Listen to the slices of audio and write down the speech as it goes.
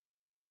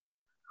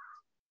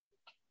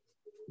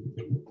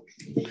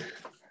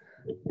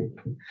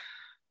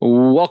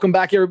Welcome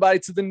back, everybody,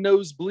 to the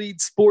Nosebleed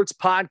Sports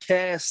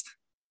Podcast.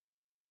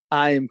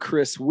 I am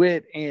Chris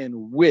Witt,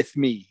 and with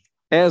me,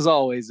 as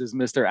always, is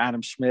Mr.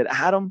 Adam Schmidt.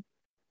 Adam,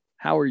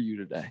 how are you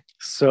today?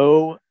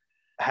 So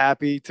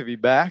happy to be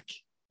back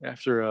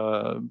after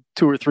a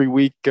 2 or 3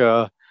 week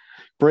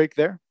break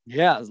there.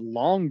 Yeah,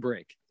 long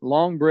break.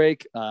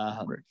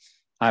 I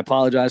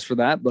apologize for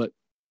that, but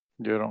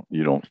you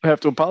don't have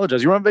to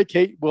apologize. You were on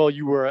vacation. Well,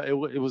 you were.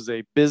 It was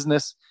a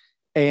business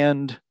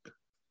and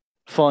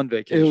fun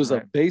vacation. It was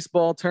a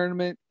baseball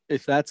tournament,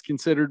 if that's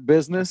considered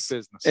business.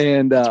 That's business.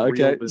 And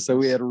okay, business. So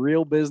we had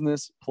real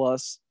business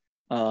plus,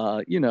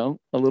 a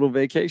little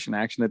vacation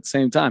action at the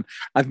same time.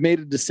 I've made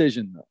a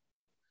decision though.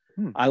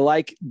 I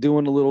like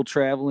doing a little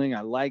traveling.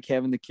 I like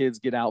having the kids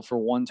get out for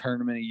one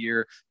tournament a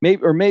year.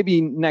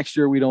 Maybe next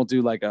year we don't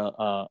do like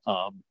a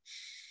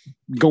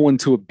going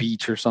to a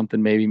beach or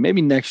something.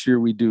 Maybe next year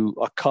we do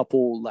a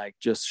couple like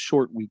just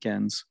short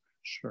weekends.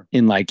 Sure.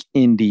 In like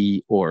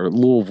Indy or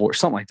Louisville or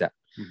something like that.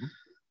 Mm-hmm.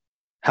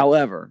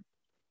 However,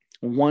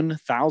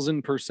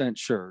 1,000%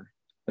 sure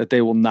that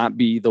they will not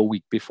be the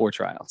week before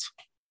tryouts.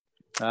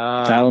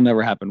 That'll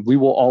never happen. We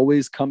will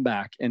always come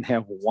back and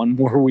have one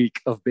more week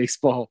of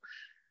baseball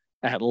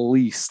at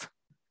least,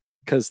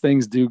 because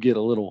things do get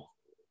a little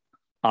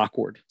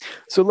awkward.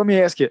 So let me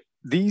ask you,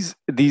 these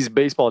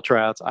baseball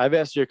tryouts, I've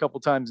asked you a couple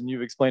times and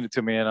you've explained it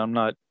to me, and I'm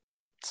not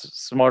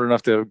smart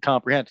enough to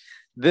comprehend.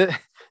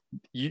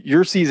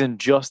 Your season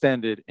just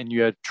ended and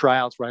you had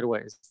tryouts right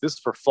away. Is this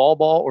for fall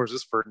ball or is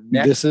this for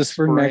next? This is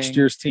for spring? Next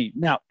year's team.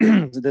 Now,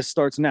 this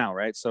starts now,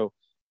 right? So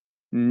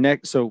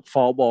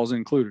fall ball is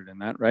included in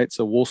that, right?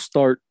 So we'll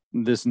start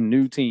this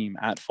new team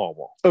at fall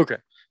ball. Okay.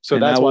 So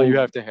that's why you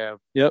have to have.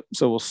 Yep.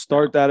 So we'll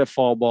start that at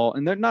fall ball,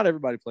 and not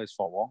everybody plays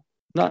fall ball.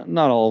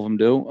 Not all of them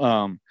do.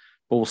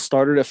 But we'll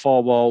start it at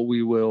fall ball.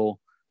 We will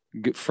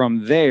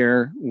from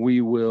there.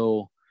 We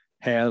will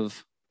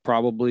have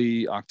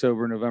probably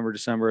October, November,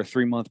 December, a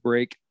 3-month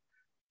break.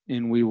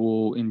 And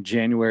in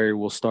January,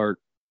 we'll start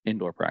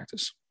indoor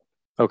practice.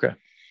 Okay.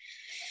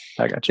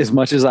 I got you. As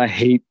much as I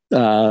hate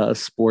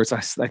sports,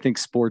 I think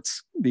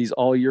sports, these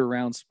all year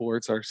round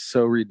sports are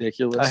so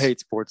ridiculous. I hate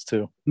sports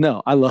too.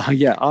 No, I love,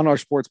 on our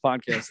sports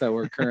podcast that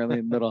we're currently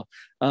in the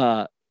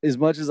middle. As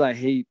much as I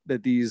hate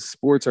that these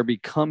sports are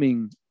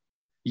becoming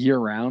year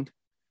round,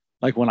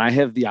 like when I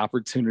have the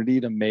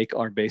opportunity to make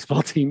our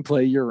baseball team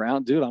play year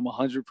round, dude, I'm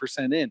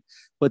 100% in.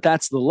 But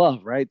that's the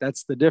love, right?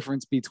 That's the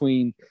difference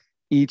between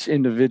each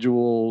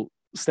individual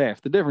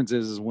staff. The difference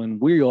is when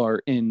we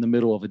are in the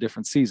middle of a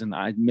different season,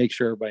 I make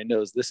sure everybody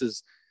knows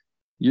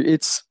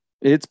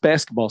it's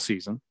basketball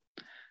season.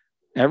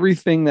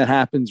 Everything that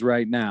happens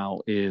right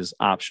now is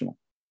optional.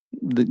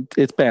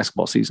 It's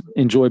basketball season.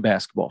 Enjoy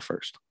basketball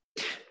first.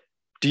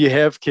 Do you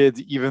have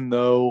kids, even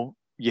though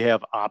you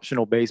have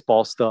optional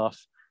baseball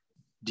stuff?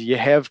 Do you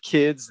have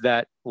kids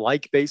that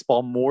like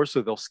baseball more,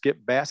 so they'll skip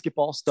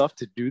basketball stuff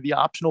to do the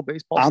optional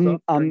baseball stuff?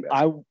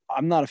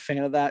 I'm not a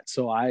fan of that.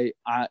 So I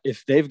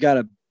if they've got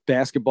a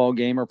basketball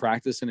game or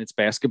practice and it's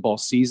basketball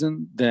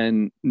season,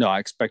 then no, I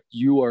expect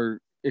you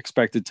are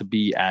expected to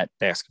be at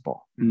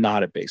basketball,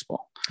 not at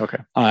baseball. Okay.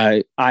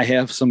 I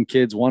have some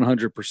kids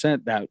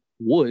 100% that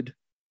would,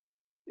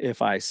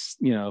 if I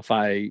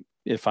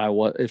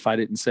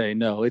didn't say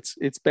no,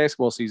 it's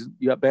basketball season.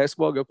 You got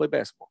basketball, go play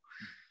basketball.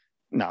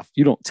 Now, if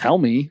you don't tell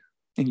me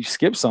and you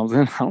skip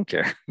something, I don't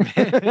care.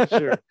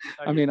 Sure.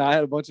 I mean, I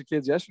had a bunch of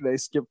kids yesterday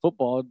skip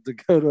football to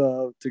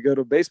go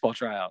to baseball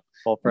tryout.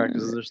 Fall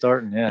practices are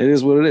starting. Yeah, it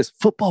is what it is.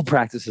 Football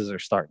practices are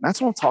starting.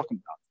 That's what I'm talking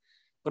about.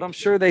 But I'm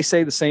sure they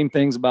say the same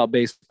things about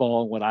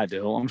baseball and what I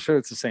do. I'm sure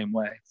it's the same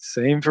way.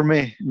 Same for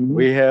me. Mm-hmm.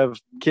 We have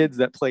kids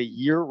that play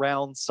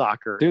year-round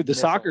soccer. Dude,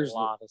 soccer's a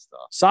lot of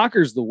stuff.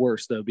 Soccer's the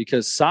worst though,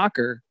 because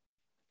soccer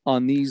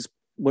on these,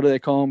 what do they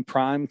call them?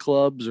 Prime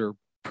clubs or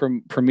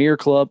premier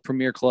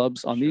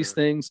clubs on these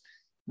things,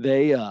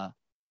 they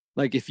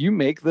like if you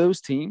make those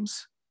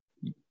teams,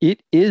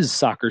 it is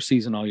soccer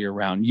season all year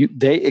round.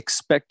 They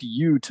expect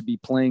you to be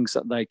playing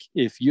something. Like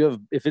if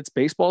it's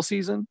baseball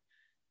season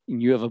and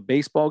you have a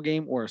baseball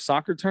game or a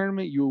soccer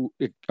tournament, you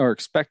are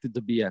expected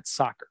to be at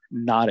soccer,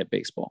 not at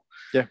baseball.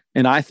 Yeah.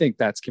 And I think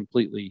that's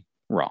completely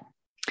wrong.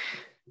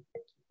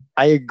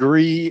 I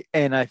agree.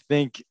 And I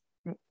think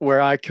where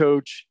I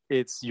coach,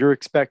 you're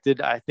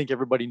expected. I think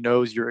everybody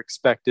knows you're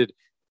expected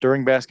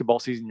during basketball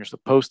season. You're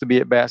supposed to be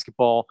at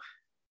basketball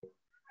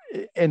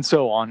and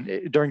so on.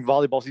 During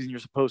volleyball season, you're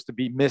supposed to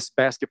be miss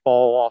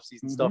basketball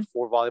off-season stuff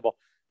for volleyball.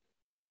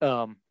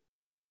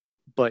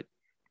 But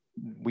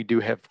we do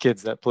have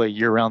kids that play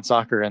year-round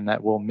soccer and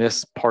that will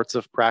miss parts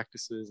of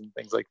practices and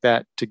things like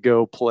that to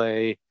go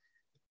play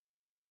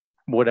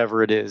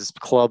whatever it is,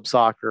 club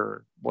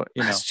soccer.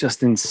 It's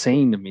just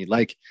insane to me.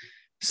 Like,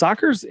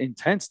 soccer's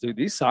intense, dude.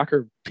 These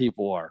soccer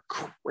people are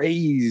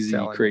crazy.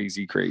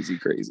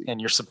 And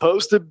you're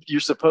supposed to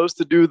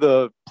do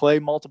the play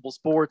multiple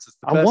sports. It's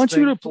the best I want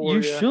you thing to.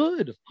 You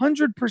should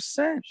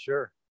 100%.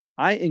 Sure.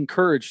 I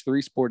encourage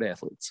 3-sport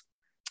athletes.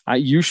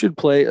 You should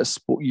play a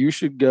sport. You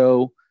should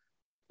go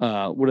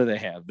what do they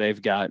have?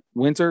 They've got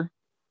winter,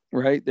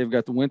 right? They've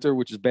got the winter,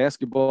 which is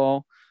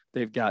basketball.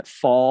 They've got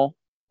fall,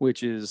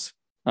 which is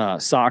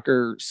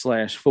soccer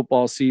 /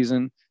 football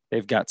season.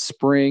 They've got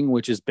spring,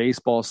 which is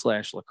baseball /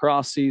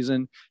 lacrosse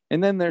season.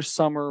 And then there's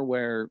summer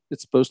where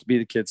it's supposed to be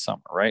the kids'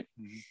 summer, right?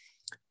 Mm-hmm.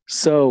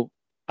 So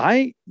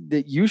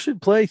that you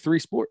should play 3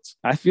 sports.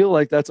 I feel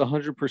like that's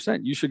 100%.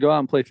 You should go out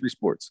and play 3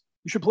 sports.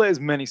 You should play as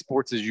many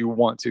sports as you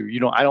want to.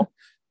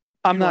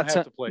 I'm not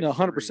have to play. No,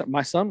 100%.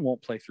 My son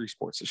won't play 3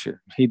 sports this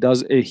year. He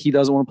doesn't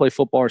want to play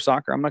football or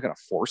soccer. I'm not going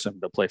to force him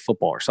to play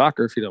football or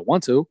soccer if he doesn't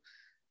want to.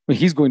 I mean,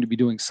 he's going to be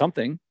doing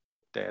something.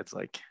 Dad's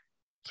like,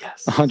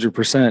 yes,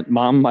 100%.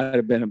 Mom might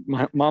have had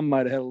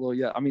a little.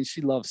 Yeah, I mean,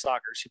 she loves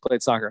soccer. She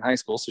played soccer in high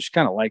school, so she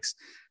kind of likes.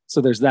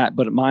 So there's that.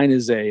 But mine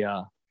is like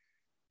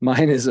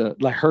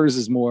hers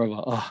is more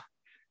of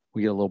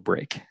we get a little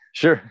break.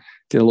 Sure.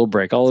 Get a little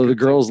break. All of the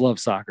girls love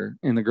soccer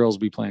and the girls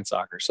will be playing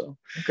soccer. So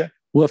okay.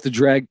 We'll have to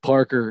drag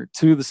Parker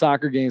to the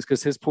soccer games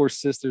because his poor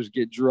sisters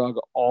get drug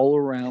all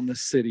around the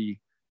city,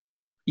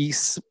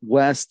 east,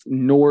 west,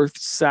 north,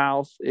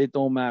 south. It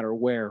don't matter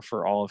where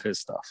for all of his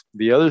stuff.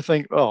 The other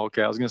thing, I was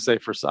going to say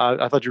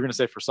I thought you were going to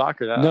say for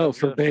soccer. No,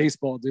 for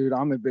baseball, dude.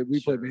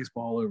 We play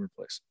baseball all over the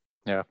place.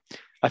 Yeah.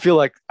 I feel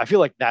like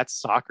that's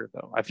soccer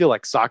though. I feel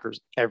like soccer's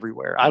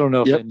everywhere. I don't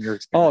know if in your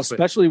experience.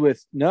 Especially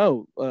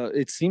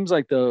it seems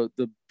like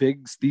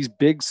these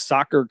big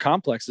soccer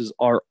complexes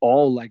are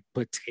all like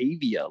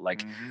Batavia,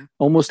 like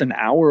almost an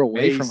hour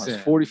away from us,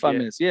 45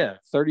 minutes. Yeah.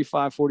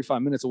 35,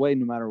 45 minutes away,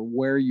 no matter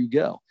where you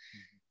go.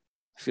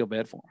 I feel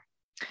bad for them.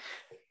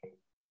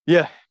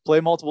 Yeah. Play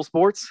multiple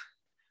sports.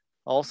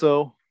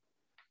 Also,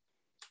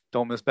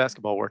 don't miss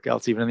basketball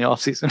workouts even in the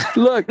off season.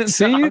 Look,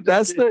 see,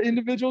 that's the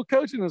individual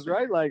coaching is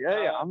right. Like,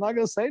 hey, I'm not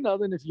going to say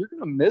nothing if you're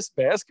going to miss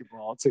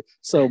basketball.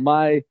 So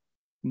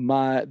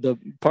the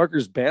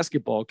Parker's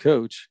basketball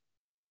coach,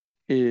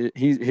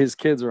 his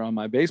kids are on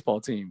my baseball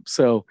team.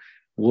 So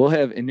we'll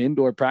have an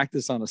indoor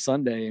practice on a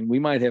Sunday and we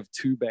might have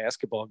 2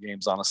 basketball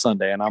games on a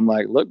Sunday. And I'm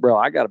like, look, bro,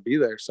 I got to be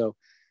there. So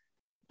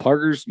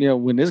Parker's,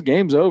 when this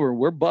game's over,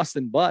 we're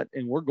busting butt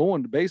and we're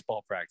going to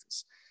baseball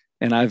practice.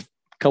 And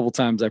couple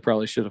times I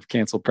probably should have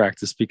canceled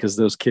practice because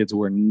those kids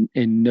were in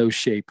no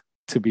shape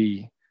to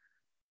be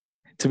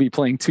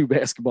playing 2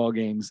 basketball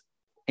games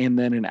and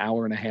then an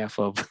hour and a half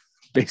of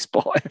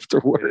baseball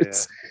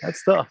afterwards. Yeah,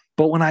 that's tough.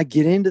 But when I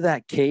get into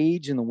that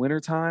cage in the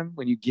wintertime,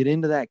 when you get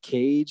into that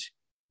cage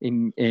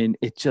and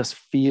it just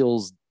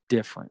feels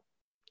different.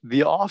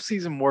 The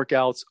off-season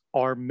workouts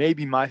are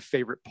maybe my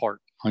favorite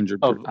part 100%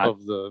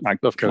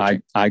 of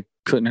coaching. I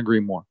couldn't agree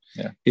more.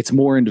 Yeah. It's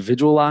more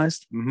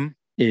individualized. Mm-hmm.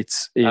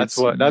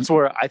 That's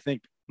where I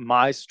think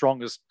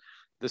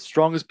the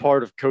strongest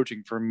part of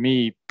coaching for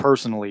me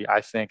personally,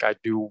 I think I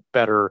do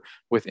better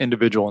with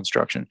individual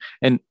instruction.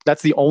 And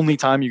that's the only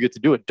time you get to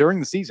do it during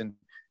the season.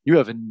 You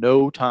have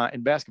no time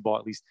in basketball,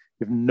 at least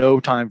you have no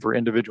time for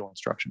individual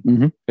instruction.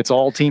 Mm-hmm. It's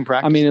all team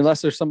practice. I mean,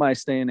 unless there's somebody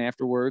staying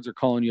afterwards or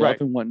calling you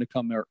up and wanting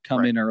to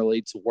come in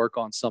early to work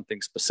on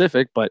something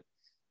specific, but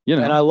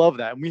and I love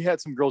that. And we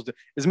had some girls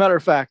as a matter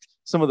of fact,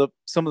 some of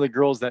the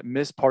girls that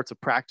miss parts of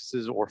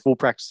practices or full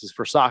practices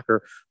for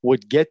soccer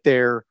would get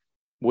there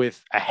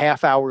with a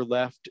half hour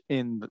left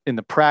in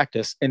the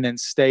practice and then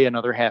stay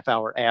another half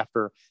hour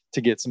after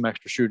to get some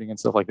extra shooting and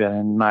stuff like that.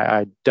 And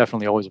I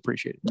definitely always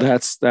appreciate it.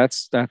 That's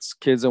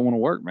kids that want to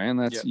work,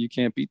 man. You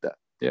can't beat that.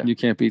 Yeah. You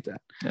can't beat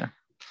that. Yeah.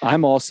 I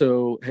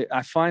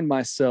find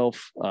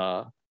myself,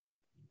 I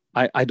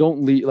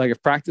don't leave, like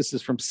if practice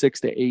is from 6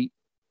 to 8,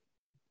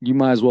 you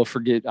might as well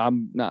forget.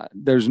 I'm not.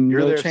 There's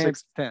You're no there chance.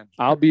 6 to 10.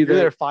 I'll be there.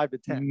 You're there 5 to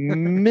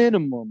 10.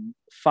 Minimum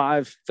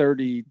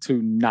 5:30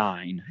 to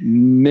 9.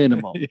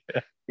 Minimum. Yeah.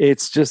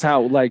 It's just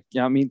how. Today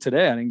I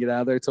didn't get out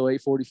of there till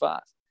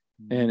 8:45,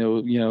 and it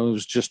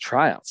was just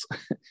tryouts,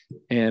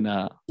 and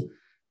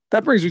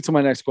that brings me to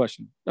my next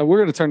question. We're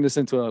going to turn this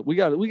into we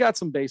got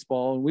some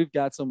baseball and we've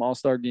got some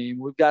All-Star game.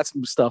 We've got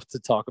some stuff to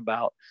talk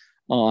about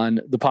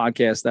on the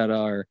podcast that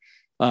are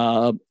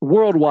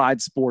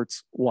worldwide,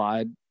 sports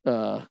wide.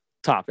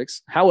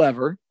 Topics.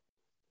 However,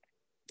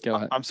 go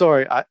ahead. I'm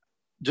sorry.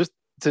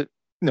 To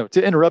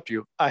interrupt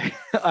you.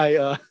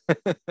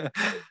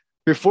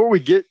 Before we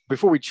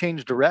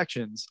change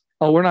directions.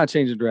 Oh, we're not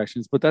changing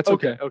directions, but that's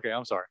okay. Okay,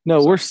 I'm sorry.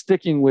 No, we're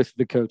sticking with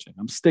the coaching.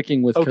 I'm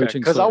sticking with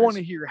coaching because I want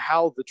to hear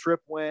how the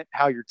trip went,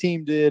 how your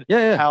team did,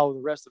 how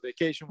the rest of the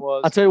vacation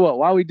was. I'll tell you what.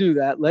 While we do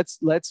that,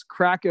 let's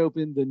crack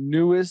open the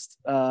newest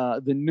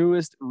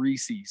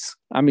Reese's.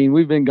 I mean,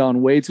 we've been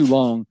gone way too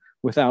long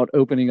without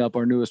opening up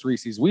our newest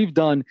Reese's. We've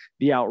done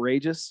the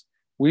outrageous.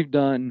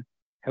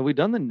 Have we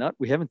done the nut?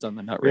 We haven't done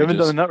the nut. We haven't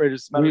done the nut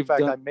rages. As a matter of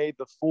fact, I made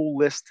the full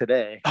list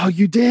today. Oh,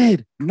 you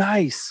did?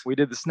 Nice. We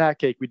did the snack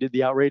cake. We did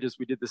the outrageous.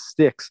 We did the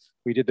sticks.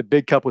 We did the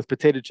big cup with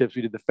potato chips.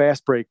 We did the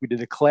fast break. We did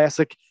the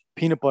classic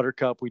peanut butter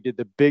cup. We did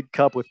the big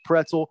cup with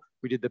pretzel.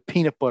 We did the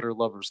peanut butter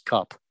lovers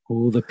cup.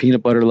 Oh, the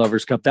peanut butter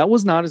lovers cup. That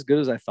was not as good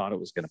as I thought it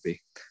was going to be.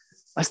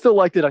 I still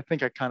liked it. I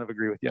think I kind of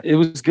agree with you. It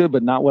was good,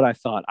 but not what I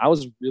thought. I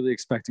was really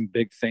expecting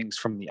big things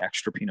from the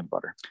extra peanut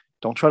butter.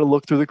 Don't try to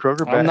look through the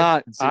Kroger bag. I'm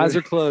not. Eyes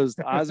are closed.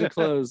 Eyes are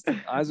closed.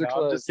 Eyes are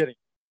closed. I'm just kidding.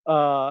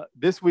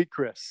 This week,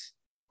 Chris,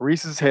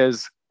 Reese's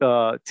has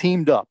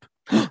teamed up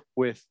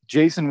with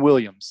Jason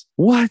Williams.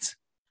 What?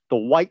 The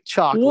white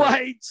chocolate.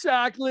 White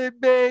chocolate,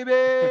 baby.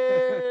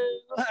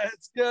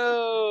 Let's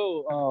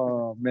go.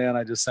 Oh, man,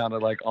 I just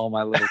sounded like all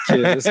my little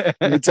kids. You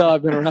can tell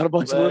I've been around a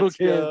bunch of little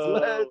kids.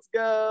 Let's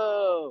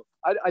go.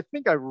 I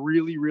think I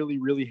really, really,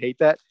 really hate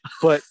that.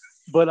 But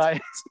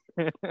I,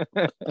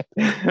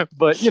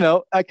 but,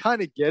 I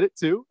kind of get it,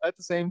 too, at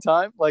the same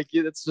time. Like,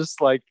 it's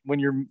just like when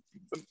your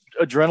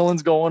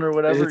adrenaline's going or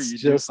whatever, it's you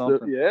do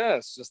something.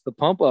 It's just the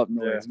pump up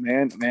noise,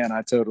 man. Man,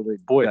 I totally.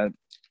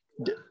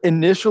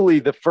 Initially,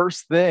 the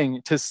first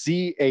thing to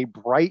see a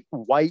bright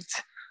white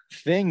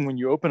thing when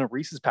you open a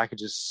Reese's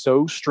package is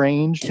so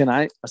strange.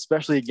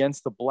 Especially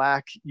against the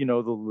black,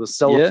 the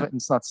cellophane.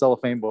 It's not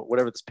cellophane, but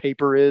whatever this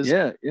paper is.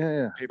 Yeah.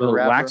 Paper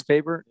wrapper. Wax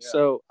paper. Yeah.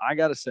 So I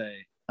gotta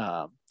say,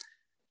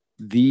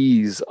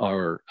 these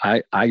are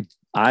I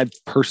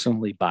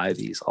personally buy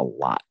these a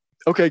lot.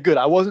 Okay, good.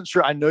 I wasn't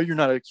sure. I know you're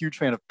not a huge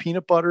fan of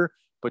peanut butter,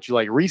 but you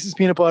like Reese's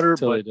peanut butter.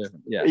 Totally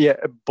different. Yeah.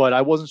 But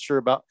I wasn't sure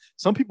about.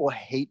 Some people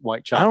hate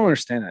white chocolate. I don't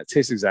understand that. It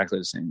tastes exactly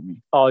the same to me.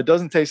 Oh, it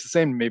doesn't taste the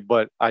same to me,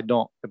 but I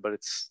don't. But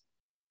it's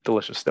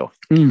delicious still.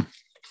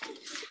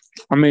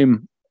 I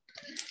mean,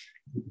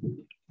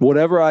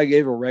 whatever I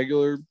gave a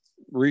regular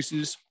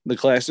Reese's, the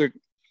classic,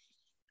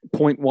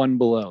 0.1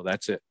 below.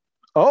 That's it.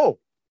 Oh.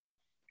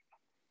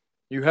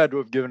 You had to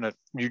have given it.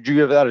 Did you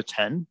give that a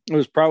 10? It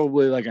was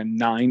probably like a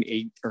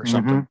 9.8 or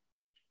something.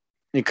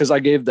 Because I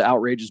gave the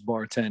outrageous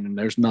bar 10, and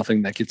there's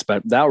nothing that gets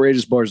better. The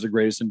outrageous bar is the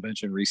greatest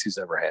invention Reese's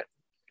ever had.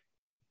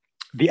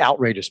 The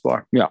outrageous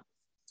bar, yeah.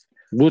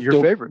 With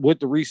your favorite, with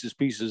the Reese's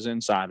Pieces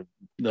inside of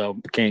the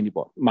candy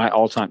bar, my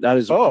all-time. That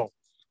is. Oh,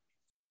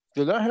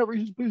 did that have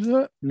Reese's Pieces in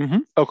it? Mm-hmm.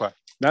 Okay,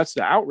 that's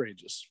the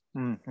outrageous.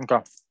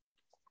 Okay,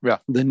 yeah.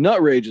 The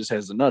nutrageous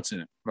has the nuts in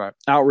it. Right.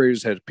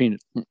 Outrageous has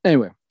peanut.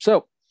 Anyway,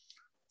 so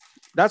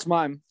that's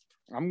mine.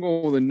 I'm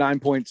going with a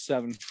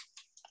 9.7.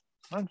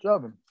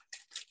 9.7.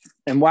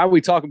 And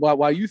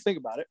while you think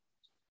about it,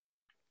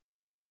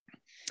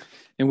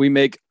 and we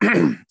make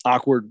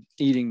awkward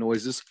eating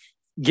noises,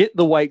 get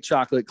the white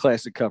chocolate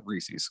classic cup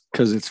Reese's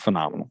because it's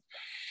phenomenal.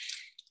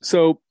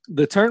 So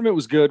the tournament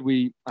was good.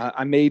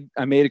 I made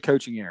a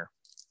coaching error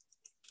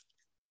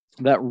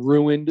that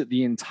ruined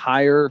the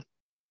entire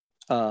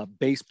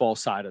baseball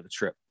side of the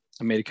trip.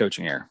 I made a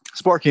coaching error.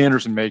 Sparky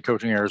Anderson made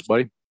coaching errors,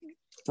 buddy.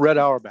 Red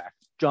Auerbach,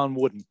 John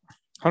Wooden,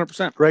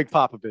 100%. Greg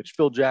Popovich,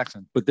 Phil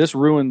Jackson. But this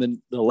ruined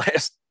the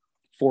last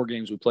 4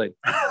 games we played.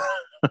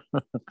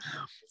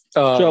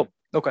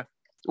 Okay.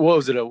 What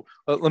was it?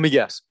 Let me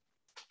guess.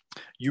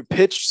 You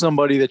pitched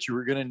somebody that you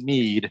were going to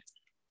need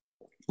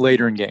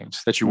later in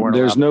games that you weren't.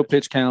 There's no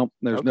pitch count.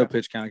 There's no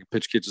pitch count. I can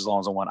pitch kids as long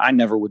as I want. I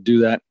never would do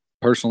that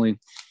personally.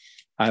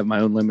 I have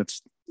my own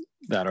limits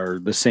that are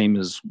the same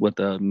as what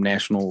the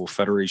National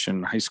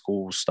Federation high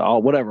school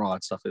style, whatever all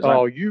that stuff is.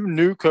 Oh, you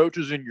new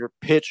coaches in your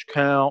pitch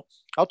count.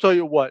 I'll tell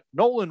you what,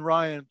 Nolan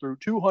Ryan threw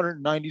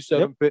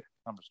 297 pitches.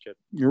 I'm just kidding.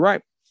 You're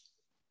right.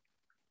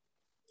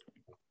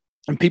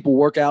 And people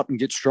work out and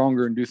get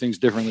stronger and do things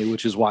differently,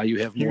 which is why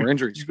you have more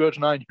injuries. You coach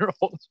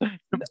 9-year-olds.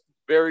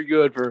 Very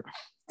good for.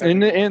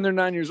 And they're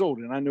 9 years old.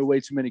 And I know way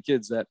too many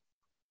kids that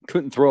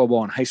couldn't throw a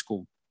ball in high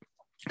school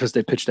because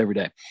they pitched every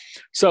day.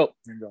 So,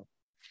 there you go.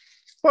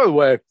 By the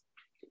way,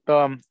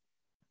 I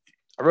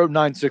wrote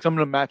 9.6. I'm going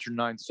to match your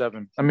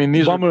 9.7. I mean,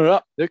 these bumming it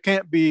up. There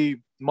can't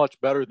be much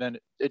better than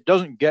it. It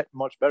doesn't get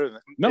much better than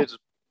no.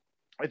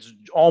 It's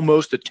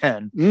almost a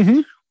 10. Mm-hmm.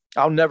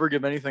 I'll never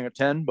give anything a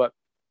 10, but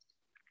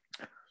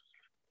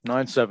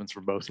 9.7s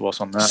for both of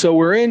us on that. So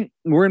we're in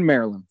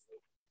Maryland,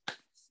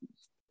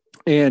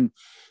 and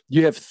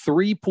you have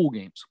 3 pool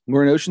games.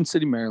 We're in Ocean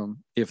City, Maryland.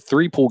 You have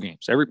 3 pool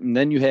games. And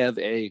then you have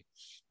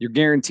you're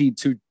guaranteed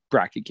 2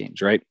 bracket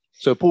games, right?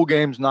 So pool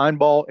games,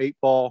 9-ball,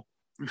 8-ball.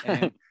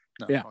 And,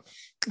 yeah.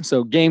 Okay.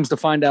 So games to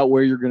find out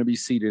where you're going to be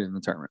seated in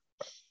the tournament.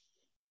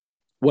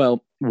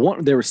 Well,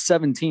 there were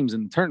 7 teams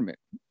in the tournament.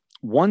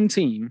 One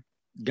team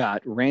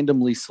got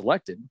randomly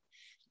selected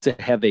to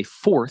have a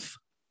 4th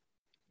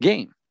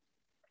game.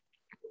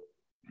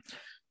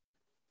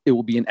 It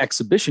will be an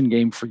exhibition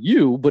game for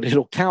you, but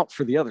it'll count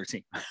for the other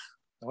team.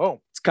 Oh,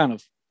 it's kind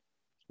of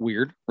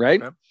weird,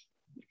 right? Okay.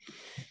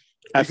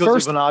 At because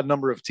first, of an odd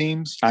number of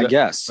teams, I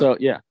guess. So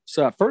yeah.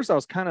 So at first, I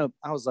was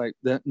like,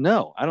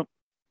 no, I don't.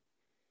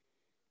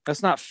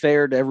 That's not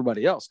fair to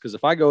everybody else. Because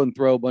if I go and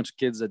throw a bunch of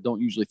kids that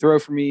don't usually throw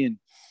for me, and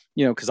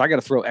because I got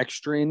to throw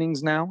extra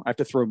innings now, I have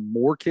to throw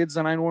more kids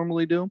than I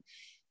normally do.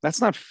 That's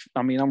not.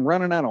 I mean, I'm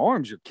running out of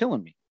arms. You're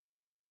killing me.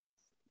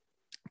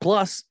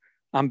 Plus,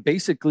 I'm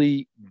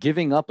basically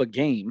giving up a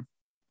game,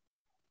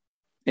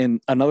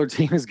 and another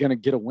team is going to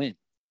get a win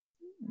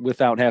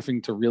without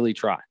having to really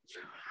try.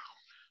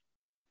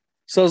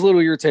 So I was a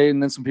little irritated,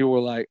 and then some people were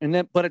like,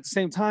 but at the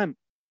same time,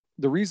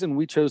 the reason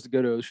we chose to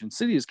go to Ocean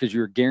City is because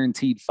you're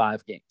guaranteed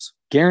 5 games.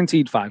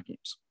 Guaranteed 5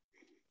 games.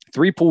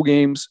 3 pool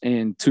games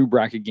and 2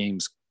 bracket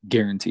games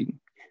guaranteed.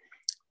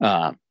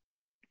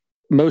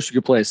 Most you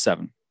could play is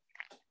 7.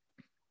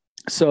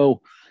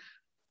 So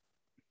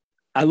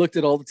I looked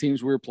at all the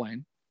teams we were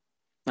playing.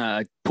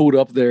 I pulled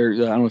up there. I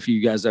don't know if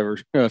you guys ever,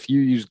 if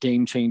you use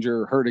Game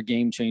Changer or heard of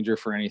Game Changer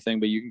for anything,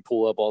 but you can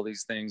pull up all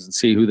these things and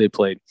see who they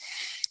played.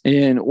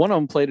 And one of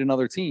them played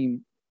another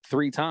team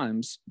 3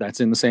 times that's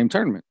in the same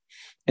tournament,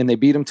 and they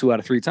beat them 2 out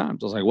of 3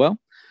 times. I was like, well,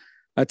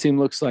 that team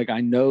looks like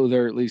I know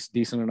they're at least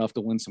decent enough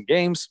to win some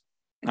games.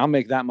 I'll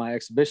make that my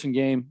exhibition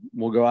game.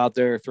 We'll go out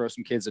there, throw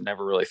some kids that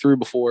never really threw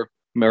before,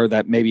 or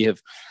that maybe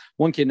have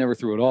one kid never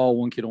threw at all.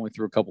 One kid only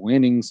threw a couple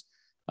innings.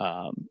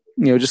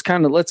 Just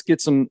kind of let's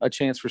get a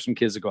chance for some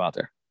kids to go out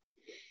there.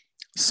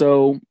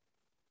 So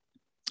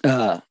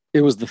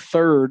it was the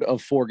third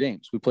of 4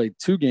 games. We played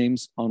 2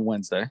 games on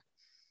Wednesday,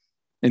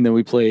 and then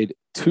we played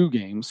 2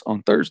 games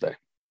on Thursday.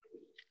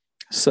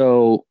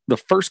 So the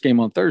first game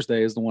on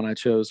Thursday is the one I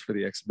chose for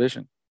the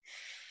exhibition.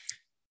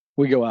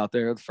 We go out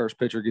there. The first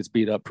pitcher gets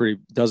beat up I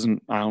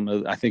don't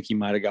know. I think he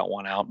might have got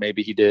 1 out.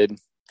 Maybe he did.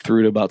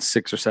 Threw to about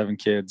 6 or 7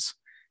 kids.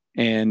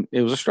 And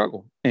it was a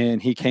struggle.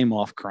 And he came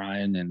off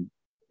crying and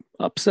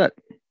upset.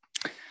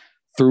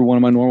 Threw one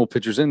of my normal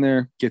pitchers in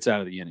there, gets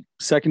out of the inning.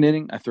 Second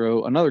inning, I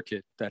throw another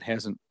kid that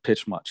hasn't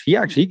pitched much.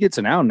 He gets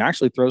an out and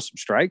actually throws some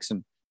strikes,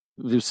 and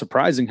it was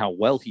surprising how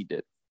well he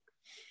did.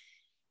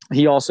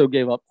 He also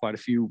gave up quite a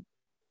few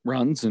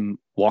runs and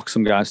walked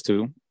some guys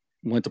too.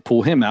 Went to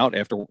pull him out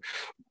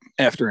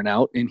after an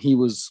out, and he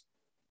was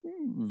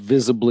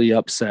visibly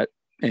upset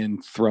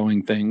and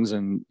throwing things,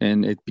 and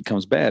it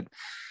becomes bad.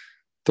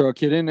 Throw a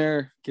kid in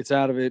there, gets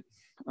out of it.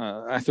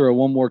 I throw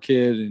one more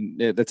kid,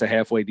 and that's a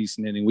halfway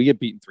decent inning. We get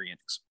beaten 3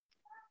 innings.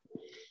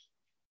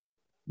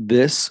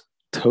 This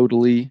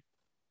totally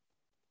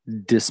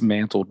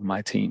dismantled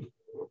my team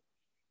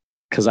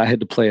because I had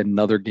to play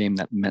another game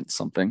that meant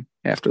something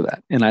after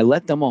that. And I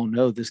let them all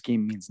know this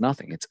game means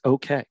nothing. It's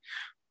okay.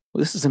 Well,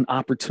 this is an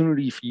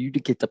opportunity for you to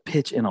get to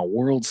pitch in a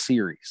World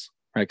Series,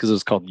 right? Because it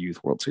was called the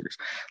Youth World Series.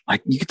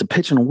 Like, you get to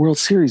pitch in a World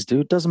Series,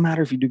 dude. It doesn't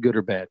matter if you do good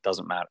or bad. It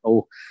doesn't matter.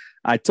 Oh,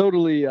 I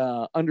totally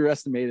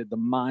underestimated the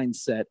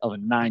mindset of a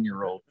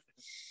 9-year-old.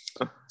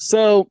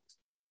 So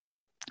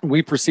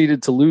we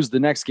proceeded to lose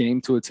the next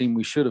game to a team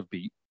we should have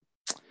beat.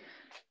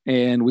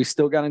 And we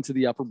still got into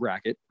the upper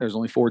bracket. There's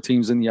only 4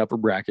 teams in the upper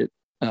bracket.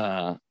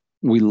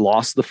 We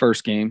lost the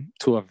first game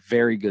to a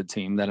very good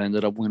team that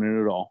ended up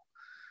winning it all.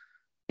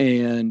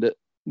 And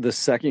the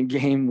second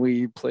game,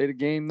 we played a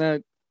game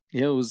that,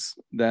 it was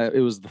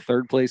the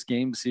third place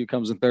game to see who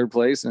comes in third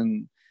place.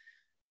 And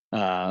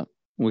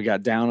we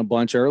got down a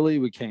bunch early.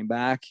 We came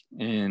back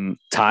and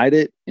tied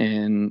it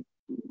and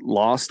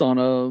lost in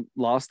the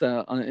last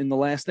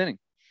inning.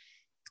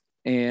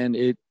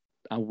 And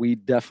we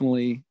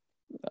definitely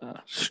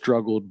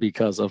struggled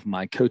because of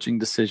my coaching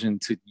decision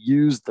to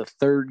use the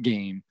third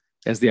game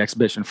as the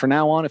exhibition. From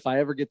now on, if I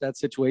ever get that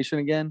situation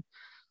again,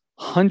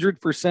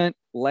 100%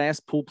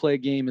 last pool play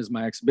game is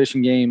my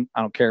exhibition game.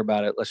 I don't care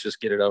about it. Let's just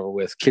get it over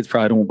with. Kids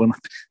probably don't want,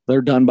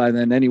 they're done by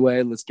then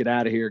anyway. Let's get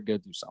out of here. Go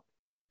do something.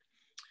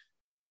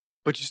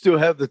 But you still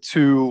have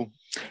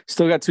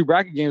still got 2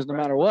 bracket games no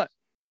matter what.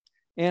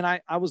 And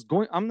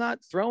I'm not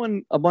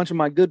throwing a bunch of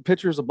my good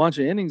pitchers a bunch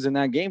of innings in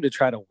that game to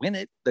try to win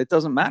it. That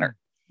doesn't matter.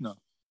 No.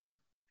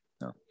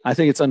 I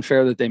think it's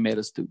unfair that they made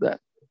us do that.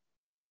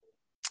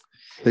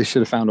 They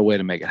should have found a way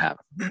to make it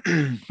happen.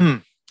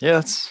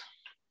 Yeah,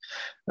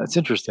 that's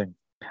interesting.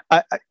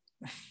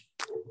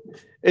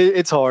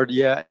 It's hard.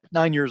 Yeah.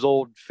 9 years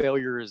old,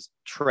 failure is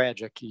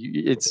tragic.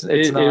 It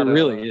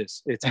really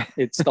is.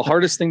 It's the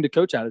hardest thing to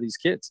coach out of these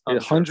kids.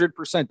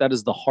 100%. That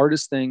is the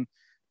hardest thing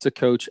to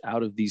coach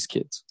out of these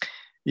kids.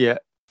 Yeah,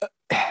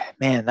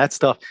 man, that's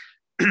tough.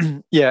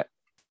 Yeah.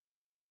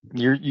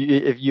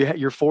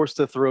 You're forced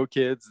to throw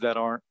kids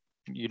that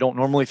you don't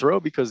normally throw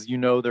because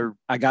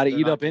I got to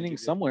eat up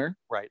innings somewhere.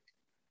 Right.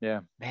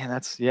 Yeah, man,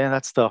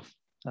 that's tough.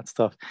 That's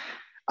tough.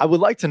 I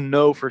would like to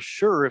know for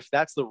sure if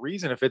that's the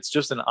reason, if it's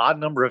just an odd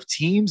number of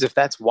teams, if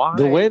that's why.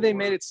 The way they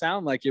made it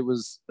sound like it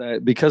was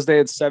because they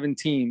had 7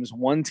 teams,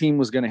 one team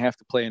was going to have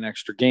to play an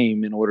extra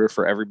game in order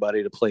for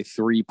everybody to play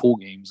 3 pool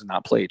games and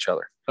not play each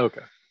other.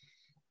 Okay.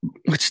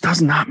 Which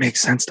does not make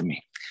sense to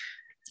me.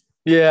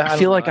 Yeah. I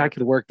feel like I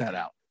could work that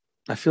out.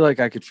 I feel like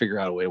I could figure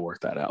out a way to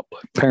work that out,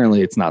 but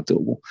apparently it's not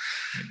doable.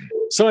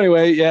 So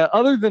anyway, yeah,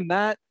 other than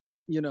that,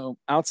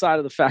 outside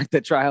of the fact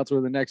that tryouts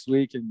were the next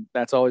week, and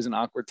that's always an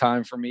awkward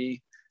time for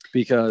me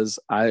because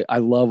I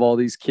love all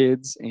these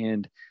kids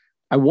and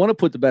I want to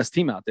put the best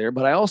team out there,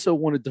 but I also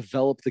want to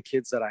develop the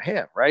kids that I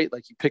have, right?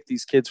 Like, you pick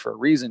these kids for a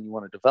reason. You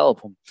want to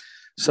develop them.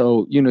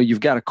 So, you've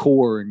got a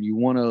core and you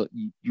want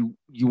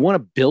to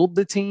build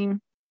the team,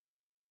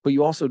 but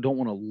you also don't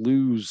want to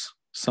lose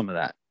some of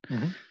that.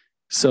 Mm-hmm.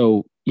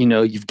 So,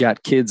 you've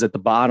got kids at the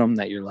bottom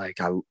that you're like,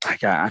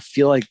 I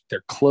feel like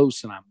they're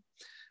close and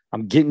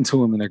I'm getting to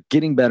them and they're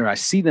getting better. I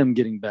see them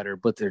getting better,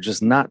 but they're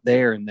just not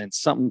there. And then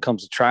something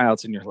comes to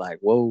tryouts and you're like,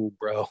 whoa,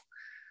 bro,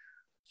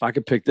 if I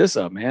could pick this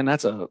up, man,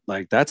 that's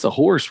a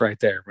horse right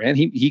there, man.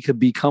 He could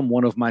become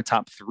one of my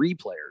top 3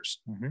 players.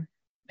 Mm-hmm.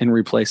 and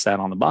replace that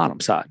on the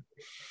bottom side.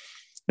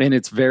 And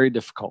it's very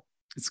difficult.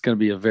 It's going to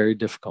be a very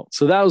difficult.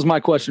 So that was my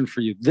question for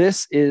you.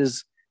 This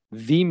is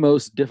the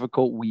most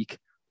difficult week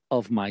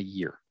of my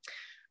year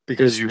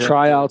because you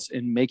tryouts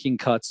and making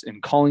cuts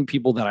and calling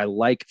people that I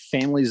like,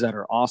 families that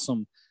are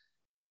awesome,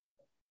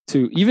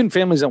 to even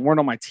families that weren't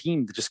on my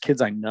team, just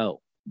kids I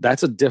know.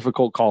 That's a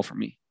difficult call for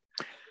me.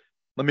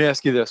 Let me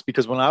ask you this,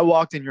 because when I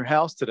walked in your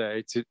house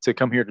today to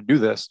come here to do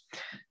this,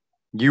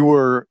 you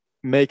were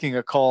making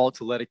a call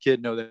to let a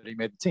kid know that he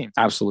made the team.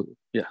 Absolutely.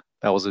 Yeah.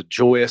 That was a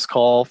joyous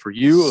call for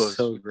you. It was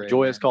so great, a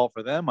joyous call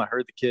for them. I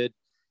heard the kid,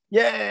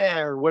 yeah,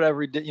 or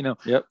whatever he did,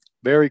 Yep.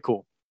 Very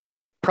cool.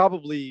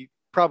 Probably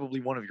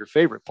one of your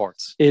favorite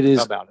parts. It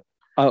is about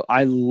it.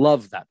 I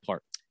love that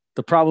part.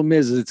 The problem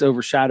is it's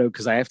overshadowed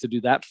because I have to do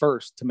that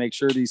first to make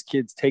sure these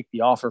kids take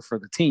the offer for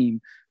the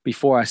team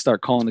before I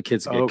start calling the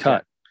kids to get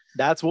cut.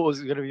 That's what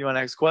was going to be my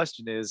next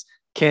question is,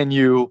 can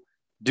you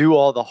do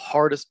all the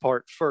hardest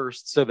part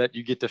first so that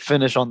you get to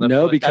finish on the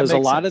No, because a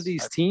lot of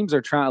these teams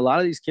are trying, a lot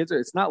of these kids are,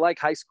 it's not like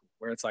high school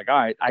where it's like, all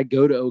right, I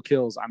go to Oak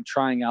Hills, I'm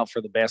trying out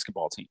for the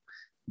basketball team.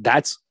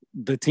 That's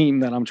the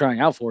team that I'm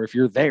trying out for. If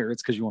you're there,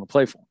 it's because you want to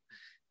play for them.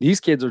 These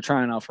kids are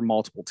trying out for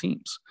multiple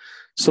teams.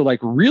 So like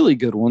really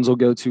good ones will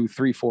go to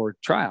 3-4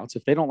 tryouts.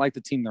 If they don't like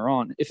the team they're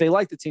on, if they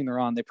like the team they're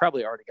on, they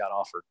probably already got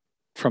offered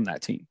from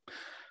that team.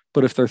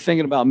 But if they're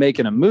thinking about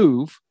making a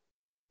move,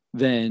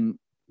 then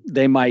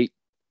they might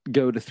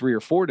go to 3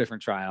 or 4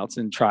 different tryouts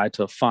and try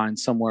to find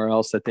somewhere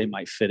else that they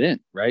might fit in.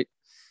 Right.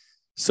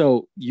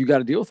 So you got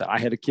to deal with that. I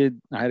had a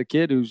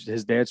kid who's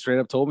his dad straight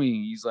up told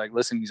me, he's like,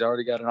 listen, he's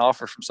already got an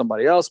offer from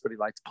somebody else, but he'd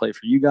like to play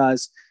for you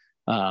guys.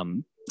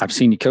 I've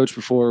seen you coach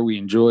before. I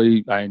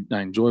enjoy, I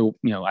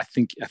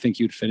think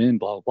you'd fit in,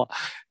 blah, blah, blah.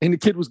 And the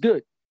kid was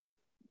good.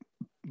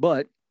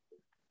 But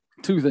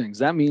 2 things.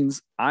 That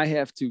means I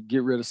have to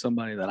get rid of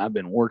somebody that I've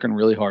been working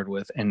really hard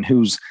with and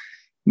who's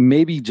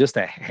maybe just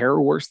a hair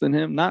worse than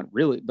him. Not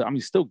really, but I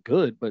mean, still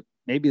good, but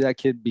maybe that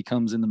kid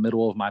becomes in the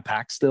middle of my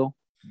pack still.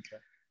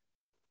 Okay.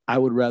 I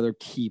would rather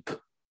keep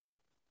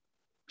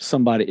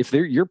somebody. If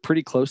you're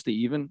pretty close to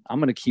even, I'm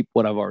going to keep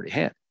what I've already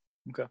had.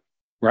 Okay.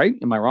 Right?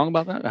 Am I wrong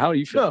about that? How do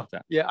you feel about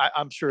that? Yeah,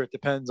 I'm sure it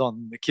depends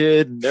on the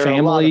kid and their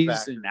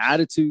families and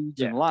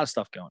attitudes and a lot of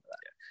stuff going to that.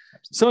 Yeah.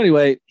 So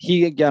anyway,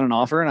 he got an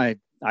offer and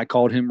I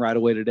called him right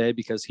away today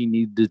because he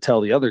needed to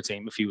tell the other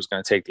team if he was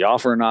going to take the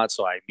offer or not.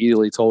 So I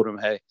immediately told him,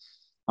 hey,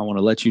 I want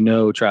to let you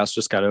know Travis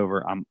just got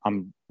over.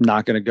 I'm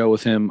not going to go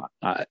with him.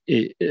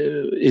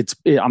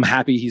 I'm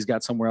happy he's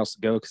got somewhere else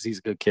to go because he's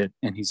a good kid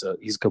and he's a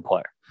good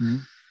player. Mm-hmm.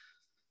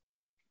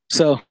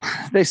 So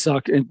they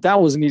suck. And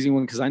that was an easy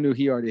one because I knew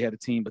he already had a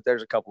team, but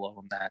there's a couple of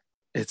them that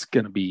it's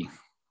going to be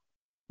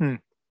as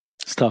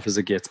tough as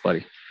it gets,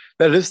 buddy.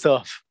 That is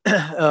tough.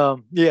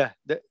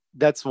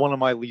 That's one of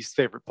my least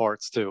favorite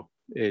parts too,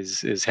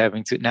 is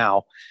having to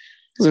now.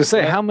 I was going to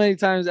say, how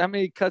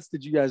many cuts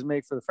did you guys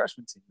make for the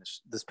freshman team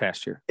this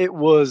past year? It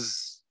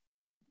was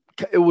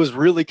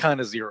really kind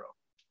of zero.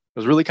 It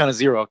was really kind of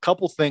zero. A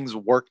couple things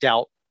worked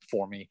out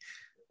for me.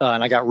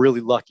 And I got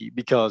really lucky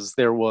because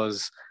there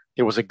was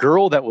a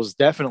girl that was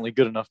definitely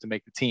good enough to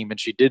make the team, and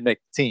she did make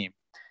the team.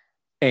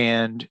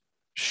 And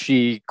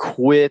she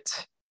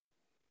quit,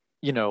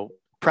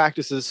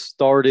 practices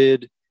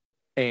started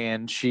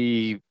and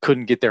she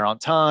couldn't get there on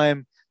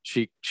time.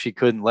 She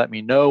couldn't let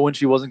me know when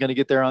she wasn't going to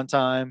get there on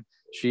time.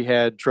 She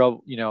had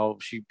trouble,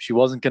 she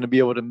wasn't going to be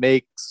able to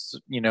make,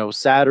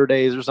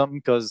 Saturdays or something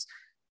because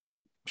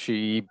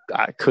I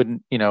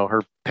couldn't,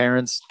 her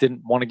parents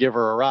didn't want to give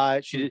her a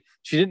ride. She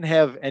didn't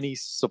have any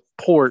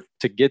support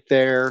to get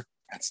there.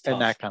 That's tough.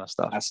 And that kind of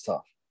stuff. That's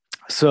tough.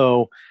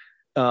 So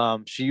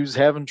she was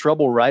having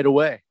trouble right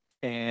away.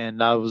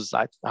 And I was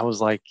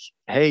like,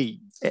 hey,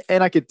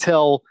 and I could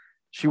tell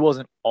she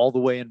wasn't all the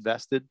way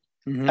invested.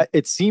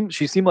 Mm-hmm.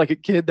 She seemed like a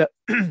kid that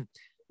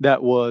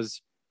that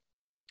was,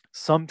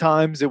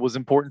 sometimes it was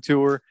important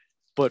to her,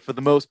 but for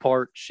the most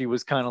part, she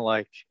was kind of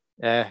like,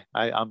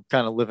 I'm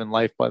kind of living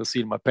life by the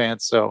seat of my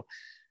pants. So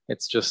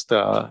it's just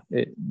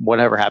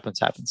whatever happens.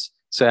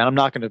 So I'm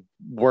not going to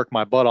work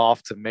my butt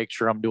off to make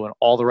sure I'm doing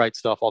all the right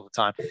stuff all the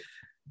time.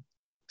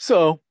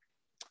 So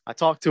I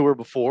talked to her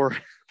before,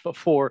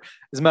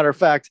 as a matter of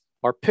fact,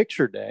 our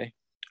picture day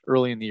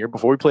early in the year,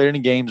 before we played any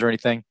games or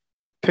anything,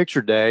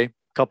 picture day, a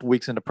couple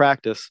weeks into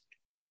practice,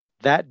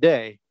 that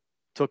day,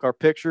 took our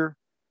picture.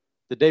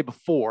 The day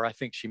before, I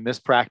think she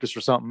missed practice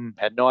or something,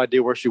 had no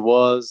idea where she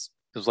was.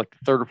 It was like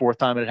the 3rd or 4th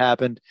time it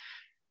happened.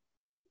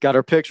 Got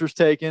her pictures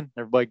taken.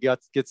 Everybody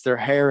gets their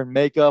hair and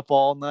makeup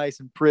all nice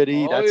and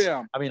pretty.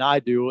 I mean, I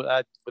do.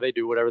 They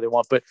do whatever they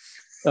want. But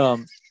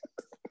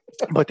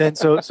then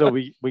so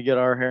we get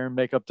our hair and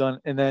makeup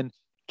done and then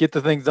get the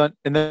things done.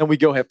 And then we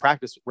go have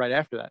practice right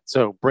after that.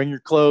 So bring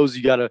your clothes.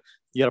 You gotta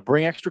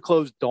bring extra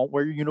clothes. Don't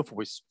wear your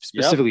uniform.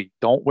 Specifically,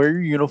 Don't wear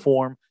your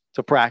uniform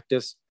to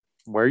practice.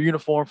 Wear your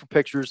uniform for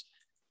pictures.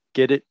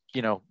 Get a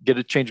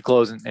change of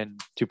clothes and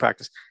to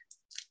practice.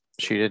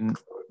 She didn't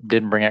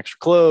bring extra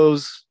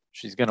clothes.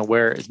 She's going to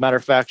wear, as a matter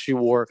of fact, she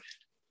wore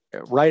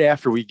right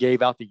after we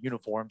gave out the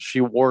uniforms, she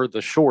wore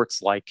the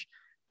shorts like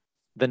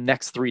the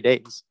next 3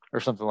 days or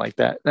something like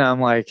that. And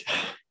I'm like,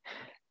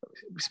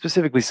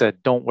 specifically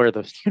said, don't wear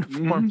those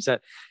uniforms.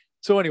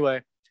 So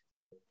anyway,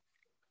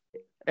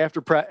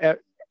 after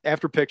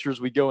pictures,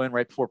 we go in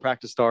right before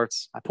practice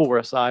starts. I pull her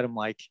aside. I'm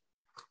like,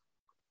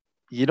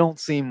 you don't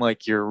seem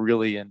like you're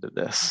really into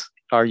this.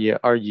 Are you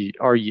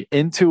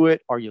into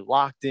it? Are you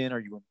locked in? Are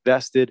you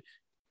invested?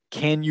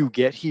 Can you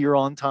get here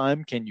on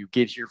time? Can you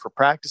get here for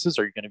practices?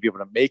 Are you going to be able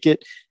to make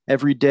it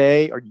every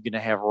day? Are you going to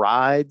have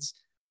rides?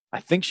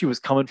 I think she was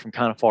coming from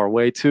kind of far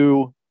away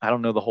too. I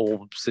don't know the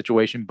whole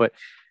situation, but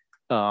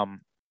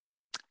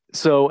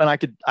so,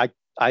 and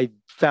I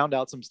found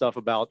out some stuff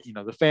about,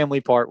 the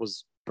family part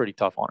was pretty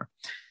tough on her.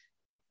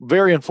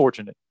 Very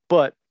unfortunate,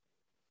 but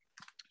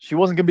she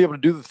wasn't going to be able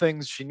to do the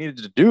things she needed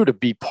to do to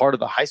be part of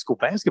the high school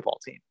basketball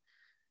team.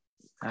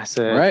 I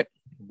said, right.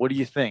 What do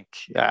you think?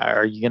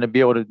 Are you going to be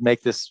able to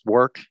make this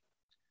work?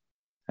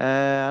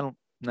 I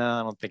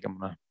don't think I'm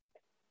going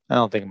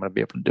to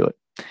be able to do it.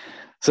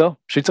 So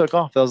she took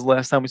off. That was the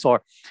last time we saw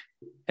her.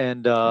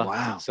 And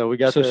wow. So we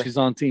got she's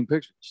on team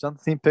picture. She's on the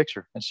team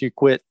picture, and she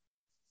quit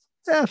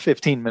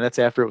 15 minutes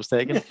after it was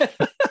taken.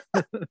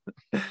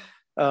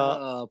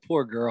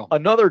 Poor girl.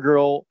 Another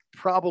girl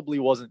probably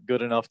wasn't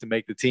good enough to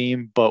make the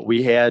team, but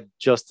we had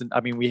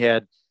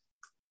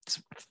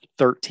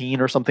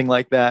 13 or something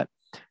like that.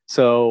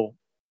 So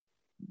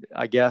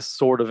I guess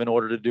sort of in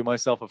order to do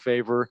myself a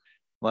favor,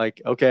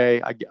 like,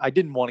 okay, I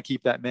didn't want to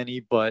keep that many,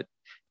 but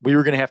we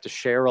were going to have to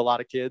share a lot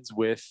of kids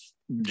with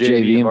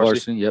JV and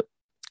varsity. Yep.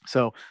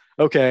 So,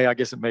 okay, I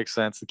guess it makes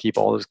sense to keep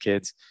all those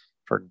kids,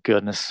 for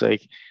goodness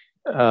sake.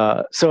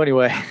 So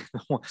anyway,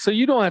 so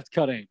you don't have to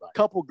cut anybody. A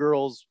couple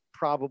girls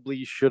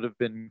probably should have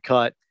been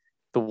cut.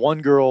 The one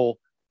girl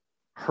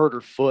hurt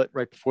her foot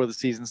right before the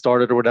season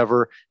started or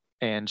whatever,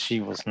 and she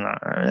was not.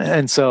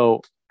 And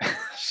so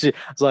she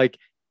was like,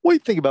 what do you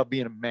think about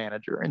being a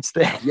manager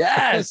instead?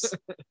 Yes.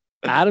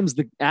 Adam.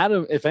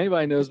 If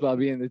anybody knows about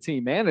being the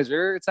team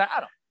manager, it's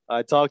Adam.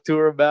 I talked to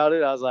her about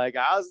it. I was like,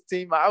 I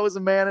was a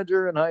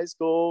manager in high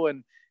school,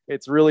 and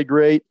it's really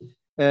great.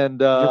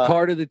 And you're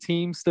part of the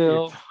team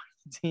still.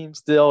 And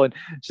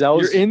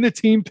you're in the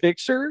team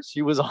picture.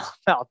 She was all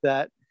about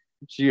that.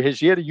 She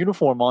had a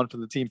uniform on for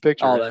the team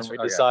picture. And we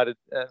decided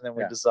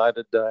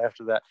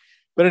after that.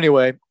 But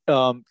anyway,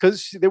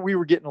 because we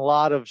were getting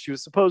she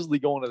was supposedly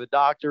going to the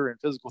doctor and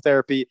physical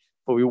therapy,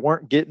 but we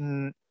weren't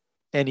getting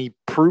any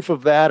proof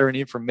of that or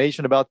any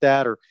information about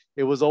that. Or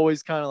it was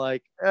always kind of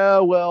like,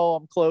 oh, well,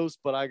 I'm close,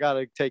 but I got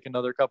to take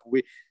another couple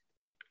weeks.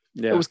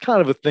 Yeah. It was kind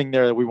of a thing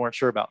there that we weren't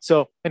sure about.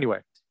 So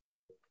anyway,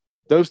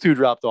 those two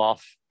dropped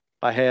off.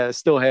 I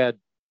still had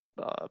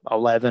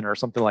 11 or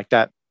something like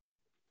that.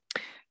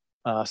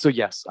 So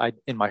yes,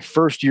 in my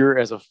first year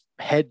as a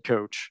head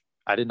coach,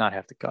 I did not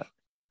have to cut.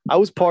 I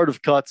was part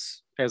of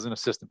cuts as an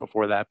assistant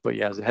before that, but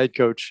yeah, as a head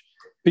coach.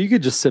 But you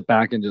could just sit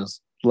back and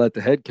just let the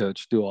head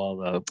coach do all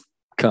the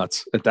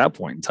cuts at that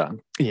point in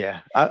time. Yeah,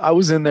 I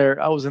was in there.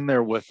 I was in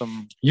there with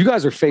them. You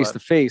guys are face to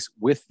face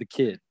with the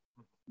kid.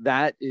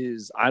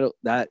 That's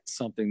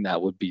something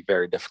that would be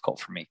very difficult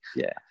for me.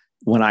 Yeah.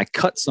 When I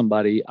cut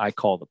somebody, I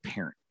call the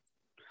parent.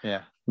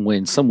 Yeah.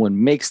 When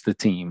someone makes the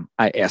team,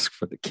 I ask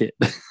for the kid.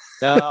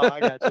 Oh, I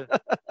got you.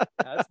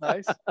 That's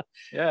nice.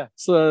 Yeah.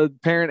 So the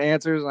parent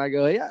answers, and I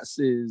go, yes,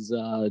 is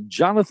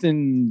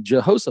Jonathan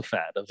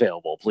Jehoshaphat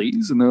available,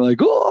 please? And they're like,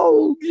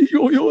 oh,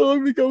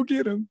 let me go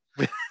get him.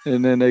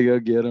 And then they go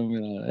get him.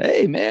 And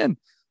hey, man,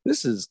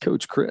 this is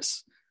Coach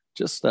Chris.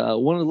 Just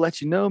wanted to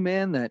let you know,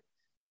 man, that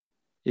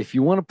if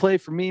you want to play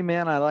for me,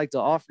 man, I'd like to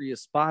offer you a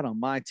spot on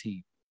my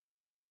team.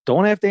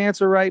 Don't have to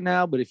answer right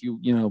now, but if you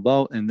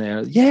vote and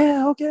they're,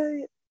 yeah,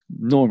 okay.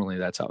 Normally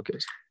that's how it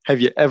goes. Have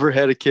you ever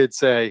had a kid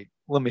say,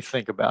 let me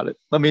think about it.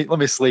 Let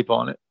me sleep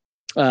on it.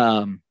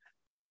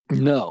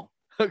 No.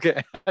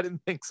 Okay. I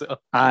didn't think so.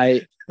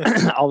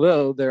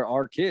 Although there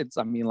are kids,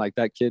 I mean, like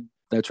that kid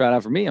that tried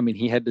out for me. I mean,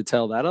 he had to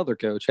tell that other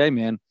coach, hey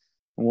man,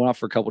 I went off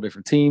for a couple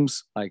different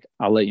teams. Like,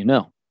 I'll let you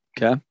know.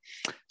 Okay.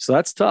 So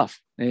that's tough.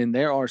 And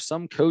there are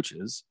some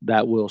coaches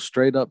that will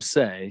straight up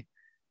say,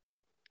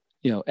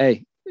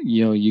 hey,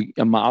 I'm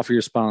gonna offer you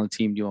a spot on the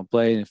team. Do you want to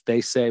play? And if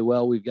they say,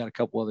 well, we've got a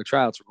couple other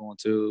tryouts we're going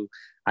to,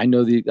 I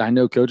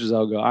know coaches,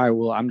 I'll go, all right,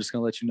 well, I'm just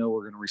going to let you know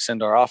we're going to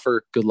rescind our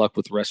offer. Good luck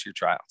with the rest of your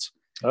tryouts.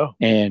 Oh,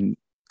 and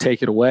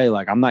take it away.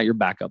 Like, I'm not your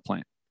backup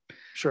plan.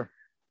 Sure.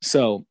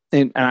 So,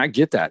 and I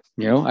get that,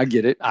 I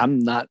get it.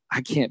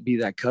 I can't be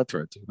that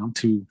cutthroat, dude. I'm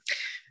too.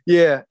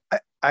 Yeah.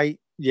 I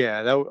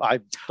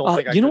don't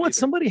think I you know what? either.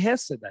 Somebody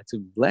has said that to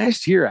me.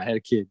 Last year, I had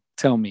a kid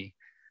tell me,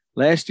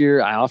 last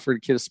year I offered a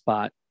kid a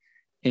spot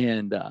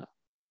and,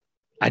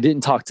 I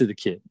didn't talk to the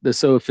kid.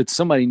 So if it's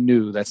somebody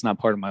new, that's not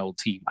part of my old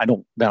team.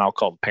 Then I'll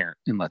call the parent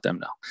and let them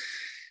know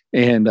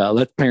and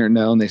let the parent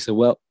know. And they said,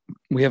 well,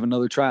 we have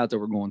another tryout that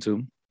we're going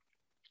to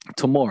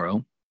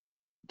tomorrow.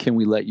 Can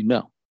we let you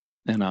know?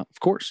 And of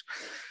course,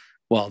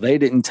 well, they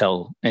didn't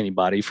tell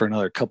anybody for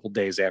another couple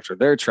days after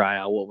their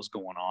tryout what was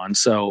going on.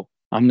 So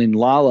I'm in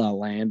La La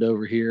land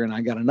over here. And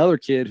I got another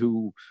kid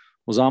who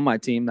was on my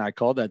team that I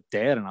called that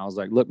dad. And I was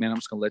like, look, man, I'm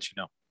just going to let you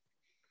know.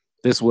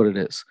 This is what it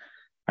is.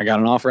 I got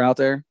an offer out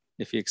there.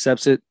 If he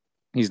accepts it,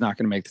 he's not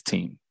going to make the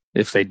team.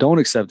 If they don't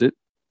accept it,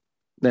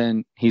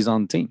 then he's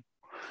on the team.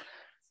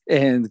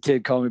 And the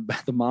kid called me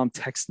back. The mom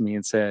texted me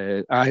and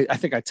said, I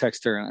think I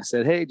texted her and I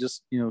said, hey,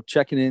 just,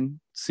 checking in,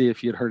 see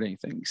if you had heard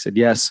anything. He said,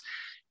 yes,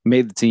 he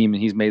made the team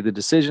and he's made the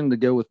decision to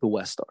go with the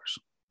West Stars.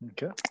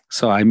 Okay.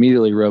 So I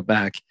immediately wrote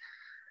back,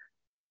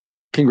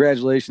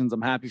 congratulations.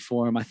 I'm happy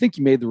for him. I think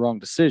you made the wrong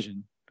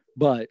decision,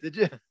 but, Did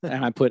you?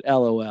 And I put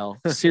LOL,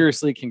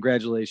 seriously,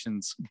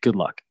 congratulations. Good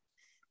luck.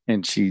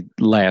 And she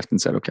laughed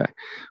and said, okay.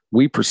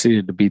 We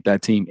proceeded to beat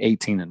that team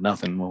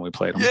 18-0 when we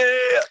played them.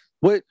 Yeah.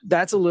 But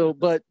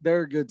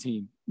they're a good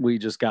team. We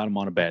just got them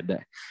on a bad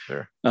day.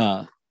 Sure.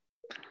 18-0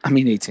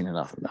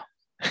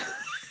 though.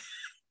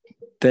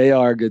 They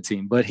are a good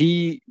team, but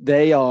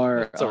they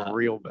are. It's a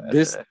real bad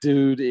This day.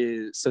 dude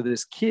is, so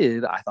this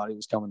kid, I thought he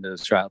was coming to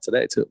this trial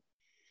today too.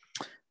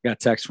 Got a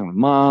text from my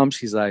mom.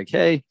 She's like,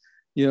 hey,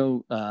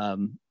 I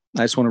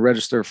just want to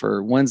register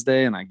for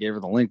Wednesday. And I gave her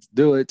the link to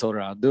do it, told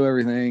her I'll do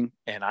everything.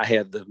 And I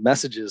had the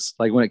messages,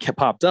 like when it kept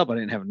popped up, I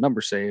didn't have a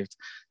number saved,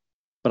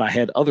 but I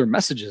had other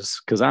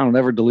messages because I don't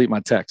ever delete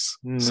my texts.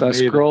 So I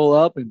scroll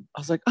up and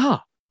I was like,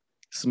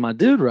 this is my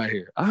dude right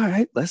here. All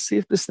right, let's see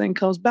if this thing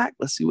comes back.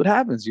 Let's see what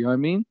happens. You know what I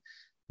mean?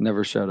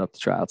 Never showed up to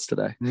tryouts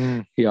today.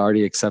 He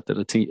already accepted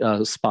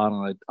a spot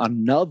on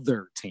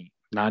another team,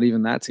 not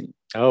even that team.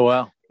 Oh,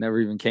 wow. Never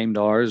even came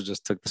to ours,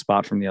 just took the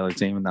spot from the other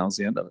team, and that was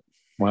the end of it.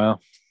 Wow.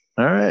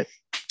 All right.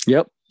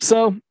 Yep.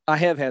 So I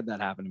have had that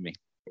happen to me.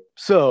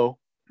 So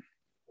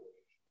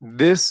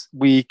this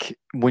week,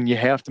 when you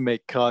have to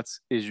make cuts,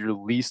 is your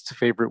least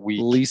favorite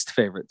week? Least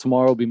favorite.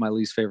 Tomorrow will be my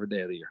least favorite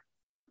day of the year.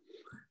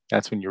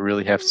 That's when you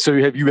really have to. So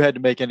have you had to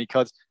make any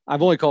cuts?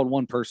 I've only called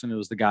one person. It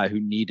was the guy who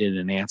needed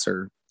an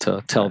answer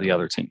to tell the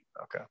other team.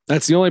 Okay.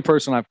 That's the only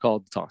person I've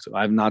called to talk to.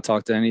 I've not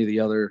talked to any of the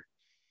other.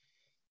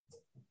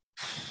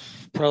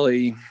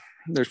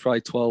 There's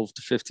probably 12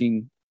 to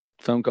 15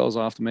 phone calls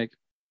I'll have to make.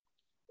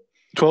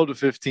 12 to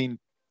 15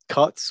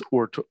 cuts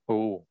or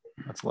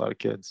that's a lot of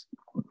kids.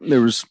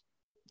 There was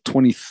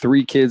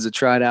 23 kids that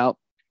tried out.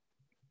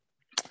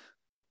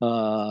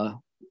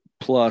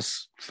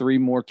 Plus 3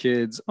 more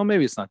kids. Oh,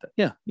 maybe it's not that.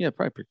 Yeah,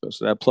 probably pretty close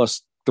to that.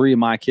 Plus 3 of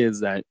my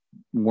kids that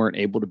weren't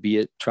able to be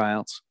at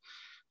tryouts.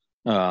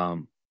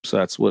 So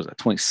that's,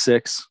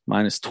 26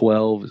 minus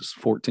 12 is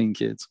 14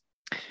 kids.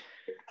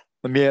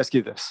 Let me ask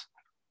you this.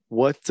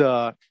 What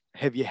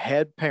have you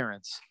had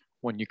parents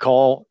when you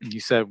call and you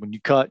said when you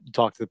cut, you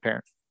talk to the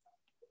parent?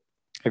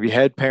 Have you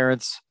had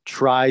parents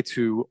try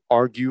to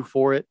argue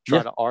for it,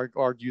 to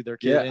argue their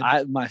kid?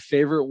 Yeah, my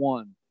favorite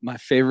one.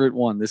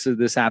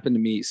 This happened to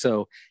me.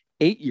 So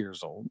 8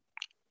 years old.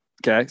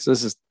 Okay, so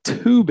this is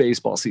 2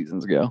 baseball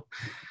seasons ago.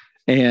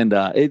 And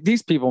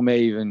these people may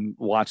even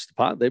watch the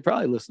pod. They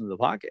probably listen to the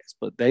podcast,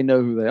 but they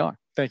know who they are.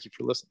 Thank you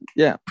for listening.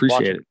 Yeah,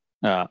 appreciate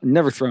it.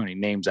 Never throw any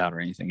names out or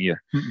anything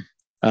either.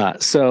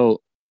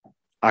 So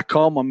I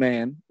call my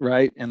man,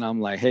 right? And I'm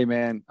like, hey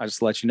man, I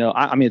just let you know.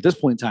 I mean, at this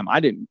point in time,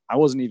 I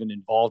wasn't even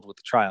involved with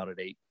the tryout at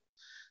 8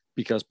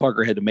 because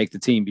Parker had to make the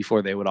team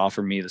before they would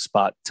offer me the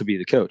spot to be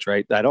the coach,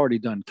 right? I'd already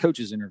done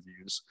coaches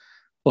interviews,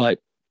 but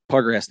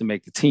Parker has to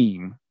make the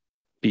team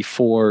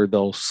before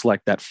they'll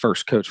select that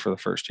first coach for the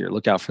first year.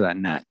 Look out for that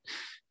net.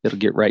 It'll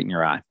get right in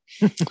your eye.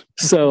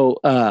 So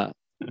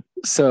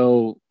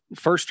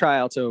first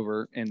tryout's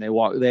over and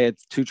they had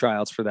 2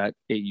 tryouts for that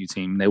 8U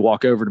team. They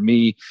walk over to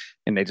me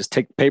and they just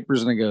take the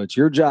papers and they go, it's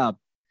your job.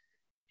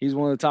 He's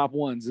one of the top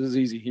ones. This is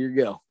easy. Here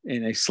you go.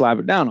 And they slap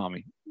it down on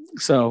me.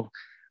 So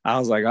I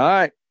was like, all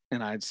right.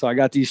 And I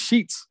got these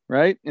sheets,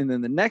 right? And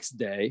then the next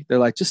day they're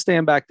like, just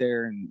stand back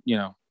there and,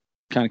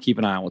 kind of keep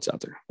an eye on what's out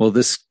there. Well,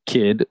 this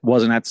kid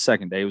wasn't at the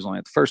second day. He was only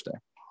at the first day.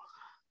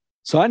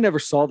 So I never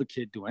saw the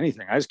kid do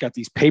anything. I just got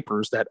these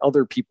papers that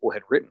other people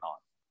had written on.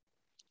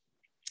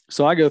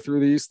 So I go through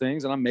these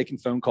things and I'm making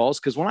phone calls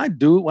because when I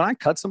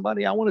cut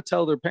somebody, I want to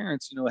tell their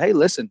parents, hey,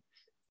 listen,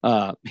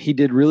 he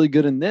did really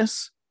good in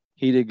this.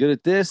 He did good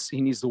at this. He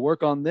needs to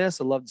work on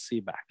this. I'd love to see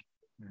you back.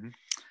 Mm-hmm.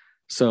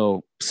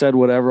 So said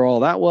whatever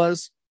all that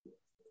was.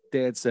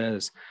 Dad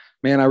says,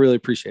 man, I really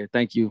appreciate it.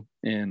 Thank you.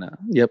 And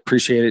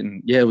appreciate it.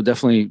 And we'll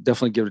definitely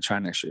give it a try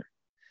next year.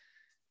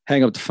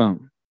 Hang up the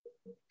phone.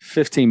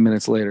 15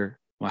 minutes later,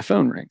 my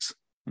phone rings.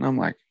 And I'm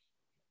like,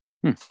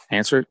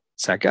 answer it.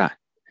 It's that guy.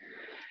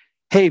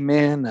 Hey,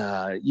 man,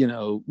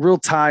 real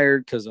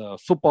tired because of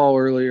football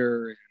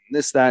earlier and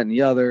this, that, and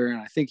the other.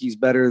 And I think he's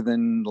better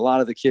than a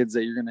lot of the kids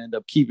that you're going to end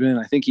up keeping.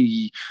 I think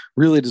he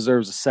really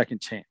deserves a second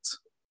chance.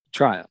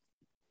 Try it.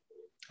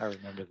 I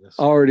remember this.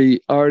 Already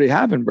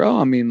happened, bro.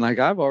 I mean, like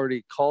I've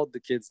already called the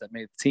kids that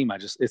made the team.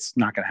 It's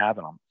not going to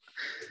happen.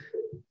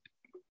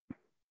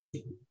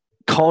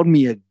 Called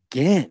me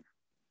again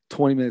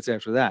 20 minutes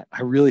after that.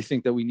 I really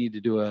think that we need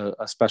to do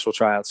a special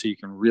tryout so you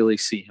can really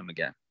see him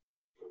again.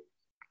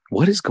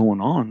 What is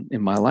going on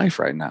in my life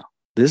right now?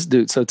 This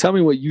dude. So tell me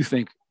what you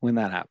think when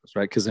that happens,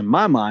 right? Because in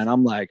my mind,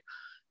 I'm like,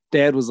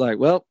 Dad was like,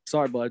 well,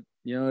 sorry, bud.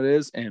 You know what it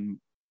is? And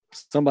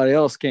somebody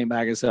else came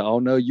back and said, oh,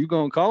 no, you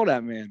going to call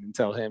that man and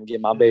tell him,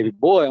 get my baby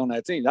boy on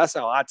that team. That's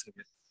how I took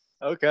it.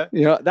 Okay.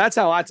 You know, that's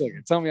how I took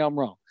it. Tell me I'm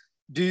wrong.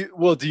 Do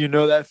you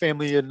know that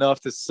family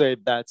enough to say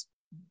that's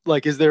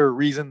like, is there a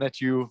reason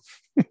that you?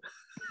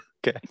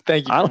 Okay.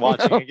 Thank you for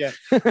watching again.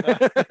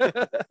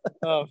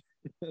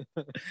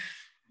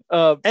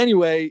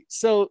 Anyway,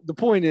 so the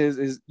point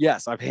is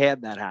yes, I've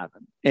had that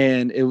happen,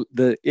 and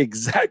the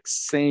exact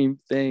same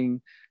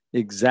thing,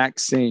 exact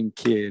same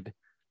kid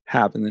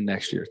happened the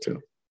next year too.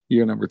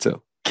 Year number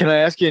 2. Can I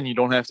ask you, and you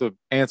don't have to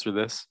answer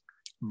this,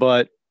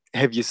 but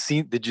did you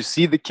see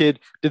the kid?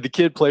 Did the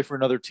kid play for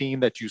another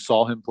team that you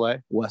saw him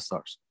play? West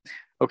Stars.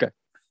 Okay.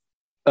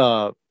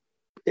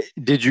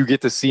 Did you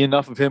get to see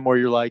enough of him where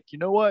you're like, you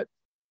know what?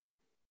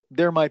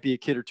 There might be a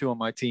kid or two on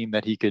my team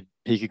that he could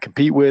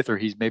compete with, or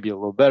he's maybe a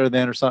little better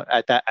than, or something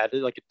at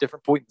like a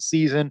different point in the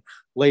season,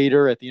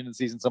 later at the end of the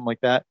season, something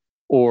like that?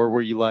 Or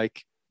were you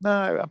like,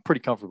 nah, I'm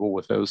pretty comfortable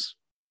with those?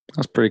 I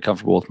was pretty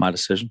comfortable with my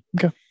decision.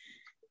 Okay.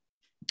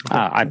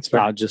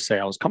 I'll just say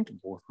I was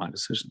comfortable with my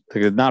decision.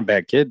 Not a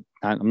bad kid.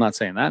 I'm not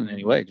saying that in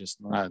any way. Just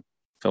I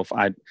felt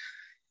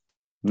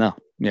yeah.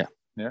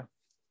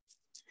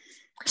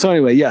 So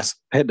anyway, yes,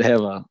 had to have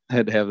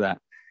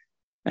that.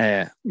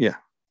 Yeah,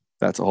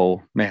 that's a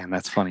whole man.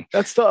 That's funny.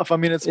 That's tough. I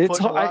mean, it's a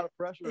lot of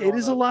pressure. It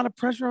is a lot of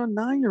pressure on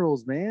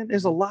 9-year-olds, man.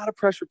 There's a lot of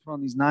pressure put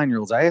on these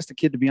 9-year-olds. I asked a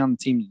kid to be on the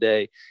team today,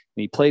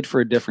 and he played for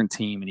a different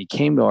team, and he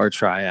came to our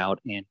tryout,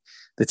 and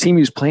the team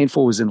he was playing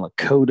for was in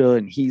Lakota,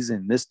 and he's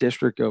in this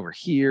district over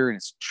here, and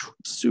it's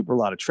super a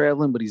lot of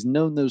traveling, but he's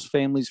known those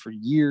families for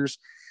years,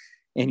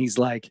 and he's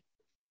like,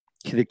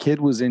 the kid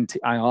was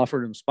I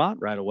offered him a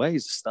spot right away.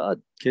 He's a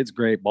stud. Kid's a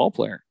great ball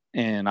player.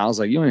 And I was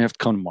like, you don't even have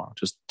to come tomorrow.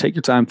 Just take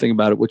your time, think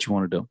about it, what you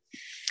want to do.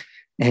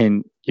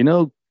 And, you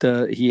know,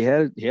 he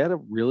had a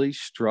really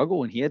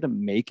struggle, and he had to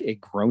make a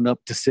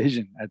grown-up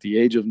decision at the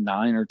age of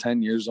 9 or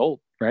 10 years old,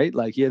 right?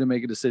 Like he had to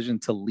make a decision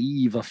to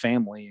leave a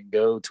family and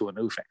go to a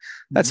new family.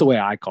 That's the way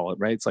I call it,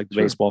 right? It's like the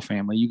baseball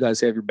family. You guys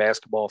have your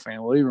basketball family,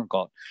 whatever you want to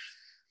call it.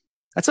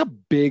 That's a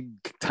big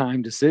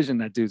time decision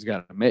that dude's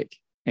got to make.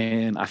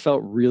 And I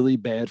felt really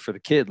bad for the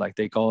kid. Like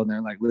they called and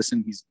they're like,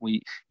 listen,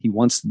 he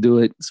wants to do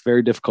it. It's a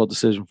very difficult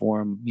decision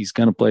for him. He's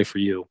going to play for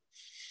you.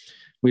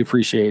 We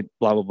appreciate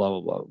blah, blah, blah,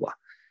 blah, blah, blah.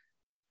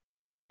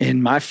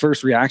 And my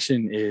first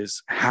reaction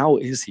is, how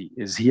is he?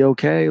 Is he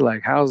okay?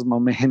 Like, how's my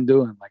man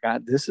doing? Like,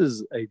 this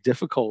is a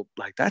difficult,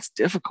 like, that's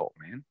difficult,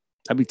 man.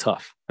 That'd be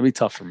tough. That'd be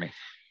tough for me.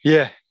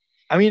 Yeah.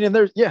 I mean, and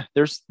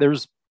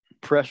there's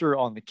pressure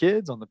on the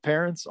kids, on the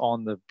parents,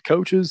 on the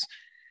coaches.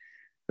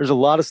 There's a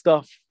lot of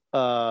stuff.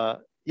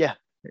 Yeah.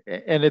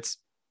 And it's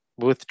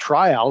with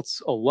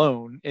tryouts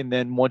alone. And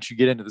then once you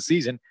get into the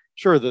season,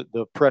 sure,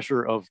 the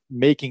pressure of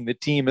making the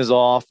team is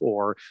off,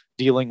 or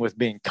dealing with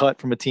being cut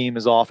from a team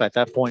is off at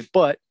that point.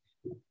 But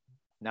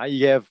now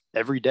you have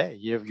every day,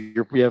 you have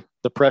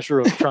the pressure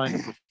of trying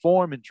to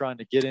perform and trying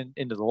to get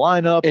into the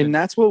lineup. And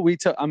that's what we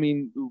put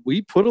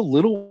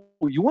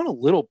you want a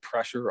little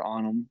pressure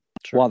on them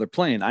while they're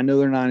playing. I know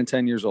they're 9 and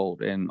 10 years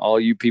old, and all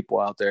you people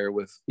out there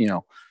with,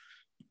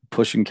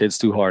 pushing kids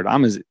too hard.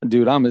 I'm as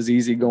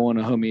easy going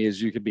a homie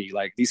as you could be.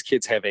 Like, these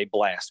kids have a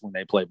blast when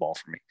they play ball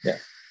for me. Yeah.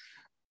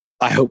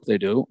 I hope they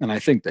do, and I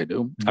think they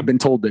do. Mm-hmm. I've been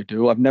told they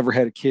do. I've never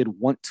had a kid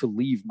want to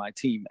leave my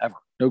team ever.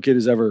 No kid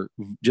has ever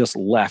just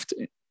left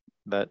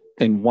that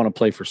and want to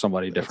play for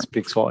somebody different.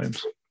 Speaks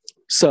volumes.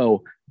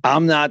 So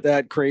I'm not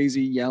that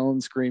crazy, yelling,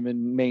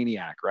 screaming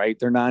maniac, right?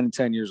 They're 9 and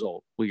 10 years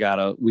old. We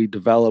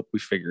develop, we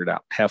figure it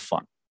out, have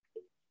fun.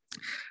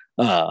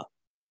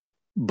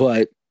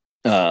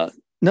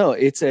 No,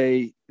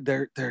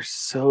 they're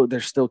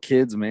still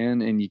kids,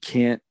 man. And you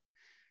can't,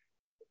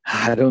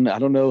 I don't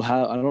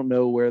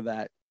know where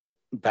that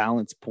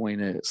balance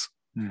point is,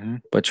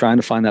 but trying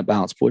to find that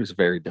balance point is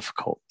very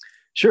difficult.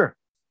 Sure.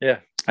 Yeah.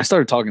 I was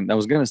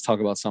going to talk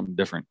about something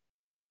different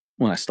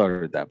when I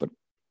started that, but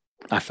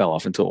I fell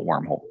off into a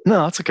wormhole.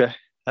 No, that's okay.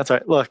 That's all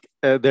right. Look,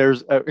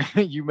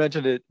 you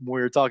mentioned it when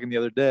we were talking the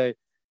other day.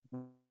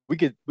 We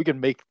could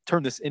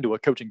turn this into a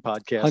coaching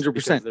podcast.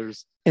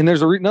 100%.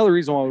 There's another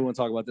reason why we want to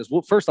talk about this.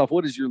 Well, first off,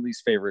 what is your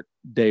least favorite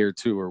day or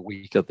two or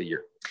week of the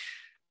year?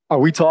 Are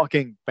we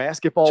talking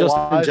basketball?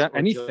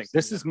 Anything.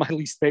 This is my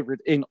least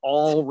favorite in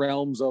all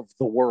realms of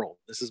the world.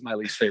 This is my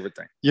least favorite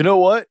thing. You know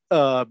what?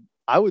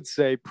 I would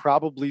say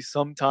probably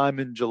sometime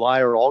in July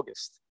or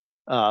August,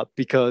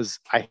 because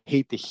I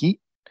hate the heat.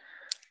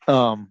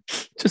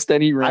 Just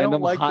any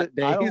random hot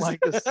days. I don't like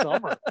the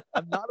summer.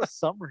 I'm not a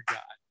summer guy.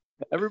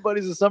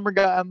 Everybody's a summer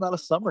guy. I'm not a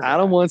summer guy.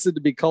 Adam wants it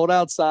to be cold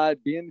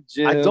outside, be in the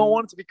gym. I don't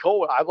want it to be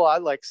cold. I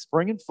like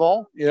spring and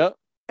fall. Yeah.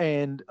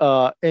 And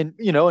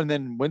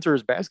then winter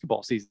is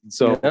basketball season.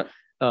 So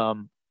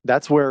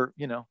that's where,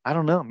 I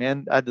don't know,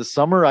 man. The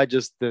summer,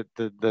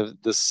 the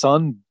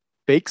sun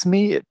bakes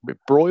me, it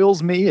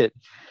broils me, it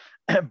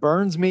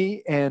burns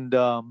me. And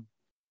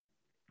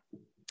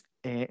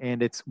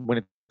it's when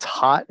it's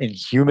hot and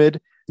humid,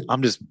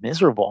 I'm just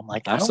miserable. I'm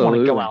like, I don't want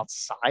to go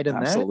outside in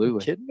that. Are you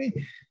kidding me?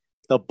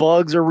 The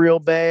bugs are real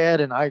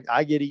bad, and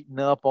I get eaten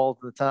up all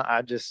the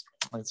time. It's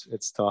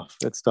tough.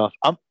 It's tough.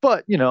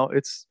 But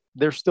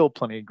there's still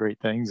plenty of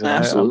great things.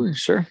 Absolutely,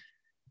 sure.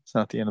 It's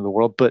not the end of the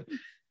world, but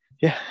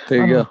Yeah.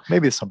 There you go.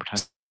 Maybe it's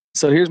summertime.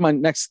 So here's my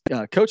next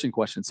coaching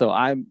question. So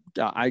I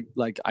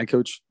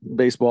coach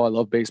baseball. I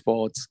love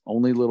baseball. It's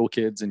only little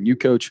kids, and you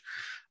coach.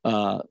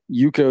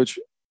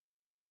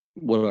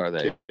 What are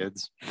they?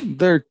 Kids.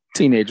 They're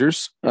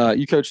teenagers.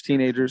 You coach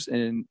teenagers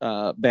in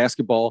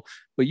basketball,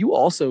 but you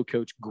also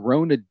coach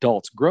grown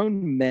adults,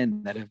 grown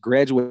men that have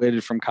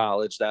graduated from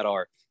college that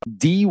are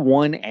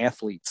D1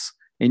 athletes.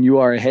 And you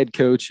are a head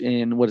coach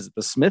in, what is it,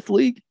 the Smith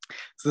League?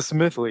 It's the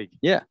Smith League.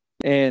 Yeah.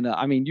 And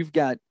I mean, you've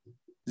got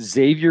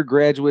Xavier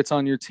graduates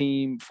on your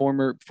team,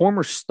 former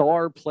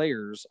star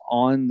players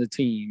on the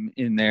team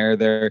in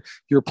there.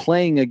 You're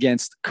playing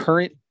against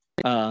current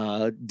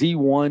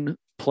D1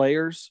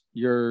 players.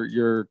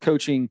 You're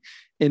coaching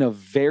in a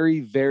very,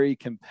 very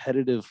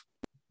competitive,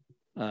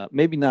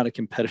 maybe not a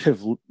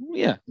competitive.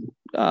 Yeah.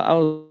 I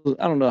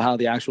don't know how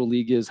the actual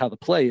league is, how the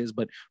play is,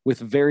 but with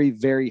very,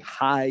 very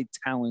high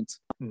talent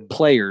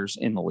players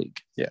in the league.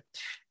 Yeah.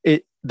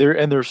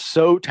 They're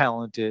so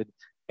talented,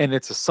 and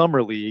it's a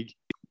summer league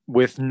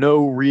with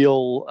no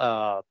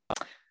real,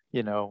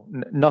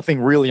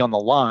 nothing really on the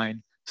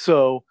line.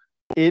 So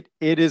it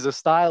is a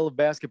style of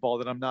basketball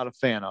that I'm not a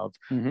fan of,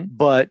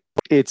 but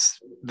it's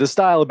the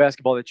style of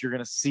basketball that you're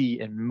going to see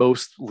in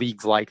most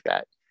leagues like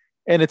that.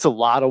 And it's a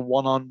lot of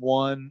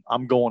one-on-one.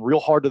 I'm going real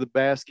hard to the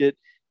basket,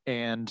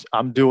 and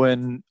I'm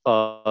doing,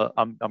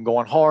 I'm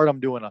going hard. I'm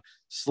doing a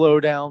slow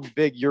down,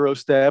 big Euro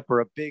step or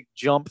a big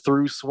jump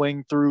through,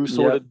 swing through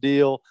sort of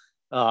deal.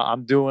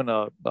 I'm doing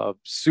a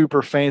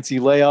super fancy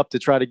layup to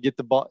try to get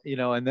the ball,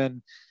 and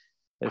then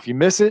if you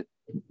miss it,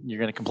 you're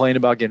going to complain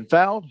about getting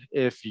fouled.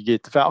 If you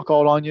get the foul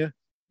called on you,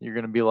 you're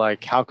going to be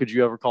like, how could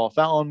you ever call a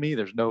foul on me?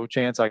 There's no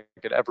chance I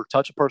could ever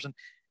touch a person.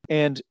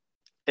 And,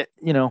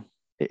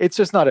 it's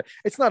just not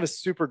a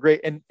super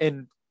great.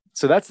 And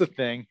so that's the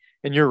thing.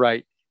 And you're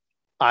right.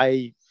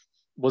 I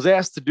was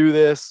asked to do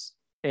this,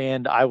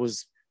 and I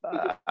was,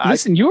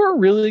 listen, you're a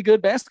really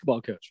good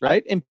basketball coach,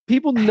 right? And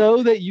people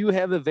know that you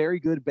have a very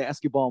good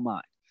basketball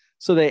mind.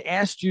 So they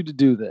asked you to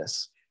do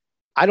this.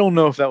 I don't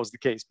know if that was the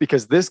case,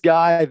 because this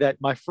guy, that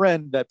my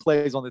friend that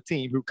plays on the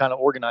team, who kind of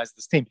organized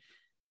this team,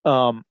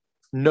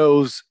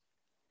 knows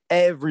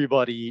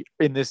everybody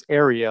in this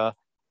area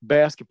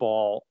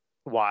basketball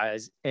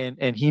wise.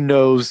 And he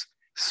knows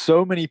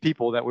so many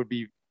people that would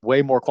be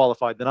way more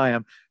qualified than I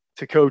am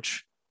to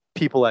coach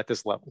people at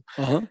this level.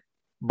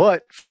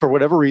 But for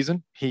whatever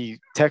reason, he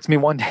texted me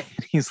one day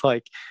and he's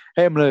like,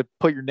 hey, I'm going to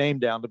put your name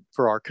down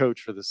for our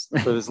coach for this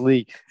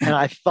league. And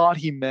I thought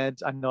he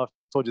meant, I know I've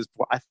told you this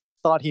before, I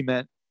thought he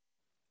meant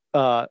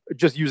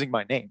just using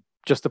my name,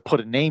 just to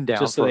put a name down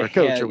just for a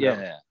coach or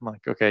whatever. Yeah. I'm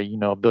like, okay,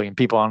 a billion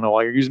people, I don't know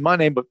why you're using my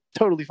name, but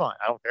totally fine.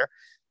 I don't care.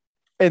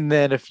 And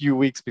then a few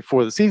weeks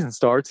before the season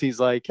starts, he's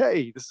like,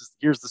 hey,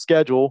 here's the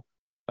schedule.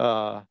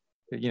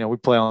 We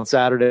play on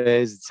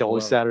Saturdays. It's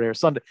always Saturday or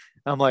Sunday.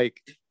 And I'm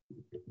like,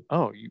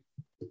 oh,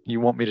 you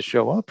want me to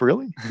show up?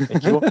 Really?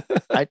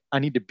 Like, I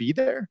need to be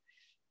there.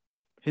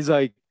 He's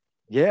like,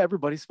 yeah,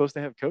 everybody's supposed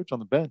to have a coach on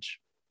the bench.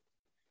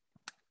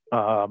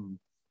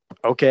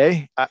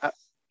 Okay.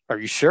 Are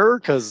you sure?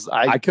 Because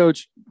I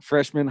coach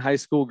freshman high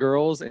school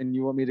girls, and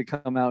you want me to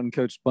come out and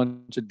coach a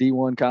bunch of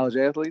D1 college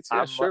athletes?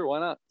 Yeah, sure. Why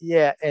not?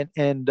 Yeah.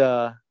 And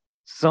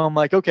so I'm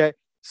like, okay,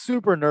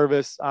 super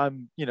nervous. I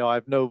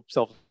have no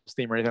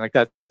self-esteem or anything like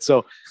that.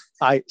 So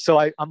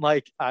I'm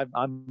like,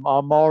 I'm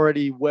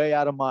already way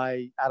out of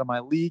my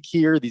league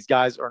here. These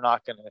guys are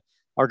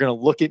gonna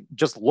look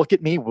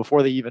at me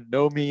before they even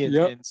know me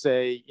and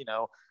say,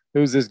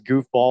 who's this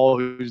goofball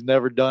who's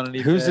never done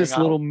anything? Who's this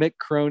little Mick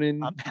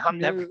Cronin? I'm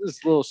never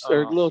this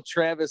little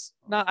Travis.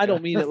 No, I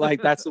don't mean it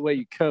like that's the way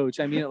you coach.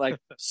 I mean it like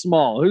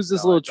small. Who's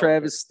this little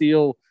Travis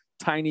Steele,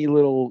 tiny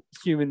little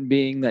human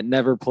being that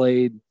never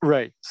played?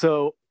 Right.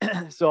 So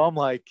I'm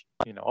like,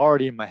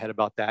 already in my head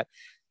about that.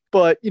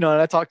 But and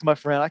I talked to my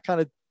friend. I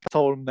kind of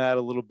told him that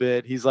a little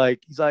bit. He's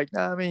like,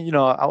 nah, I mean,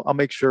 I'll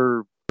make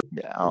sure.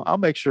 Yeah, I'll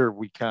make sure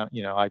we kind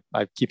of,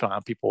 I keep an eye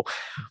on people.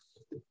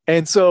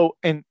 And so,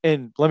 and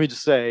let me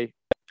just say,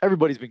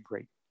 everybody's been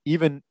great.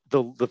 Even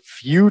the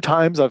few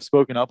times I've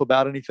spoken up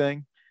about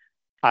anything,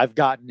 I've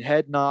gotten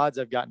head nods.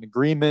 I've gotten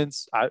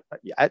agreements.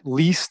 At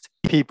least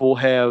people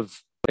have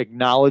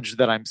acknowledged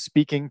that I'm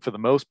speaking for the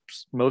most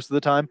of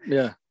the time.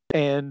 Yeah.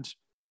 And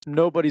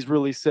nobody's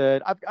really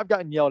said, I've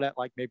gotten yelled at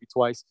like maybe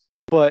twice,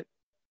 but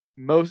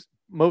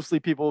mostly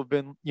people have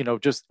been,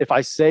 just if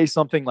I say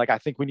something like, I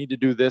think we need to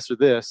do this or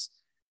this,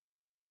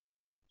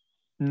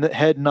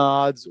 head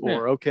nods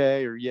or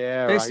okay or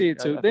yeah. They see it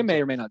too. They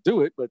may or may not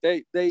do it, but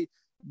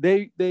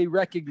they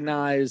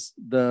recognize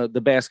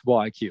the basketball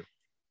IQ.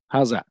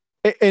 How's that?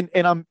 And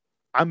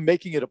I'm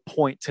making it a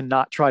point to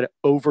not try to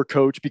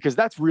overcoach, because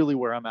that's really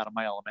where I'm out of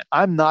my element.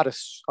 I'm not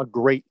a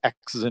great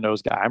X's and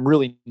O's guy. I'm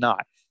really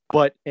not.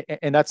 But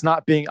and that's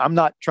not being. I'm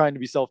not trying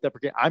to be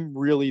self-deprecating. I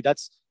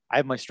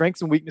have my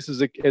strengths and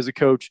weaknesses as a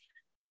coach.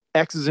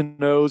 X's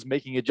and O's,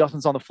 making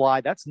adjustments on the fly.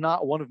 That's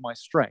not one of my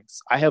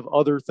strengths. I have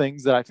other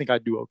things that I think I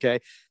do okay,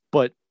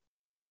 but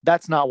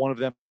that's not one of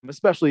them,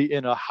 especially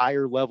in a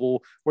higher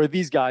level where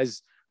these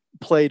guys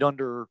played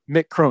under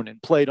Mick Cronin,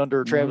 played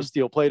under Travis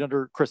Steele, played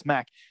under Chris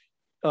Mack.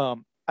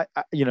 I'm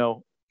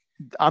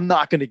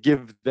not going to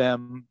give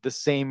them the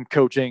same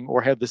coaching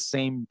or have the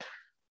same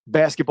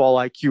basketball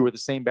IQ or the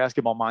same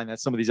basketball mind that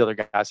some of these other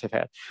guys have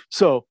had.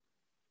 So,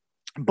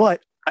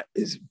 but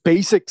it's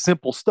basic,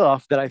 simple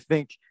stuff that I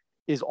think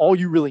is all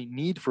you really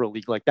need for a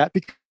league like that,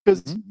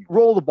 because you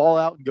roll the ball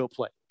out and go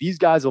play. These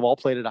guys have all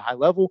played at a high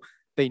level.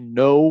 They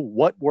know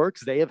what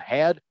works. They have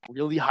had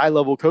really high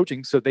level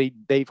coaching. So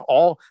they've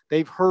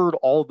heard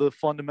all the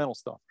fundamental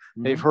stuff.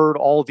 They've heard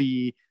all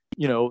the,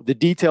 the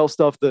detail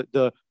stuff,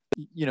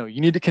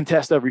 you need to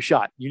contest every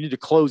shot. You need to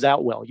close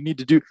out well. You need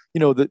to do,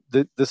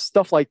 the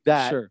stuff like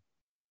that. Sure.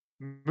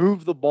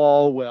 Move the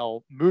ball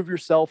well, move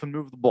yourself and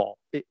move the ball.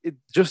 It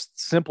just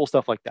simple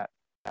stuff like that.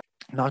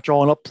 Not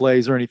drawing up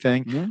plays or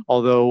anything,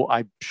 although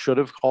I should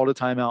have called a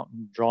timeout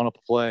and drawn up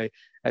a play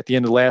at the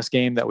end of the last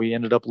game that we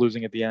ended up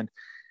losing at the end.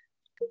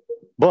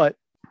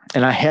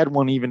 And I had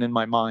one even in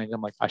my mind.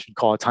 I'm like, I should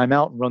call a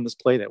timeout and run this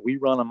play that we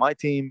run on my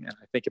team, and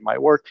I think it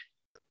might work.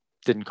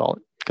 Didn't call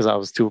it because I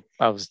was too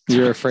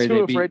afraid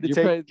to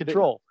take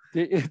control.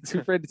 Too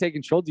afraid to take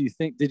control.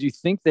 Did you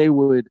think they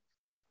would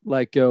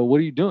like go, what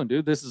are you doing,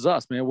 dude? This is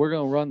us, man. We're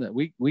going to run that.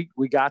 We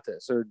got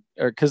this. Or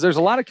because there's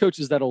a lot of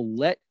coaches that'll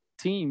let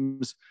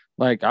teams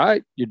like, all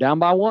right, you're down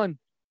by 1,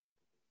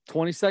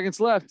 20 seconds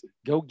left,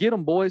 go get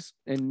them, boys,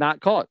 and not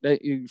call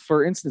it.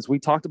 For instance, we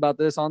talked about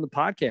this on the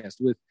podcast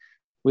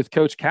with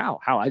Coach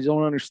Cal, how I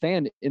don't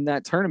understand in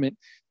that tournament.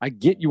 I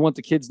get you want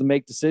the kids to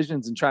make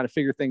decisions and try to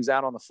figure things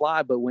out on the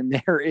fly, but when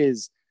there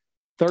is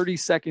 30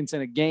 seconds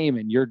in a game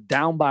and you're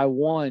down by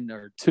 1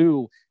 or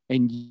 2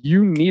 and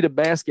you need a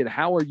basket,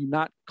 how are you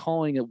not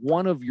calling it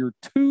one of your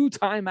 2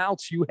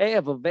 timeouts you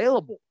have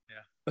available?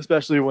 Yeah,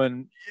 especially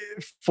when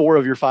 4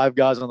 of your 5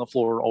 guys on the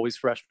floor are always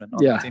freshmen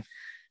on the team.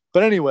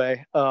 But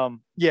anyway, and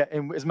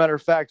as a matter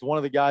of fact, one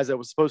of the guys that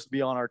was supposed to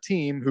be on our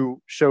team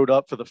who showed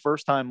up for the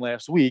first time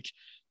last week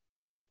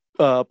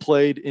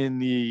played in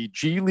the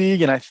G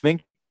League, and I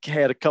think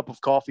had a cup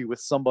of coffee with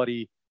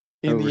somebody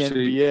in the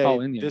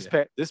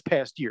NBA this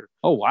past year.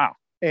 Oh, wow.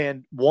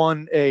 And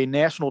won a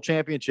national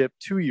championship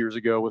 2 years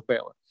ago with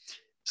Baylor.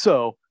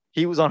 So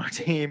he was on our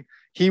team.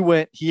 He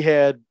went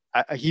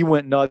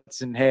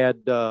nuts and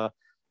had,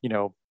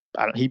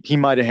 he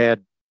might've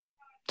had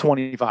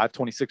 25,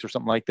 26 or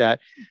something like that.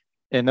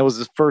 And that was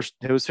his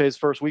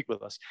first week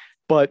with us.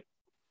 But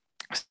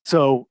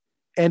so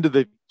end of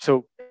the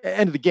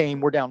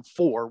game, we're down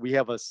 4. We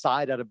have a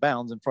side out of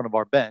bounds in front of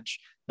our bench.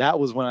 That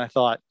was when I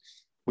thought,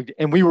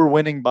 we were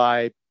winning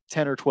by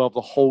 10 or 12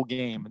 the whole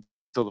game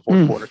until the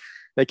fourth quarter.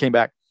 They came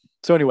back.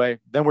 So anyway,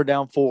 then we're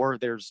down 4.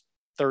 There's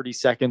 30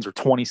 seconds or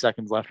 20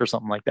 seconds left or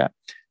something like that.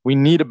 We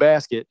need a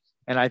basket.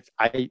 And I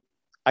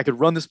could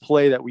run this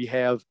play that we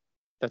have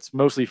that's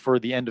mostly for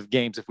the end of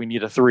games if we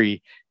need a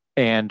 3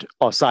 and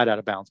a side out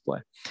of bounds play.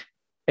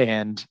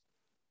 And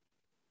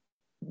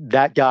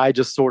that guy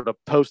just sort of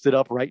posted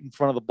up right in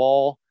front of the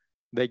ball.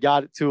 They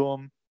got it to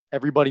him.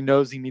 Everybody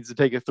knows he needs to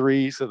take a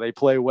 3, so they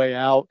play way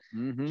out.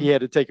 He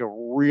had to take a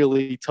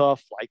really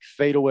tough,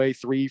 fadeaway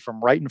 3 from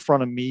right in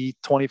front of me,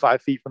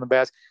 25 feet from the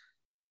basket.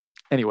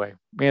 Anyway,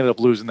 we ended up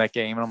losing that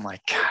game, and I'm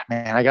like, God,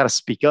 man, I got to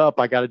speak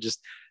up. I got to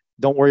just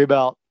don't worry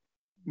about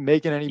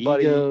making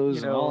anybody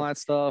egos and all that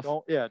stuff.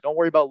 Don't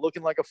worry about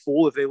looking like a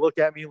fool. If they look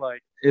at me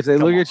if they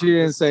look at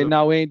you and say,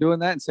 no, we ain't doing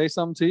that, and say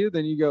something to you,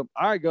 then you go,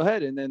 all right, go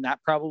ahead. And then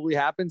that probably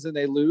happens and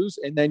they lose.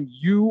 And then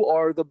you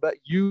are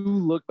you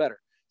look better.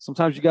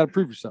 Sometimes you got to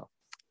prove yourself.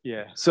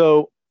 Yeah.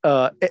 So,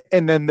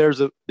 and then there's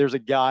a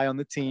guy on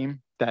the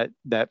team that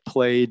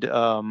played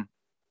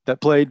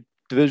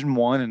Division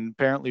I and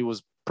apparently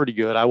was pretty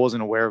good. I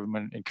wasn't aware of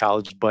him in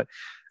college, but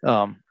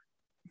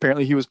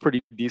apparently he was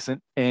pretty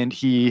decent, and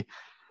he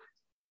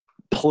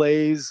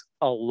plays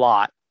a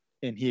lot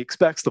and he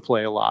expects to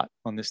play a lot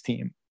on this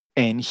team,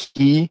 and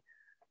he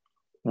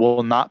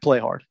will not play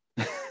hard.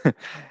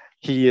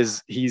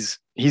 He's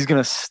going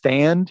to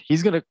stand.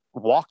 He's going to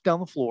walk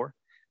down the floor,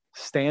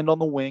 stand on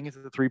the wing at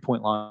the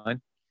 3-point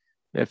line.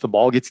 If the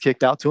ball gets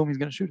kicked out to him, he's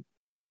going to shoot it.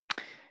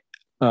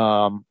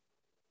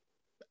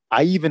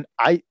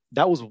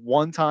 That was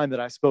one time that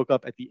I spoke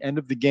up at the end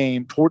of the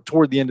game,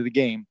 toward the end of the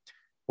game,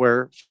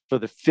 where for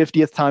the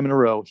 50th time in a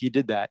row, he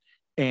did that.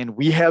 And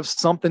we have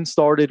something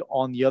started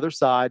on the other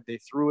side. They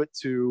threw it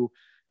to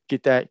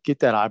get that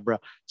eyebrow.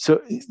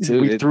 So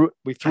dude,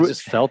 we threw I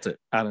just felt it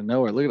out of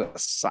nowhere. Look at the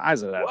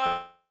size of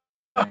that.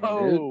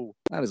 Whoa.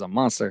 That is a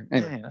monster.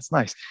 Anyway. Man, that's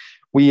nice.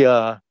 We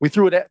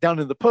threw it down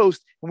into the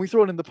post. When we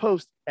throw it in the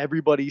post,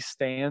 everybody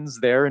stands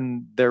there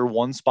in their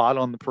one spot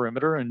on the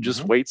perimeter and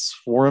just waits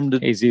for him to.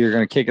 He's either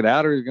going to kick it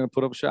out or he's going to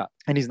put up a shot.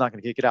 And he's not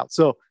going to kick it out.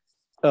 So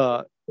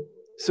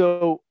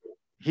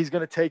he's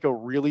going to take a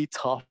really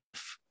tough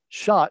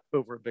shot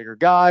over a bigger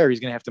guy, or he's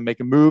going to have to make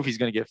a move. He's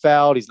going to get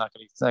fouled. He's not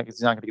going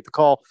to get the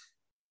call.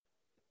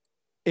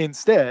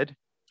 Instead,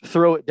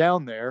 throw it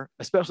down there,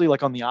 especially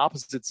on the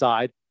opposite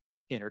side,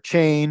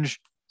 interchange,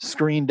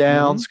 screen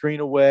down,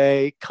 screen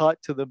away,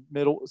 cut to the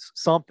middle,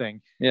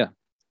 something. Yeah.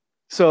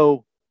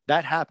 So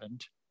that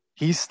happened.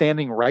 He's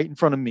standing right in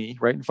front of me,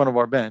 right in front of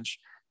our bench.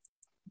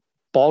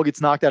 Ball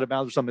gets knocked out of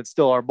bounds or something. It's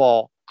still our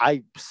ball.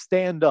 I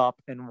stand up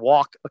and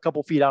walk a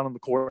couple feet out on the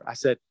court. I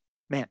said,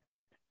 man,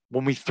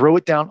 when we throw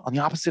it down on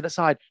the opposite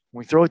side,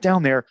 when we throw it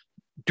down there,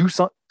 do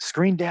some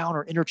screen down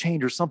or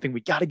interchange or something.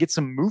 We got to get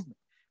some movement.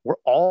 We're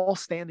all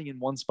standing in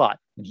one spot.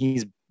 And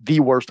he's the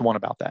worst one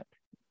about that.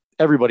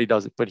 Everybody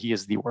does it, but he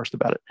is the worst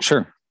about it.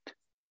 Sure.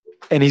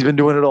 And he's been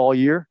doing it all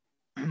year.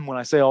 When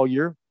I say all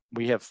year,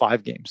 we have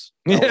 5 games.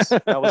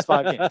 That was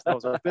 5 games. That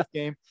was our 5th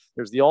game.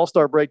 There's the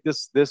All-Star break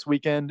this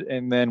weekend,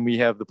 and then we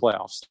have the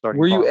playoffs starting.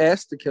 Were you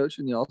asked to coach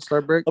in the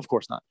All-Star break? Of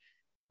course not.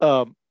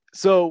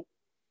 So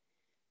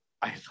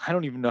I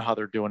don't even know how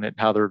they're doing it,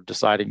 how they're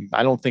deciding.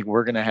 I don't think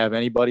we're going to have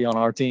anybody on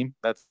our team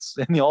that's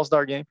in the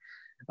All-Star game,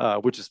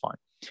 which is fine.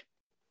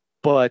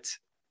 But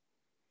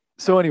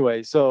so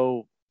anyway,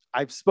 so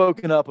I've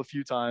spoken up a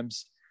few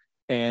times,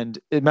 and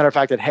as a matter of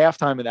fact, at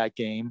halftime of that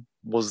game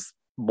was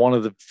one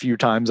of the few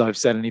times I've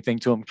said anything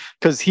to him,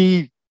 because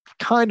he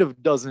kind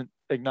of doesn't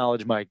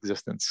acknowledge my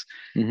existence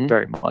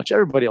very much.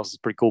 Everybody else is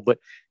pretty cool, but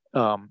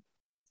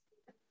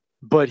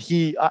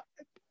he'll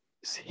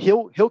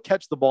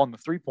catch the ball in the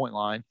 3-point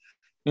line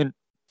and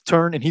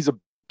turn, and he's a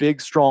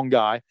big, strong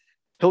guy.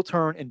 He'll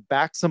turn and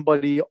back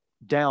somebody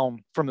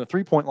down from the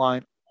 3-point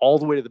line all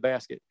the way to the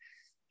basket.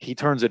 He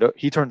turns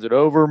it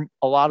over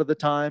a lot of the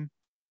time,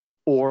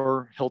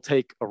 or he'll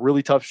take a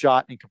really tough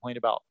shot and complain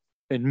about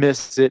and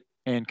miss it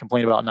and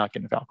complain about not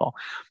getting a foul call.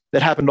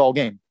 That happened all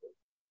game.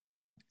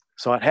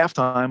 So at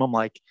halftime, I'm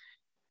like,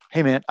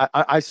 hey man,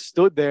 I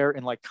stood there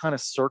and like kind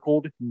of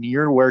circled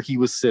near where he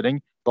was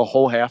sitting the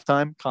whole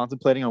halftime,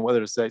 contemplating on whether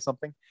to say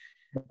something.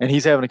 And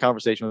he's having a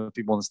conversation with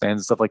people in the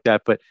stands and stuff like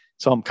that. But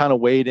so I'm kind of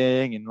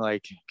waiting and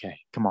like, okay,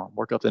 come on,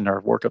 work up the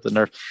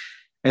nerve.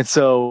 And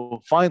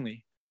so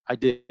finally I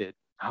did.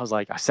 I was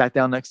like, I sat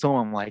down next to him.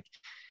 I'm like,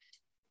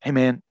 hey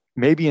man,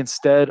 maybe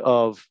instead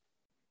of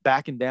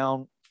backing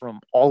down from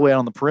all the way out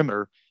on the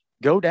perimeter,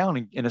 go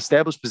down and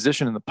establish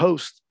position in the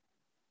post.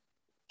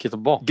 Get the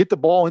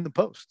ball in the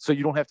post, so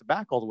you don't have to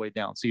back all the way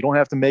down, so you don't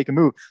have to make a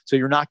move, so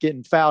you're not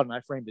getting fouled. And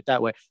I framed it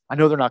that way. I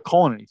know they're not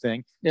calling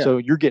anything, so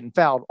you're getting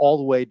fouled all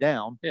the way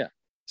down. Yeah.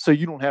 So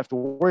you don't have to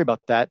worry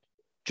about that.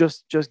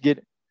 Just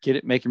get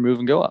it, make your move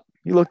and go up.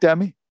 He looked at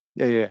me.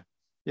 Yeah.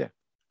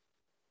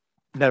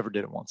 Never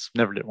did it once.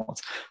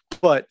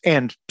 But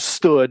and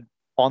stood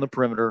on the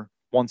perimeter,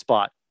 one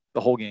spot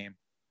the whole game.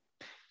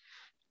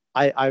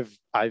 I've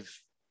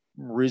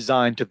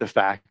resigned to the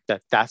fact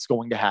that that's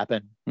going to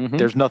happen.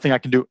 There's nothing I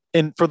can do.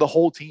 And for the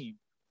whole team,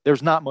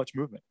 there's not much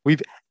movement.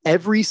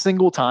 Every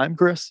single time,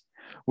 Chris,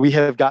 we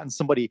have gotten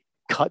somebody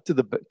cut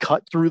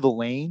through the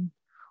lane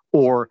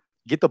or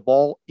get the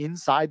ball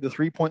inside the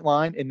 3-point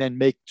line and then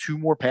make 2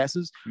 more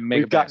passes.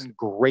 We've gotten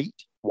great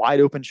wide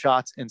open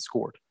shots and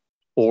scored,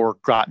 or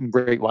gotten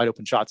great wide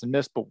open shots and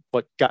missed,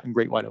 but gotten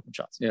great wide open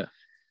shots. Yeah.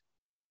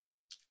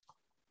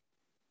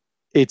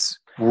 It's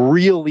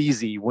real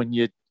easy when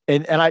you,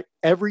 and I,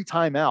 every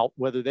time out,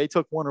 whether they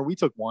took one or we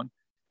took one,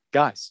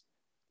 guys,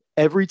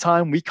 every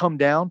time we come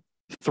down,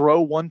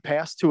 throw one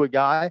pass to a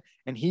guy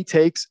and he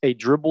takes a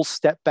dribble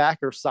step back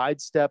or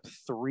sidestep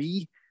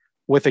 3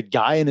 with a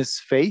guy in his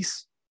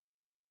face,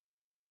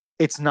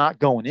 it's not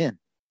going in.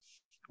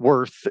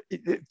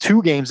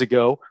 2 games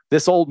ago,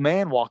 this old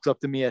man walks up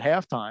to me at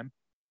halftime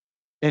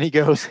and he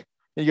goes,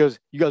 you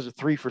guys are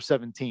 3 for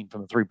 17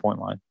 from the 3-point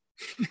line.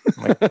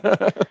 Like,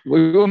 what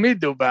do you want me to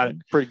do about it?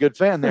 Pretty good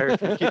fan there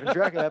if you're keeping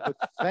track of that, but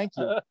thank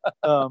you.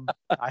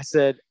 I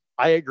said,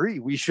 I agree.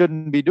 We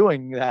shouldn't be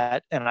doing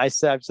that. And I've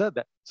said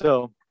that.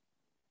 So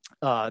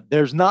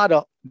there's not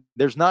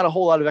a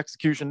whole lot of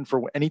execution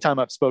for any time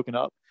I've spoken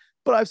up,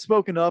 but I've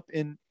spoken up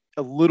in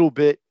a little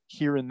bit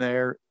here and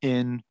there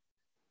in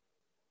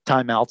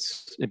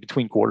timeouts in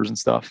between quarters and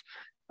stuff.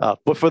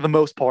 But for the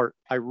most part,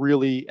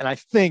 I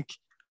think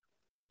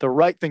the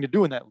right thing to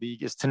do in that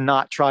league is to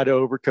not try to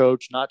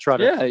overcoach,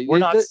 we're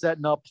not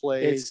setting up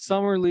plays. It's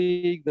summer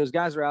league. Those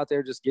guys are out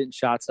there just getting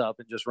shots up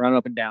and just running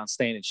up and down,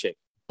 staying in shape.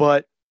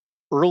 But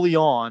early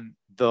on,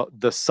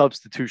 the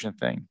substitution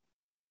thing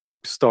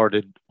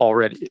started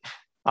already.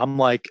 I'm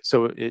like,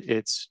 so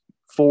it's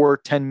 4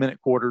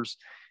 10-minute quarters.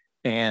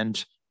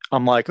 And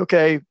I'm like,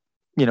 okay,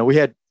 we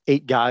had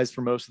 8 guys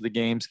for most of the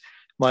games.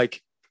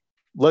 Like,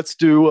 let's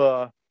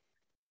do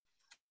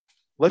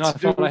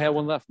I had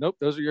one left. Nope,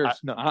 those are yours.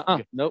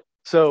 Okay. Nope.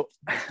 So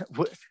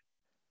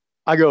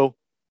I go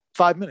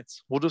 5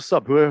 minutes. We'll just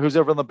sub. Who's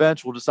ever on the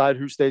bench, we'll decide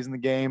who stays in the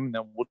game. And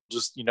then we'll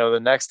just, the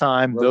next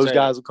time those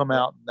guys will come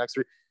out. Next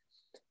 3.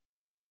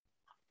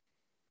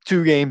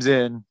 2 games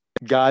in,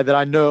 guy that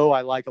I know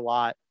I like a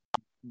lot,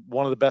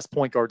 one of the best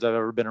point guards I've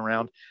ever been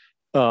around.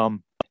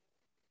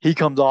 He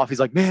comes off.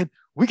 He's like, man,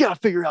 we got to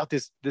figure out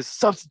this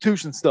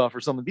substitution stuff or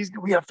something.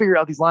 We got to figure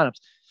out these lineups.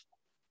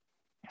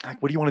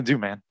 Like, what do you want to do,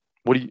 man?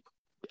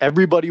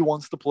 Everybody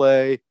wants to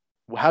play.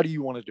 How do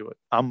you want to do it?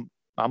 I'm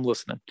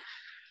listening.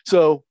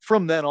 So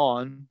from then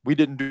on, we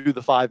didn't do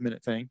the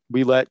 5-minute thing.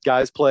 We let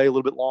guys play a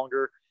little bit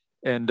longer,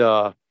 and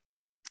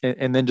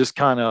then just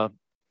kind of,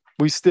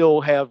 we still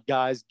have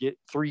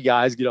 3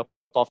 guys get up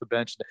off the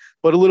bench,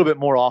 but a little bit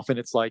more often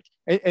it's like,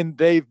 and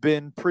they've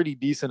been pretty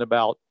decent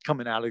about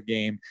coming out of the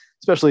game,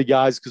 especially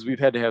guys, because we've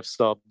had to have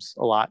subs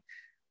a lot.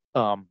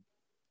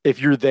 If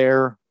you're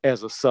there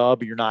as a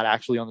sub, you're not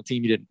actually on the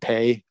team, you didn't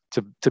pay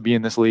to be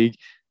in this league.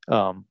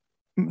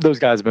 Those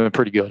guys have been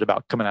pretty good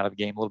about coming out of the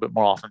game a little bit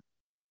more often.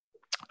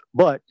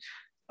 But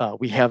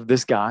we have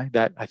this guy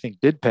that I think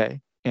did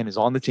pay and is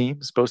on the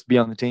team, supposed to be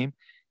on the team,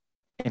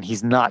 and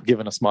he's not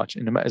giving us much.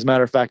 And as a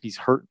matter of fact, he's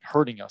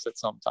hurting us at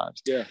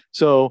sometimes. Yeah.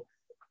 So,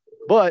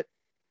 but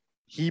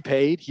he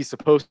paid. He's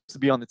supposed to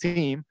be on the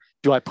team.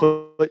 Do I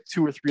put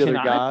 2 or 3 other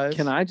guys?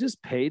 Can I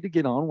just pay to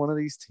get on one of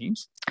these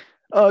teams?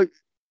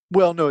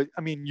 Well, no.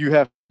 I mean, you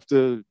have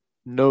to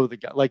know the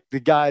guy. Like, the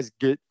guys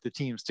get the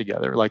teams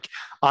together. Like,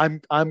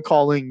 I'm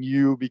calling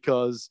you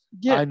because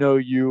I know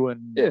you,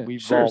 and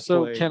we've all played.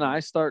 So can I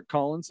start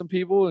calling some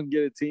people and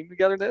get a team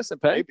togetherness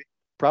and pay? Maybe.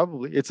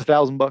 Probably. It's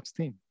 $1,000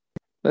 team.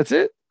 That's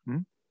it. Hmm?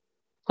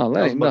 Oh,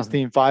 that ain't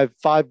nothing. Team.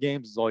 Five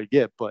games is all you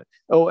get. But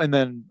and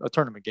then a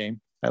tournament game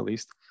at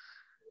least.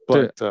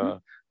 But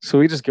so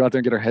we just go out there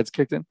and get our heads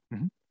kicked in.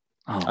 Mm-hmm.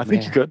 Oh, I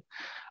think you could.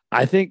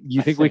 I think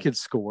we could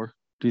score.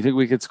 Do you think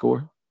we could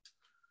score?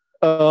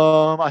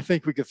 I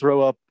think we could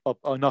throw up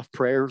enough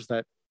prayers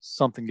that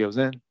something goes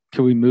in.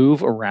 Could we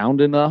move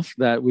around enough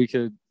that we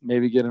could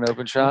maybe get an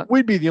open shot?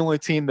 We'd be the only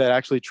team that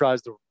actually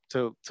tries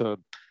to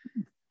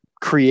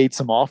create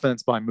some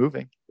offense by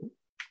moving.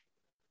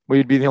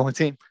 We'd be the only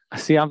team.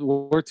 See,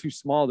 we're too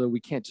small, though. We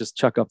can't just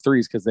chuck up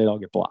threes because they'd all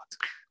get blocked.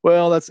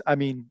 Well,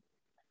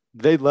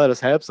 they'd let us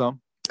have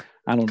some.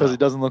 I don't know. Because it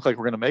doesn't look like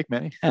we're going to make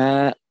many.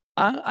 I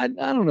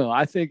don't know.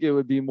 I think it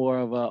would be more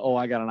of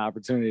I got an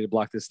opportunity to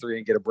block this three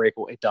and get a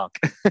breakaway dunk.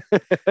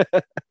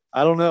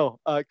 I don't know.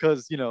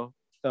 Because,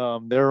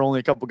 there are only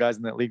a couple guys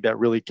in that league that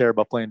really care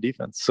about playing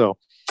defense. So,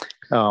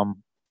 are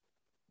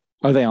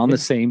they on the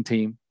same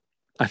team?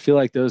 I feel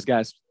like those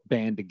guys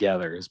band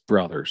together as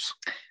brothers.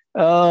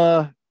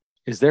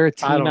 Is there a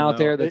team out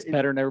there that's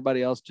better than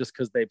everybody else just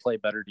because they play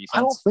better defense?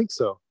 I don't think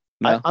so.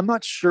 No? I'm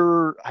not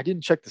sure. I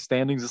didn't check the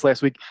standings this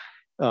last week.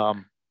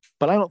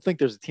 But I don't think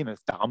there's a team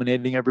that's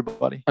dominating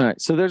everybody. All right.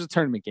 So there's a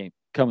tournament game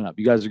coming up.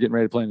 You guys are getting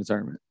ready to play in the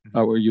tournament.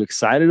 Were you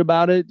excited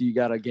about it? Do you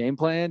got a game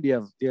plan? Do you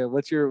have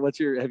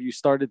have you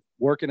started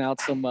working out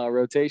some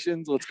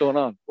rotations? What's going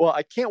on? Well,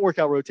 I can't work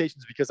out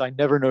rotations because I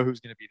never know who's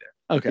going to be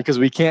there. Okay. Because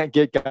we can't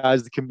get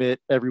guys to commit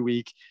every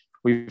week.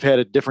 We've had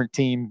a different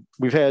team.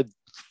 We've had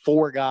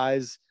 4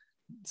 guys,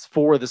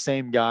 4 of the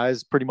same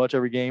guys pretty much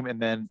every game.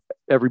 And then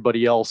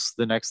everybody else,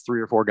 the next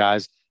 3 or 4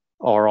 guys,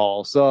 are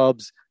all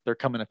subs. They're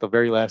coming at the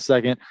very last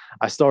second.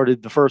 I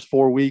started the first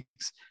 4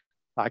 weeks.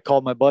 I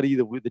called my buddy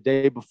the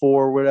day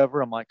before or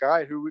whatever. I'm like, all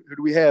right, who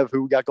do we have?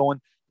 Who we got going?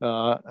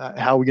 How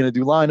are we going to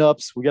do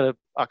lineups? We got to,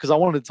 because I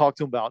wanted to talk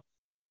to him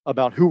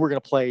about who we're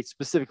going to play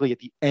specifically at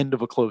the end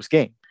of a close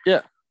game.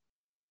 Yeah.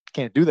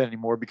 Can't do that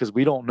anymore because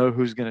we don't know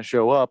who's going to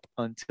show up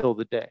until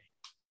the day.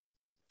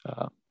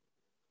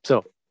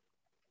 So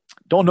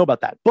don't know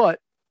about that. But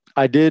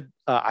I did,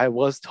 I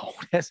was told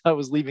as I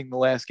was leaving the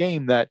last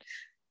game that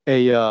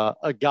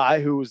a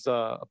guy who was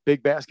a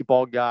big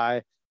basketball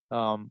guy,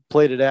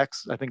 played at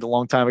X, I think a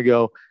long time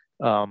ago.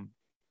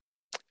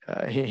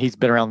 He's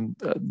been around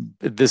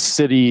this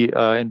city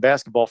in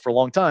basketball for a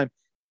long time.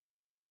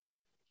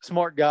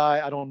 Smart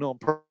guy. I don't know him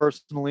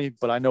personally,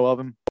 but I know of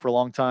him for a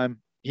long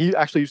time. He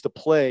actually used to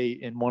play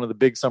in one of the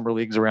big summer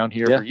leagues around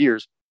here for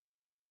years.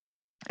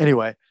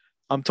 Anyway,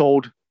 I'm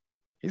told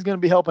he's going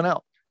to be helping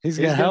out. He's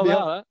going to help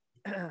out.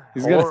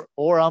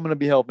 Or I'm going to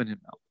be helping him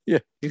out. Yeah,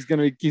 he's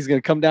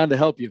gonna come down to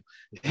help you.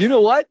 You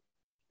know what?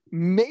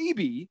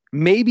 Maybe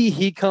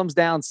he comes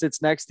down,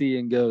 sits next to you,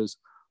 and goes,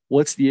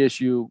 "What's the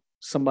issue?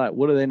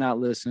 What are they not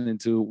listening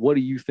to? What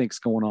do you think's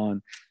going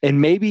on?" And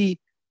maybe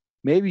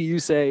you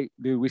say,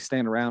 "Dude, we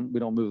stand around, we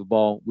don't move the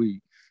ball.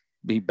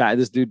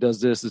 This dude does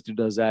this dude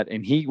does that,"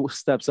 and he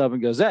steps up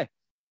and goes, "Hey,"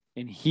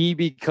 and he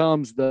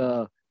becomes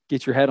the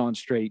get your head on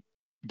straight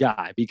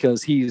guy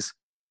because he's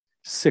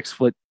 6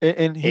 foot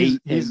and he's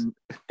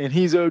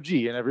OG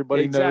and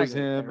everybody knows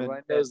him.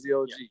 Everybody knows the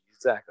OG. Yeah.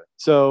 Exactly.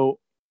 So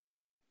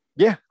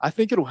yeah, I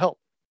think it'll help.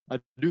 I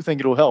do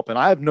think it'll help. And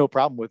I have no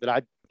problem with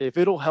it. If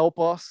it'll help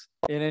us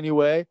in any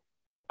way,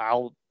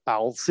 I'll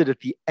sit at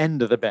the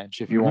end of the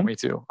bench if you want me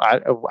to.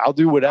 I'll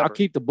do whatever. I'll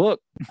keep the book.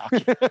 I'll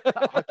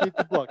keep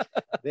the book.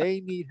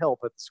 They need help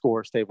at the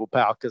scores table,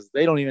 pal, because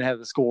they don't even have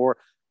the score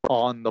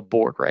on the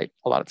board, right?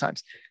 A lot of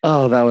times.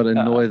 Oh, that would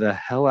annoy the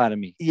hell out of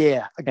me.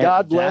 Yeah.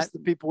 God bless the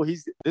people.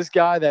 He's this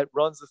guy that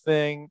runs the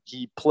thing.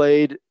 He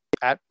played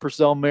at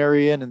Purcell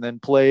Marion and then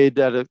played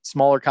at a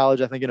smaller college,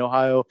 I think in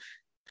Ohio.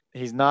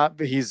 He's in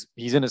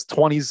his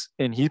 20s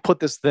and he put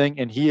this thing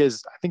and I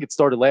think it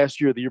started last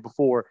year or the year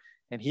before,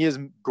 and he has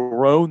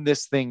grown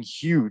this thing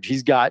huge.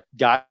 He's got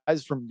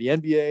guys from the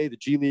NBA, the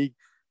G League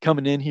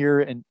coming in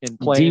here and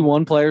playing.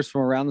 D1 players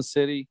from around the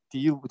city.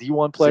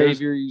 D1 players.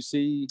 Xavier, you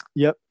see.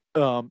 Yep.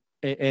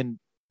 And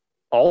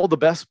all the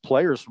best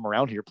players from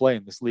around here play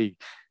in this league.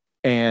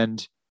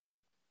 And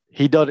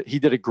he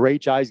did a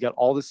great job. He's got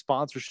all this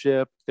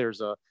sponsorship.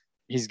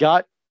 He's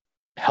got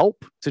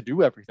help to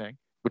do everything.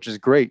 which is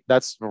great.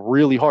 That's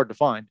really hard to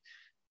find.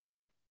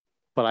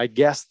 But I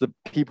guess the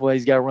people that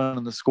he's got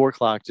running the score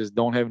clock just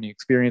don't have any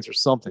experience or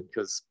something.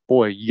 Because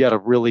boy, you got to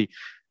really.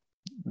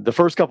 The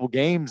first couple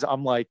games,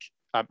 I'm like,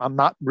 I'm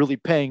not really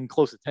paying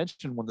close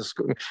attention when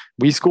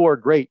we score.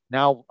 Great.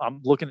 Now I'm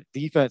looking at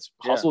defense,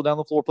 hustle down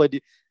the floor,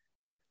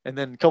 and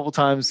then a couple of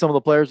times, some of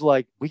the players are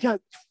like, "We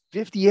got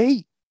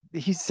 58."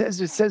 It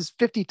says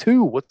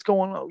 52. What's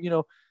going on?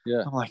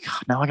 Yeah. I'm like,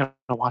 now I got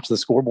to watch the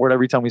scoreboard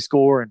every time we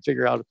score and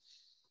figure out.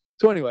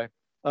 So anyway,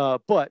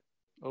 but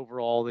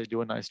overall, they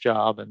do a nice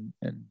job and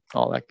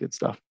all that good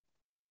stuff.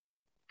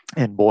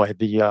 And boy,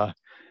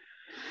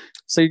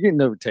 so you're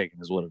getting overtaken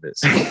is what it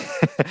is.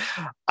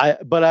 I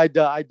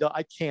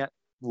can't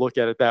look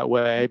at it that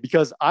way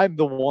because I'm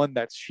the one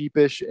that's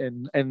sheepish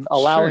and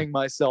allowing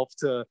myself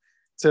to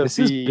this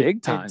be is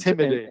big time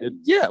intimidated. And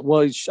yeah,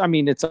 well, I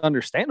mean, it's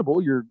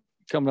understandable. You're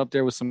coming up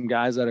there with some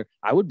guys I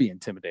would be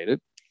intimidated.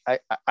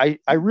 I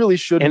really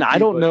shouldn't. And I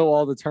don't know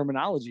all the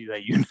terminology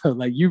that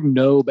like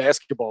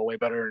basketball way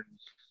better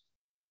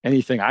than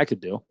anything I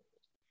could do.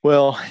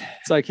 Well,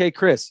 it's like, hey,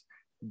 Chris,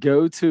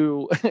 go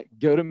to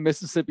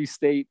Mississippi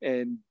State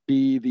and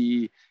be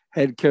the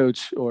head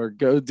coach, or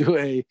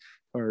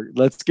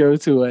let's go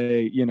to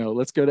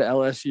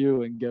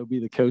LSU and go be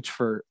the coach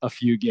for a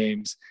few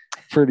games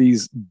for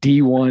these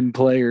D1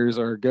 players,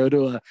 or go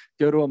to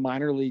a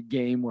minor league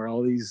game where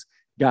all these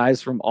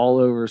guys from all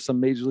over, some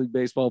Major League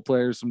Baseball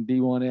players, some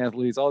D1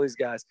 athletes, all these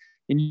guys,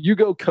 and you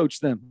go coach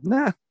them.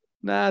 I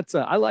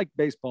like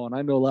baseball and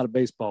I know a lot of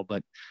baseball,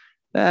 but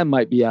that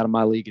might be out of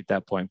my league at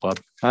that point, bud.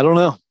 I don't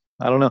know.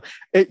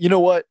 You know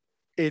what?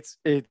 It's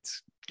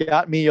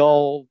got me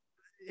all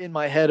in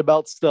my head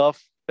about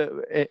stuff,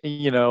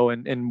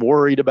 and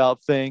worried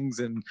about things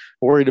and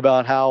worried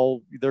about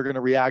how they're going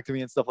to react to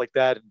me and stuff like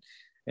that.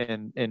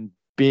 And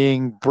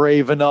being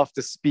brave enough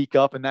to speak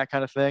up and that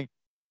kind of thing.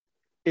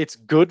 It's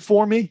good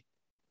for me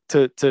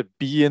to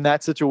be in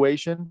that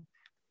situation,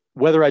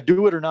 whether I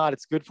do it or not.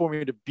 It's good for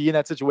me to be in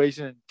that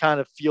situation and kind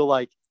of feel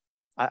like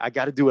I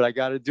got to do it. I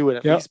got to do it.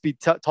 At least be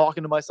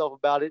talking to myself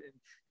about it. And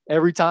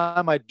every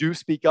time I do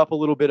speak up a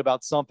little bit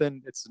about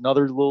something, it's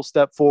another little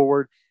step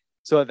forward.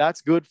 So that's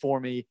good for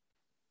me.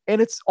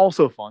 And it's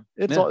also fun.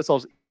 It's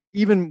also,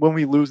 even when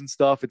we lose and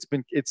stuff,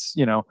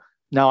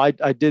 now I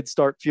did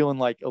start feeling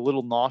like a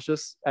little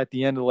nauseous at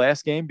the end of the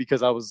last game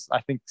because I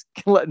think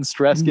letting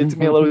stress get to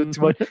me a little bit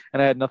too much,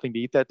 and I had nothing to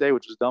eat that day,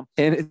 which was dumb.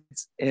 And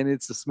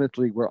it's a Smith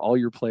League where all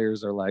your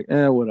players are like,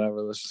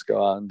 whatever, let's just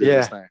go out and do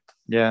this thing.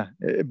 Yeah.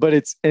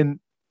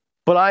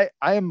 But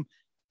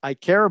I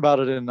care about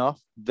it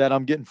enough that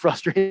I'm getting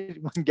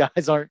frustrated when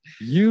guys aren't.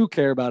 You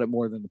care about it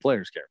more than the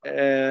players care about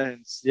it.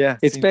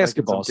 It's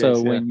basketball. Like in some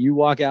case, when you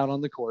walk out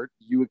on the court,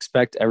 you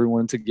expect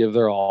everyone to give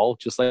their all,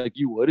 just like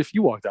you would if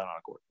you walked out on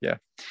a court. Yeah.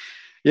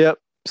 Yep.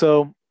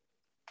 So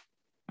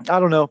I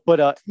don't know, but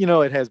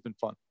it has been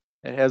fun.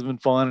 It has been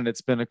fun, and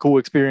it's been a cool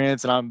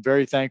experience. And I'm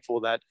very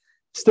thankful that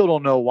still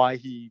don't know why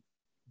he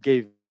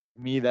gave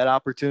me that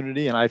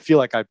opportunity. And I feel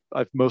like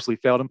I've mostly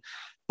failed him,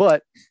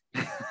 but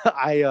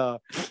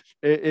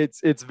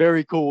it's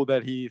very cool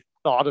that he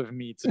thought of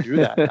me to do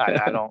that.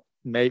 I don't,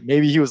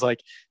 maybe he was like,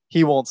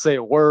 he won't say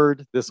a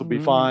word. This will be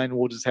fine.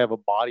 We'll just have a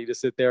body to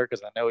sit there,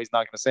 because I know he's not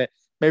going to say it.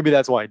 Maybe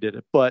that's why I did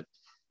it. But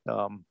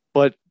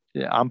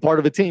yeah, I'm part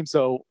of a team.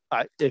 So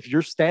if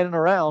you're standing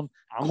around,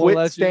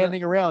 quit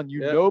standing around.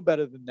 You know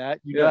better than that.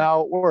 You know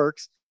how it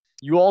works.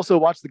 You also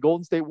watch the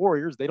Golden State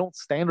Warriors. They don't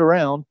stand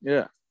around.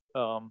 Yeah.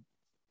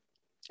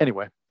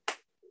 Anyway,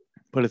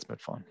 but it's been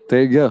fun.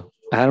 There you go.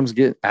 Adam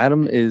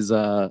is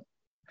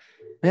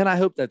man, I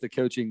hope that the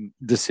coaching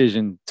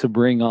decision to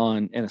bring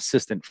on an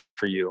assistant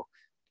for you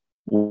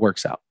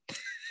works out.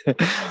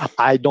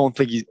 I don't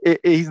think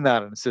he's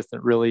not an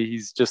assistant, really.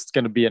 He's just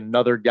going to be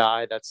another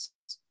guy that's,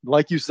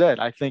 like you said,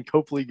 I think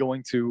hopefully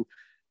going to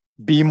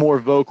be more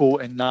vocal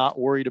and not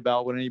worried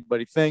about what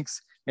anybody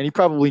thinks. And he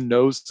probably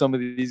knows some of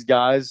these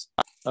guys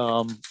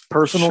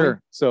personally.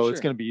 Sure. So it's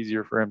going to be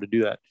easier for him to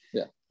do that.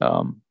 Yeah.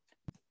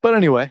 But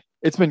anyway,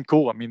 it's been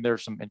cool. I mean,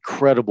 there's some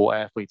incredible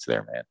athletes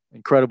there, man.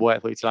 Incredible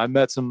athletes. And I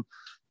met some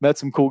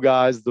cool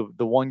guys. The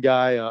one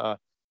guy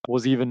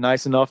was even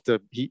nice enough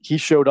he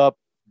showed up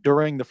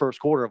during the first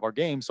quarter of our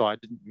game, so I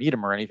didn't meet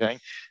him or anything.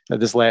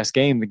 This last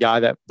game, the guy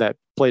that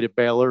played at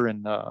Baylor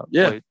and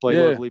played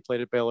locally,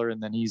 played at Baylor,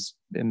 and then he's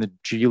in the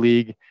G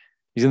League.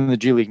 He's in the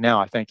G League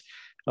now, I think.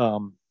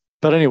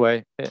 But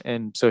anyway,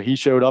 and so he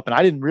showed up, and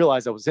I didn't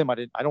realize that was him.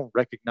 I don't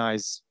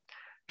recognize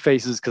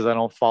faces because I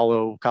don't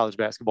follow college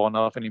basketball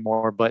enough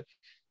anymore. But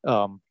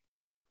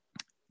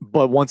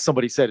once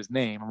somebody said his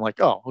name, I'm like,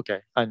 oh,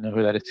 okay, I know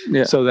who that is.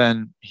 Yeah. So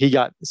then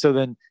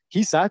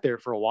he sat there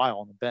for a while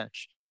on the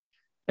bench.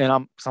 And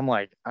I'm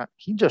like,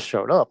 he just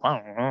showed up. I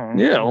don't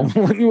know. Yeah,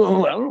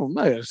 I'm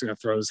not just going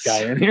to throw this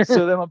guy in here.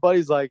 So then my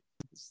buddy's like,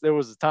 there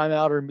was a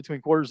timeout or in between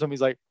quarters.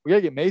 Somebody's like, we got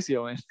to get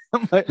Maceo in.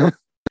 I'm like,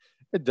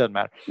 it doesn't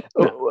matter.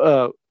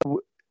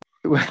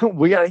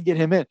 We got to get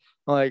him in.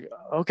 I'm like,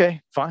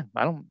 okay, fine.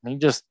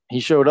 He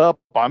showed up.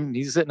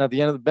 He's sitting at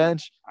the end of the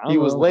bench. He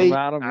was late.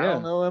 I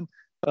don't know him.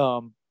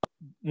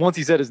 once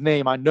he said his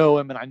name, I know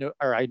him and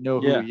I know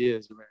who Yeah. he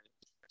is.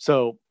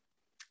 So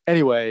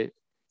anyway,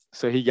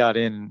 so he got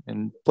in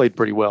and played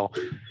pretty well.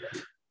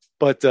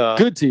 But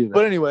Good to you.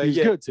 But anyway, He's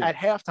yeah, good to you. at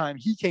halftime,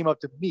 he came up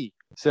to me,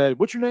 said,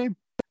 "What's your name?"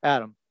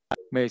 Adam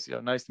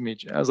Maceo. Nice to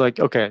meet you. I was like,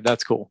 okay,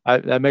 that's cool.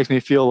 That makes me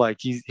feel like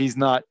he's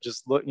not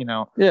just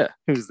Yeah.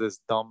 who's this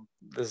dumb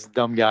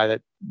guy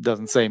that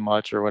doesn't say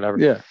much or whatever.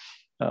 Yeah.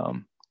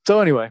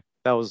 So anyway,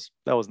 that was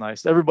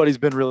nice. Everybody's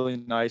been really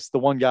nice. The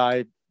one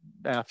guy,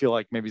 I feel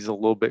like maybe he's a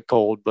little bit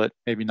cold, but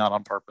maybe not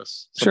on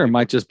purpose. Sure,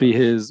 might just be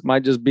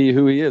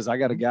who he is. I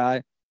got a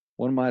guy,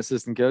 one of my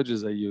assistant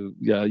coaches that you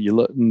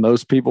look,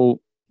 most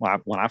people,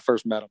 when I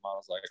first met him, I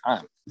was like,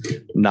 I'm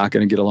not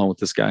going to get along with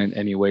this guy in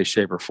any way,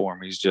 shape, or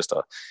form. He's just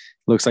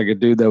looks like a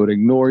dude that would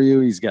ignore you.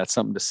 He's got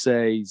something to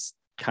say. He's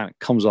kind of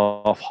comes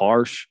off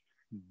harsh.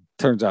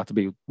 Turns out to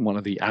be one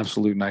of the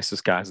absolute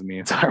nicest guys in the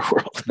entire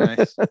world.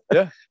 Nice.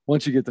 Yeah.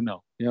 Once you get to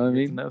know, you know what I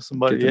mean? Know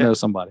somebody. Get to know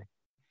somebody.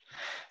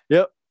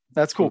 Yep.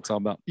 That's cool. That's all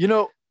about.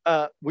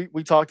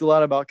 We talked a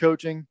lot about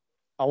coaching.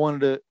 I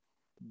wanted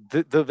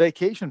the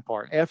vacation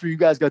part. After you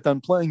guys got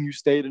done playing, you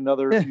stayed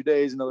another few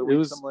days, another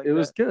week. It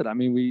was good. I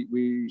mean,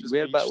 we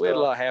had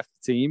about half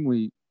the team.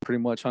 We pretty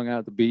much hung out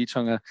at the beach.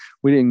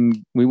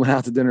 We went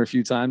out to dinner a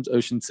few times.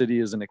 Ocean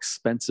City is an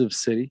expensive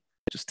city.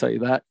 Just tell you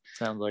that.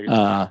 Sounds like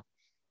it.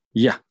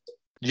 Yeah.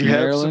 Did you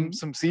have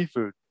some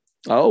seafood?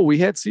 Oh, we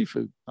had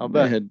seafood. I'll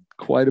bet. I had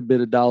quite a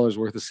bit of dollars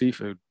worth of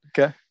seafood.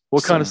 Okay.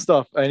 What kind of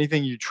stuff?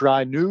 Anything you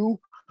try new?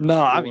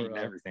 No, I mean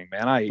everything,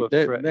 man. I eat.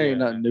 There ain't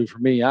nothing new for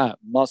me.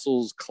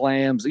 Mussels,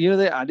 clams. I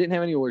didn't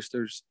have any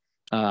oysters.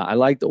 I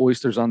like the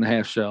oysters on the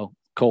half shell,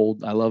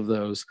 cold. I love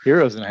those.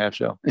 Heroes in a half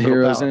shell.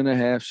 Heroes in a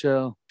half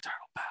shell.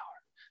 Turtle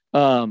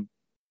power.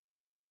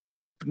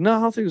 No,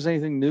 I don't think there's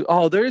anything new.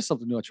 Oh, there is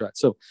something new I tried.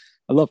 So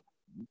I love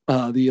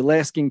the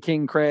Alaskan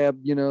king crab.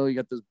 You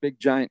got those big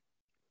giant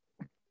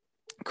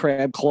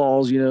crab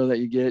claws, that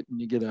you get, and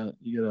you get a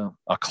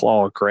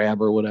claw of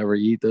crab or whatever.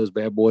 You eat those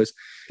bad boys.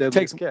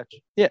 Takes catch.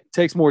 Yeah, it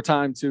takes more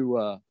time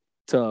to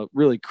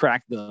really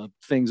crack the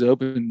things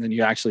open than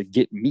you actually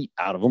get meat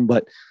out of them.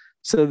 But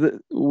so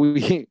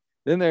we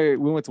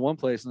went to one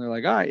place and they're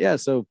like, all right, yeah,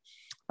 so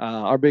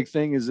our big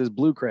thing is this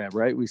blue crab,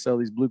 right? We sell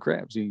these blue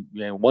crabs.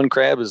 One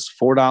crab is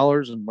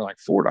 $4, and we're like,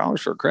 $4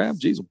 for a crab?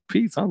 Jeez,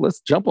 Pete,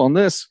 let's jump on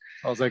this.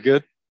 Oh, is that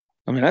good?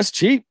 I mean, that's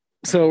cheap.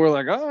 So we're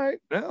like, all right,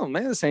 no,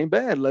 man, this ain't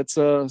bad. Let's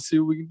see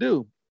what we can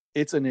do.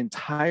 It's an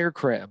entire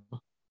crab.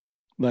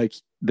 Like,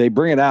 they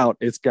bring it out.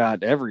 It's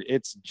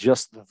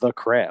just the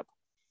crab.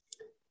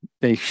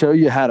 They show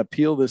you how to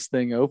peel this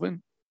thing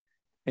open,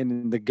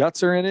 and the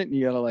guts are in it, and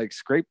you got to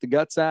scrape the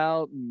guts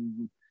out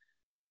and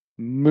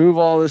move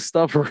all this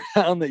stuff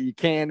around that you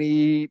can't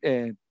eat.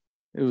 And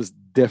it was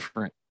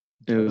different.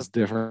 It was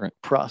different.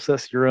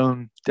 Process your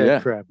own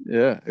dead crab.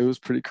 Yeah, it was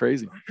pretty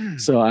crazy.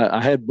 So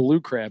I had blue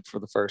crab for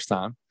the first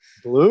time.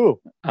 Blue.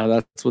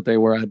 That's what they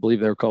were. I believe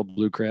they were called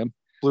blue crab.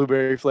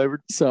 Blueberry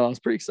flavored. So I was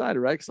pretty excited,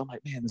 right? Because I'm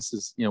like, man, this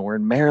is, we're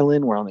in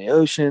Maryland. We're on the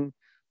ocean.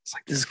 It's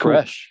like, this is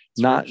fresh.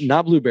 Cool.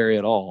 Not blueberry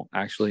at all,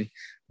 actually.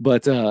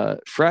 But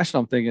fresh,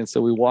 I'm thinking.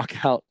 So we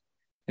walk out.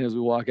 And as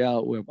we walk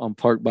out, I'm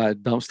parked by a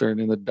dumpster.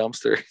 And in the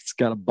dumpster, it's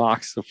got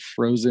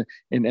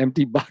an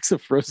empty box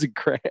of frozen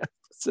crabs. It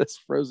says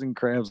frozen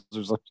crabs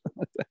or something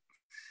like that.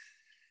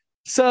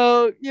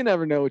 So you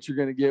never know what you're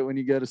going to get when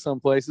you go to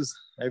some places.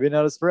 Maybe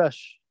not as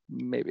fresh.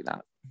 Maybe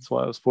not. That's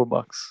why it was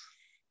 $4.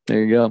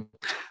 There you go.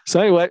 So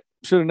anyway,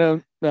 should have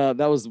known that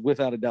was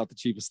without a doubt the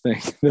cheapest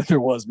thing that there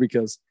was,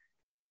 because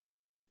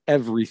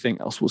everything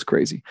else was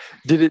crazy.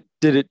 Did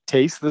it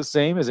taste the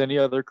same as any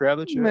other crab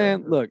that you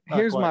had? Look,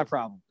 here's my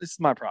problem. This is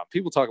my problem.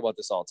 People talk about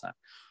this all the time.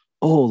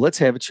 Oh, let's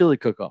have a chili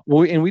cook-off.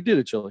 Well, and we did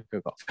a chili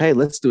cook-off. Hey,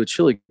 let's do a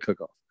chili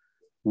cook-off.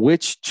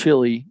 Which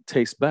chili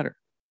tastes better?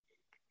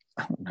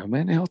 I don't know,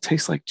 man. They all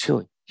taste like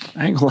chili.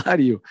 I ain't gonna lie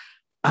to you.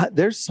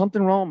 There's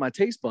something wrong with my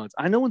taste buds.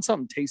 I know when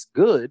something tastes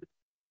good,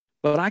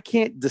 but I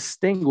can't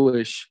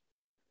distinguish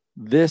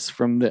this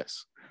from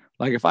this.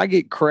 Like if I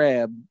get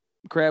crab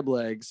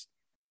legs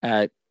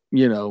at,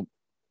 Sunoco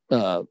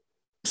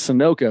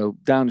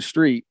down the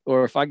street,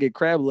 or if I get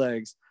crab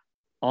legs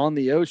on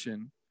the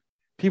ocean,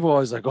 people are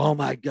always like, oh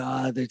my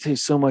God, they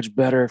taste so much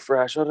better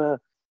fresh.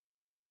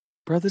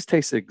 Bro, this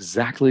tastes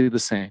exactly the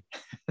same.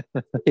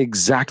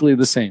 Exactly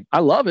the same. I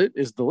love it.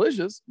 It's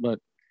delicious, but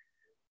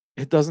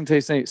it doesn't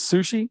taste the same.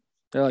 Sushi,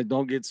 they're like,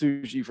 don't get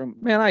sushi from,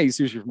 man, I eat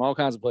sushi from all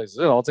kinds of places.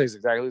 It all tastes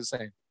exactly the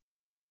same.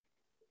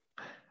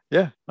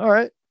 Yeah. All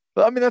right.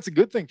 But I mean, that's a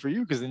good thing for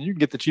you, because then you can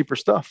get the cheaper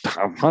stuff.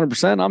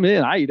 100%. I'm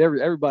in. I eat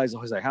everybody's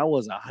always like, how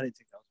was it? I didn't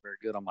think that was very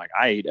good. I'm like,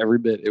 I ate every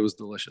bit. It was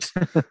delicious.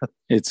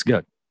 It's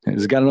good.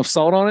 Has it got enough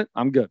salt on it?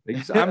 I'm good.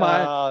 That's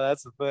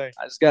the thing.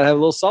 I just got to have a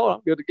little salt.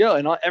 I'm good to go.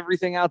 And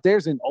everything out there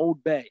is in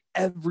Old Bay.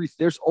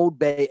 There's Old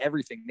Bay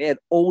everything. They had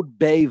Old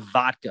Bay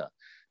vodka.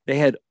 They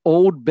had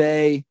Old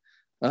Bay.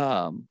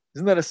 Isn't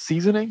that a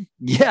seasoning?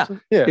 Yeah.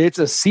 It's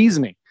a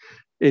seasoning.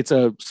 It's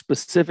a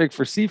specific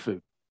for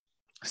seafood.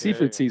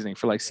 Seasoning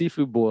for like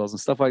seafood boils and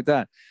stuff like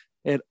that.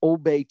 They had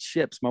Old Bay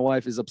chips. My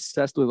wife is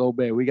obsessed with Old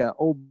Bay. We got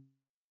Old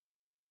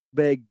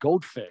Bay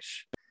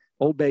Goldfish,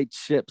 Old Bay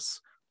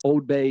chips,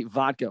 Old Bay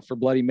vodka for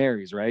Bloody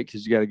Marys, right?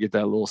 Because you got to get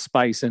that little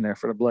spice in there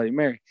for the Bloody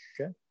Mary.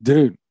 Okay.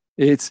 Dude,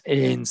 it's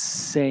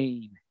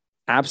insane.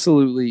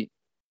 Absolutely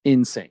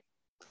insane.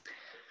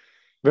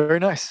 Very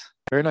nice.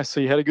 Very nice. So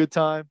you had a good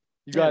time.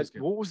 You Yeah, guys,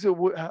 what was it?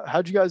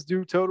 How'd you guys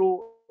do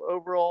total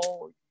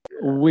overall?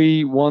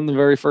 We won the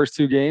very first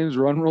 2 games,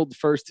 run ruled the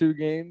first 2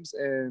 games,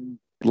 and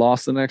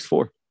lost the next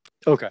 4.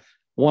 Okay.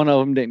 One of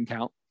them didn't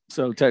count.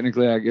 So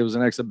technically, it was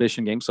an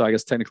exhibition game. So I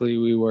guess technically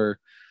we were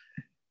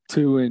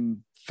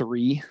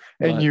 2-3.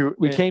 And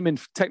we came in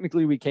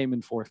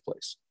 4th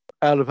place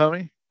out of how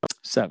many?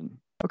 7.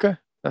 Okay.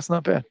 That's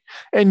not bad.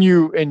 And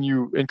you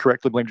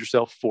incorrectly blamed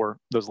yourself for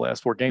those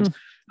last 4 games.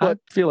 But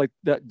I feel like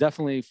that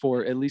definitely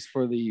at least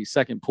for the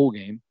second pool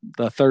game,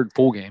 the third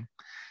pool game,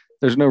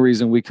 there's no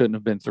reason we couldn't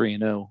have been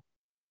 3-0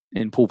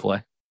 in pool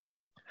play.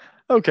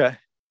 Okay.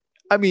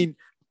 I mean,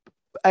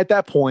 at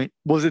that point,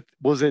 was it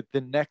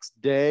the next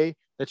day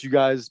that you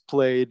guys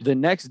played? The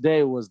next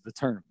day was the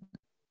tournament.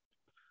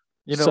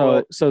 You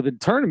know so the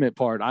tournament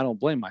part, I don't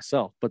blame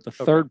myself, but the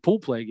third pool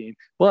play game.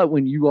 But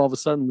when you all of a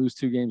sudden lose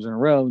 2 games in a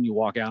row and you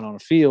walk out on a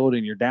field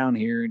and you're down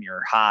here and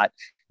you're hot,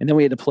 and then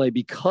we had to play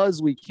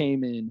because we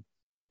came in,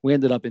 we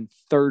ended up in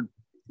third.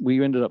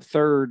 We ended up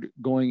third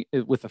going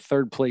with a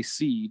third place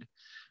seed.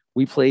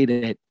 We played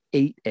at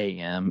 8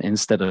 a.m.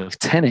 instead of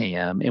 10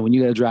 a.m. And when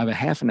you got to drive a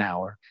half an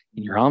hour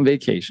and you're on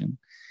vacation,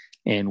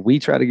 and we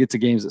try to get to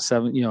games at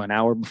 7, an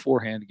hour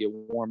beforehand to get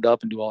warmed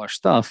up and do all our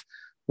stuff.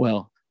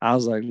 Well, I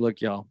was like,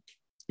 look, y'all,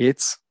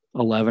 it's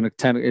 11 or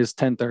 10, it's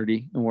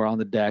 10:30 and we're on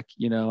the deck,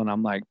 and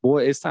I'm like,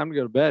 boy, it's time to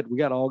go to bed. We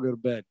got to all go to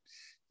bed.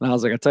 And I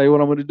was like, I tell you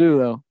what I'm going to do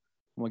though.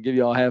 I'm going to give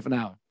you all half an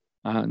hour.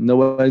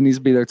 Nobody needs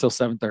to be there till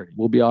 7:30.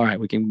 We'll be all right.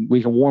 We can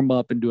warm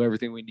up and do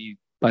everything we need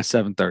by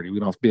 7:30. We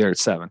don't have to be there at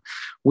 7.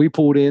 We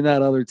pulled in.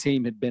 That other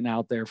team had been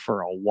out there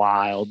for a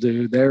while,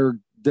 dude.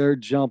 They're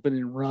jumping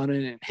and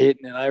running and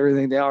hitting and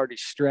everything. They already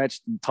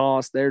stretched and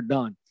tossed. They're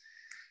done.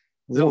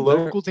 Is it a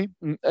local team?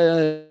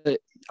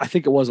 I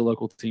think it was a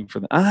local team for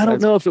them. I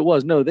don't know if it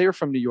was. No, they were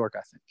from New York,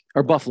 I think,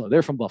 or Buffalo.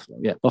 They're from Buffalo.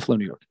 Yeah, Buffalo,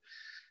 New York.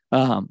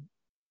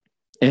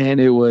 And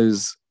it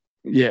was,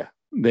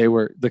 they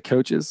were the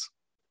coaches.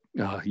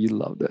 Oh, you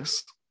love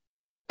this.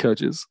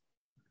 Coaches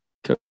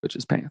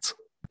pants.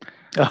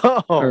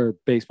 Oh. Or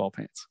baseball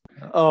pants.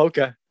 Oh,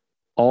 okay.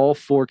 All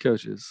 4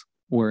 coaches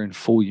were in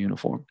full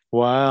uniform.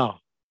 Wow.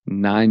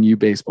 9U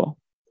baseball.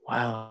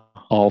 Wow.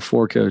 All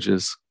 4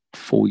 coaches,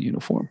 full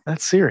uniform.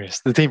 That's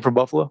serious. The team from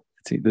Buffalo?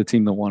 The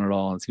team that won it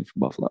all, the team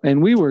from Buffalo.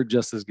 And we were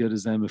just as good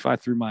as them.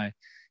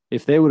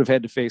 If they would have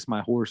had to face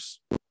my horse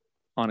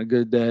on a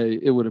good day,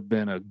 it would have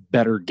been a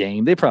better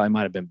game. They probably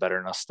might have been better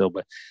than us still,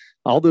 but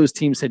all those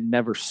teams had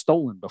never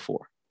stolen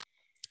before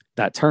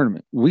that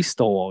tournament. We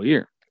stole all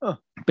year.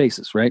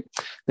 Bases, right?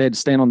 They had to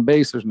stand on the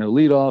base. There's no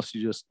leadoffs.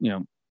 You just,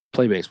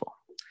 play baseball.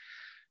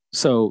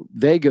 So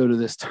they go to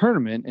this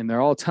tournament and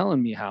they're all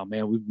telling me how,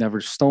 man, we've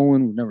never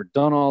stolen. We've never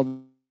done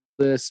all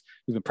this.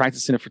 We've been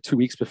practicing it for 2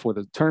 weeks before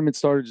the tournament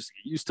started, just to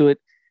get used to it.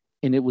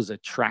 And it was a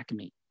track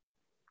meet.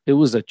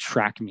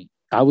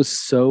 I was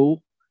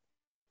so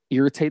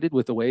irritated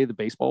with the way the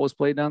baseball was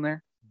played down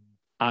there.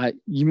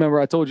 You remember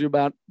I told you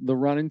about the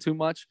running too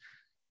much?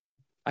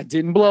 I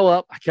didn't blow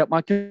up. I kept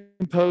my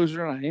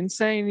composure and I didn't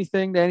say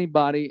anything to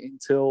anybody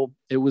until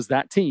it was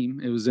that team.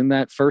 It was in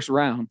that first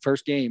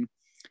game.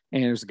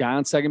 And there's a guy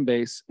on second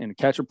base and the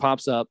catcher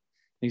pops up.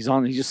 He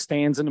just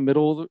stands in the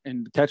middle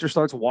and the catcher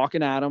starts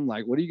walking at him.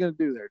 Like, what are you going to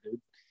do there,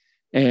 dude?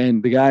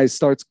 And the guy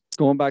starts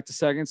going back to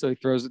second. So he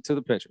throws it to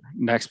the pitcher.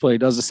 Next play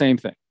does the same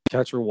thing.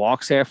 Catcher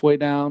walks halfway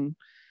down,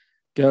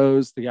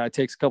 goes. The guy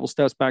takes a couple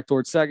steps back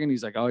towards second.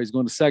 He's like, oh, he's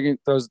going to second,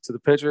 throws it to the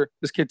pitcher.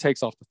 This kid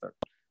takes off to third.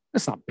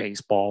 That's not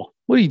baseball.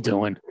 What are you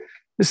doing?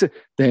 There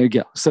you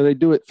go. So they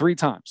do it 3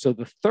 times. So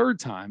the third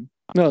time,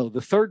 that was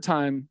the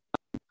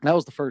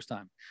first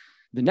time.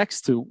 The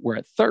next 2 were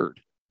at third.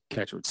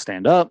 Catcher would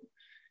stand up.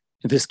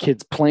 This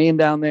kid's playing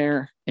down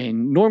there.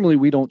 And normally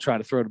we don't try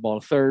to throw the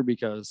ball to third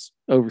because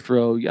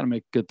overthrow, you got to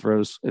make good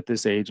throws at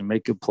this age and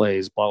make good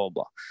plays, blah,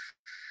 blah,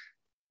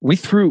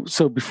 blah.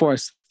 So before I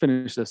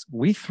finish this,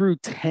 we threw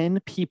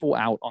 10 people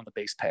out on the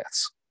base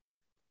paths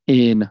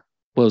in,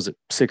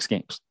 6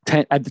 games?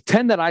 10 at the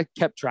 10 that I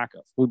kept track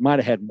of. We might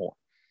have had more.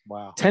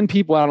 Wow. 10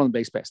 people out on the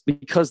base paths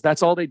because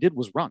that's all they did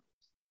was run.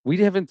 We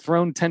haven't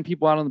thrown 10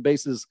 people out on the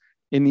bases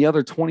in the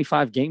other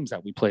 25 games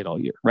that we played all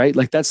year, right?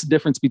 Like that's the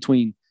difference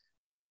between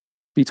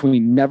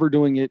never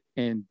doing it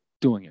and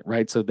doing it,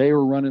 right? So they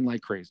were running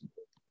like crazy.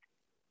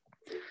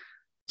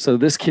 So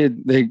this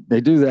kid, they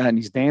do that and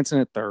he's dancing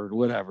at third,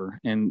 whatever.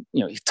 And,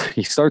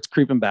 he starts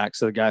creeping back.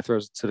 So the guy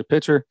throws it to the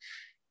pitcher,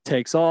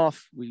 takes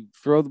off. We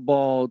throw the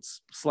ball.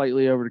 It's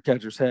slightly over the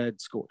catcher's head,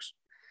 scores.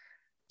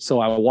 So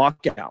I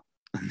walk out.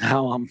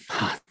 Now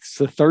it's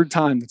the 3rd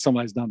time that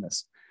somebody's done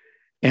this.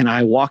 And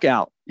I walk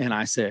out and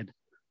I said,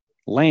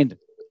 Landon,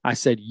 I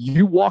said,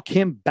 you walk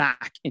him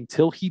back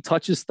until he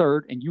touches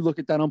third and you look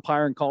at that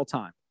umpire and call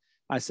time.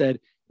 I said,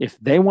 if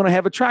they want to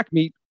have a track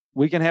meet,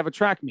 we can have a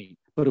track meet.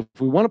 But if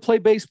we want to play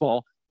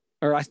baseball,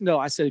 I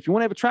said, if you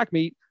want to have a track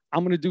meet,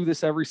 I'm going to do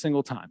this every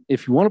single time.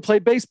 If you want to play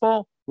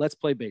baseball, let's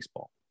play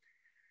baseball.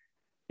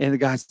 And the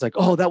guy's like,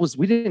 oh,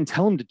 we didn't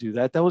tell him to do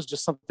that. That was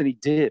just something he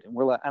did.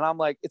 And I'm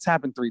like, it's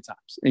happened 3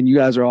 times. And you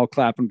guys are all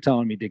clapping,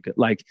 telling me he did good.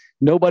 Like,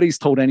 nobody's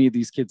told any of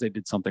these kids they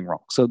did something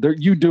wrong. So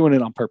you doing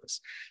it on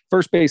purpose.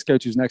 First base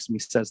coach who's next to me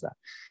says that.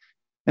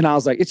 And I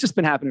was like, it's just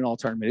been happening all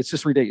tournament. It's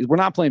just ridiculous. We're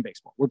not playing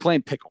baseball. We're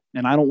playing pickle.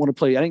 And I don't want to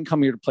play. I didn't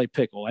come here to play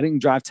pickle. I didn't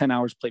drive 10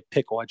 hours to play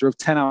pickle. I drove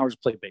 10 hours to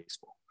play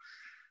baseball.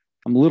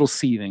 I'm a little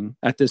seething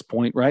at this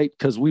point, right?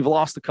 Because we've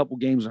lost a couple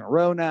games in a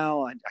row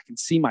now. I can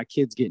see my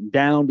kids getting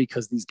down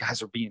because these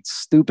guys are being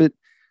stupid.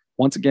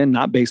 Once again,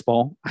 not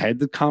baseball. I had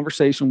the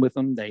conversation with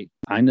them.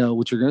 I know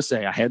what you're going to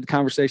say. I had the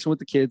conversation with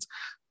the kids,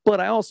 but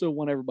I also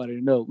want everybody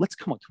to know,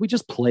 can we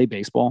just play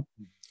baseball?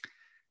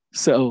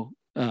 So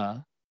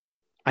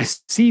I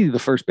see the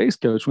first base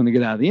coach, when they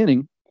get out of the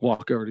inning,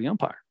 walk over to the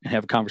umpire and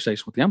have a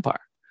conversation with the umpire.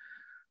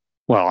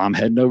 Well, I'm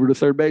heading over to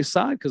third base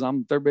side because I'm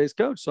the third base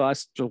coach. So I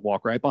just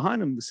walk right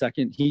behind him the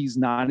second he's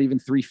not even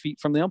 3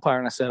 feet from the umpire.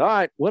 And I said, all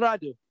right, what'd I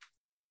do?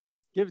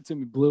 Give it to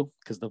me, Blue,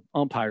 because the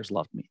umpires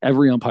loved me.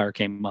 Every umpire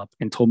came up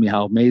and told me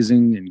how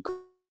amazing and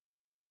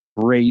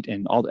great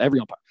and every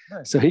umpire.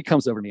 Nice. So he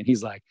comes over to me and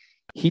he's like,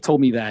 he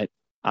told me that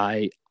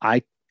I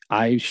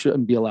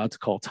shouldn't be allowed to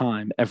call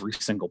time every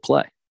single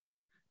play.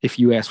 If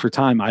you ask for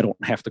time, I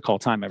don't have to call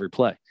time every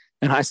play.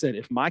 And I said,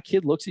 if my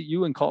kid looks at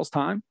you and calls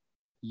time,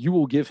 you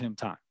will give him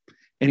time.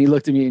 And he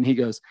looked at me and he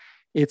goes,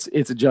 it's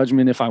a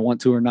judgment if I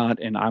want to or not.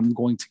 And I'm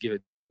going to give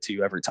it to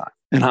you every time.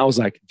 And I was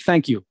like,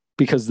 thank you,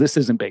 because this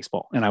isn't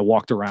baseball. And I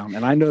walked around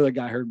and I know that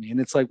guy heard me. And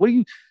it's like, what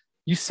are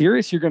you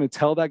serious? You're going to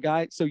tell that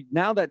guy? So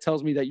now that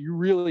tells me that you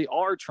really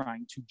are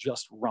trying to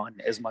just run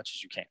as much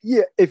as you can.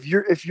 Yeah. If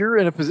you're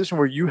in a position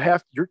where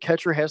your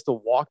catcher has to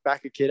walk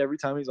back a kid every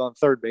time he's on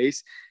third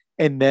base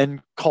and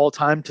then call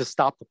time to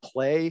stop the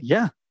play.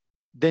 Yeah.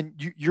 Then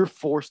you're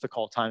forced to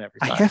call time every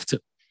time. I have to.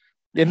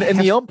 And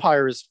the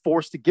umpire is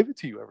forced to give it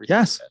to you every time.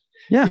 Yes.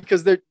 Yeah.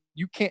 Because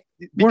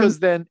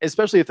then,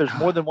 especially if there's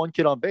more than one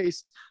kid on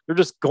base, they're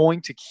just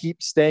going to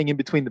keep staying in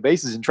between the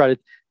bases and try to,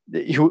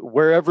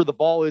 wherever the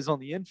ball is on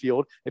the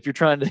infield, if you're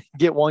trying to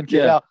get one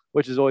kid out,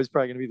 which is always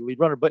probably going to be the lead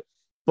runner. But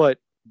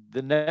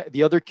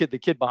the other kid, the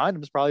kid behind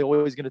him is probably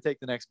always going to take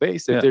the next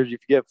base. If you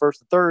get first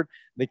and third,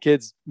 the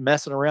kid's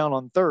messing around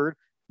on third,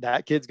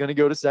 that kid's going to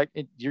go to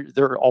second.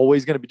 They're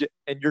always going to be,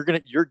 and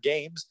your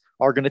games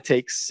are going to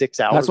take 6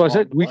 hours. That's why I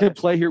said we could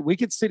play here. We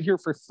could sit here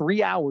for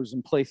 3 hours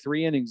and play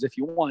 3 innings if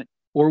you want,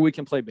 or we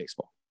can play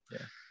baseball. Yeah.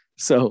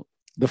 So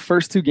the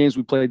first 2 games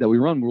we played that we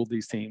ruled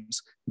these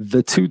teams,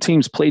 the 2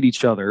 teams played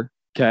each other,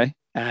 okay,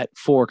 at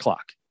 4:00.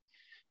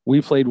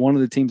 We played one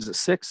of the teams at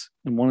 6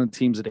 and one of the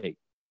teams at 8.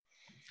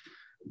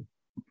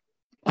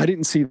 I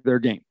didn't see their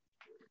game.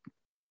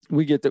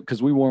 We get there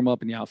because we warm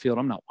up in the outfield.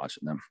 I'm not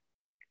watching them.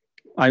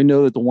 I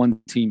know that the one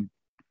team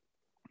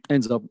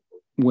ends up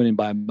winning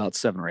by about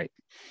 7 or 8.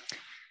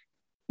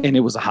 And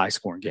it was a high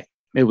scoring game.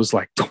 It was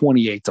like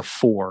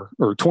 28-4 or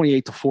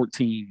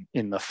 28-14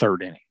 in the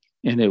 3rd inning.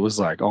 And it was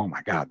like, oh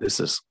my God, I'm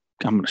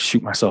going to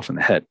shoot myself in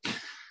the head.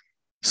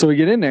 So we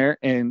get in there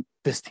and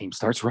this team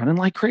starts running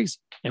like crazy.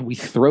 And we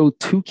throw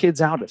 2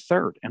 kids out at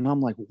 3rd. And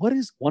I'm like, what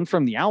is one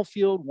from the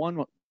outfield,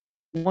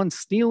 one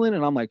stealing?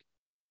 And I'm like,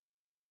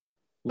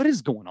 what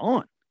is going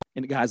on?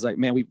 And the guy's like,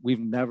 man, we've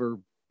never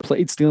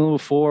played stealing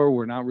before.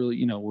 We're not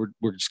really,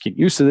 we're just getting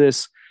used to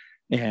this.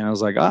 And I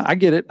was like, I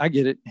get it.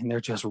 And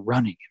they're just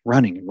running.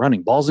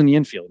 Balls in the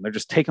infield. And they're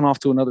just taking off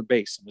to another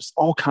base. And just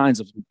all kinds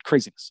of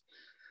craziness.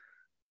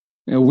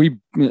 We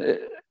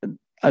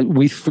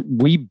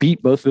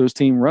beat both of those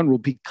team run rule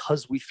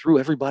because we threw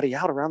everybody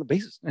out around the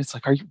bases. And it's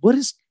like,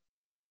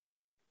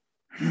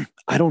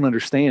 I don't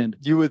understand.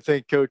 You would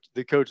think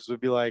the coaches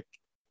would be like,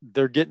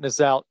 they're getting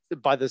us out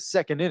by the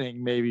 2nd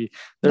inning. Maybe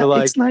they're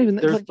it's not even,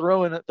 they're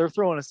throwing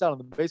us out on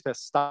the base pass.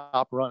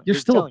 Stop running. You're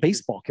still a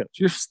baseball coach.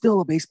 You're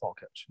still a baseball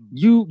coach.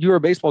 You're a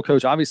baseball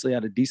coach, obviously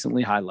at a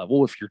decently high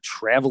level. If you're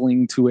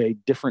traveling to a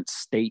different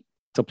state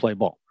to play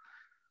ball,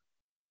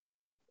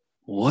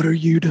 what are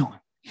you doing?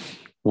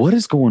 What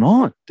is going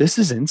on? This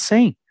is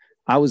insane.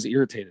 I was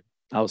irritated.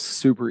 I was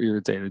super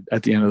irritated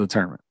at the end of the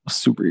tournament. I was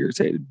super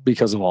irritated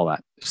because of all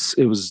that.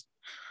 It was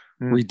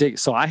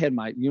ridiculous. So I had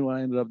what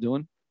I ended up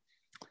doing?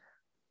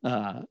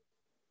 I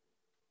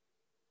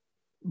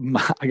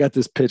got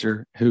this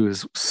pitcher who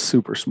is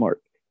super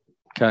smart.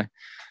 Okay.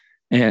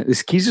 And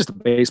he's just a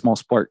baseball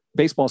smart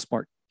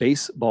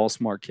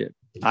kid.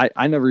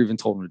 I never even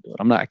told him to do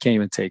it. I can't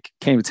even take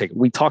it.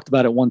 We talked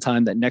about it one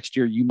time that next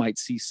year you might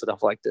see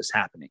stuff like this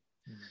happening.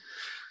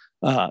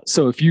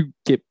 So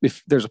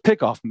if there's a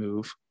pickoff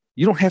move,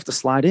 you don't have to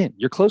slide in.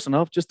 You're close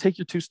enough. Just take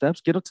your 2 steps,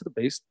 get up to the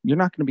base. You're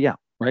not going to be out,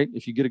 right?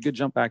 If you get a good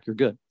jump back, you're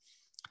good.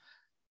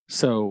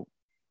 So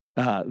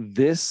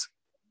this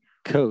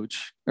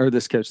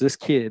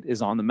kid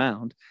is on the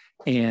mound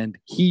and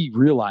he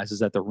realizes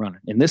that they're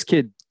running. And this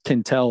kid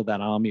can tell that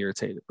I'm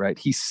irritated, right?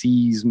 He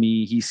sees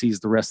me. He sees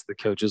the rest of the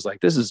coaches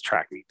like, this is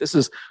track meet.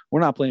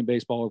 We're not playing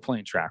baseball. We're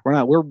playing track.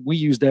 We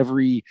used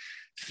everything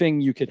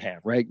you could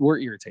have, right? We're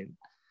irritated.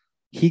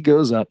 He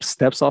goes up,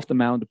 steps off the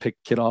mound to pick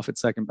kid off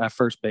at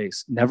first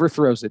base, never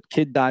throws it.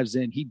 Kid dives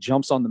in. He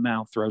jumps on the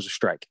mound, throws a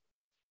strike.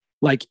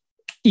 Like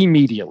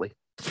immediately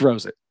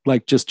throws it.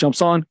 Like just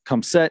jumps on,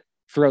 comes set,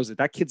 throws it.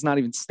 That kid's not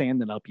even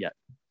standing up yet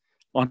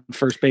on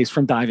first base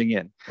from diving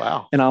in.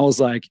 Wow. And I was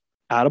like,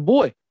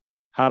 attaboy.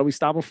 How do we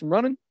stop him from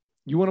running?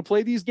 You want to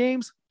play these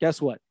games?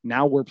 Guess what?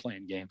 Now we're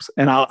playing games.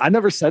 And I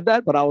never said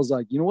that, but I was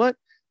like, you know what?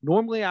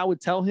 Normally I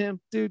would tell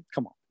him, dude,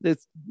 come on.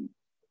 It's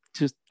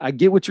just, I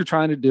get what you're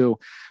trying to do.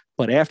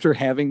 But after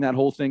having that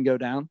whole thing go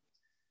down,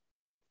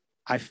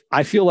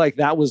 I feel like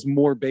that was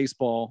more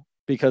baseball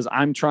because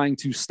I'm trying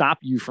to stop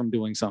you from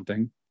doing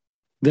something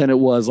than it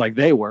was like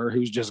they were,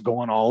 who's just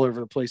going all over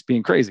the place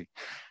being crazy.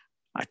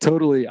 I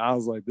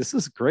was like, this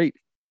is great.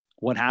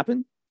 What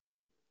happened?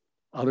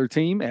 Other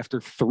team,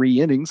 after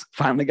 3 innings,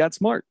 finally got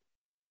smart.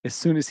 As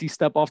soon as he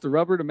stepped off the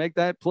rubber to make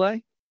that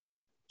play,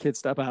 kid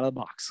step out of the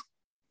box.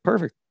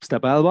 Perfect.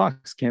 Step out of the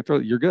box. Can't throw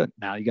it. You're good.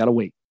 Now you got to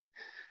wait.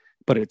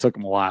 But it took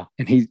him a while.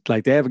 And they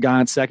have a guy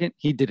on second.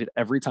 He did it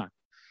every time.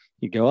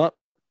 He'd go up,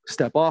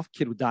 step off,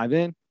 kid would dive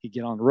in, he'd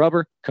get on the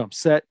rubber, come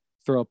set,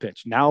 throw a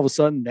pitch. Now all of a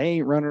sudden they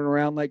ain't running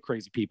around like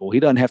crazy people. He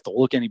doesn't have to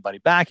look anybody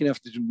back. He doesn't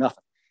have to do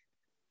nothing.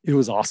 It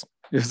was awesome.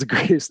 It was the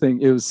greatest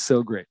thing. It was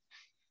so great.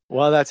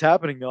 While that's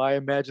happening, though, I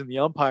imagine the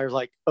umpire's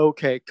like,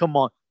 okay, come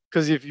on.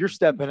 Because if you're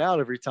stepping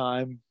out every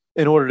time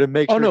in order to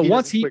make sure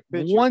once he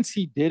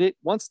did it,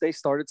 once they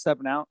started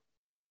stepping out,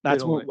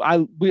 that's when I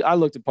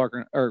looked at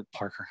Parker.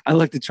 I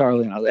looked at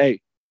Charlie and I was like,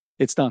 hey,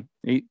 it's done.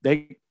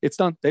 It's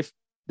done.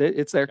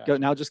 It's there. Gotcha. Go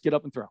now. Just get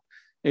up and throw.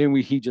 And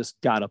he just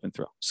got up and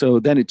throw. So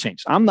then it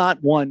changed. I'm not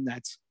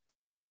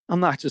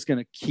just going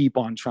to keep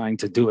on trying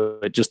to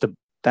do it just to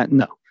that.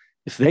 No,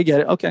 if they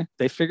get it, okay,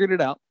 they figured it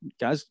out. You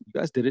guys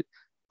did it.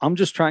 I'm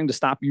just trying to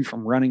stop you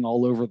from running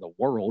all over the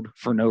world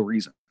for no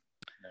reason.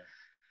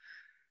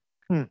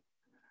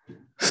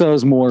 So it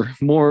was more.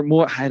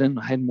 I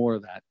had more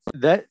of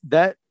that.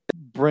 That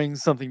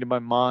brings something to my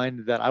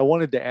mind that I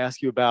wanted to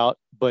ask you about,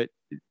 but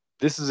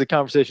this is a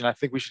conversation I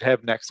think we should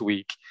have next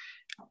week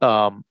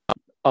about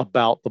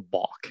the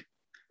balk.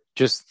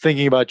 Just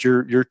thinking about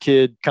your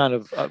kid, kind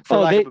of for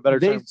lack of a better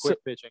term,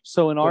 quick pitching.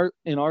 So in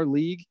our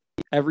league,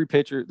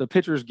 the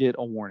pitchers get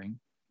a warning.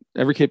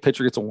 Every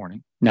pitcher gets a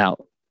warning. Now,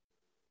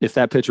 if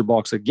that pitcher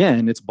balks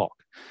again, it's balk.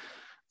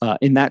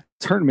 In that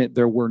tournament,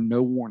 there were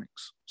no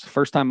warnings. It's the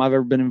first time I've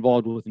ever been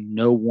involved with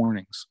no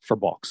warnings for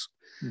balks.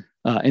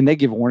 And they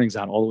give warnings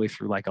out all the way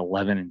through like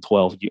 11 and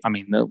 12.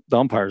 The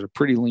umpires are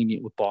pretty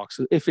lenient with balks.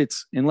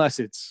 Unless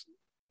it's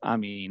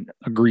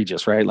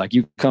egregious, right? Like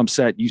you come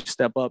set, you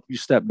step up, you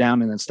step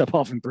down, and then step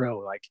off and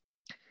throw.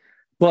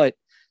 But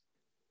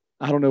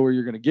I don't know where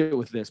you're going to get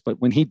with this. But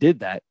when he did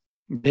that,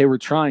 they were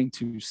trying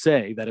to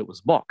say that it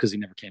was balk because he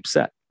never came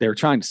set. They were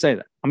trying to say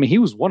that. He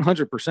was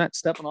 100%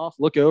 stepping off,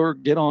 look over,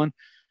 get on,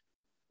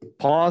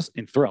 pause,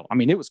 and throw.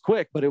 It was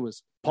quick, but it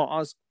was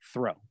pause,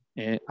 throw.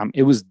 And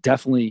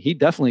he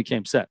definitely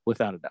came set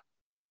without a doubt.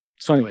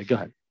 So anyway, go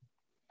ahead.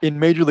 In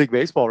Major League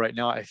Baseball right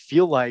now, I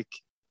feel like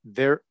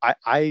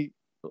I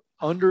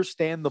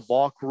understand the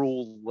balk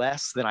rule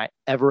less than I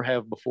ever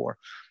have before,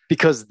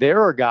 because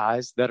there are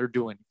guys that are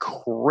doing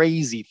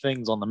crazy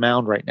things on the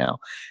mound right now.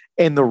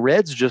 And the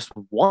Reds just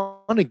won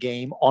a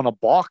game on a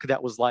balk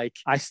that was like,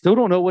 I still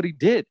don't know what he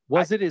did.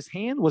 Was it his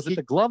hand? Was it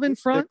the glove in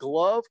front? The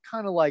glove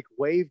kind of like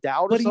waved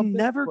out but or something. He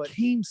never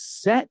came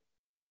set.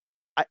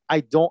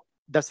 I don't.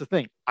 That's the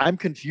thing. I'm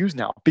confused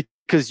now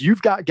because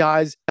you've got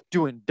guys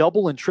doing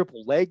double and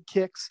triple leg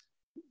kicks,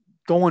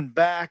 going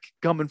back,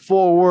 coming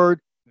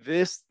forward,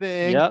 this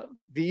thing,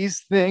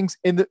 these things,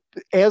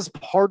 as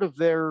part of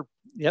their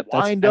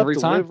wind up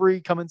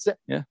delivery, come and set.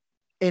 Yeah.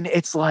 And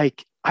it's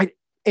like,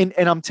 and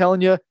I'm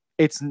telling you,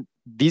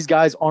 these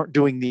guys aren't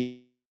doing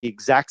the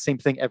exact same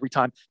thing every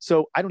time.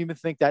 So I don't even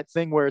think that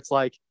thing where it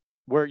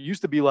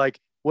used to be like,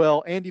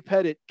 well, Andy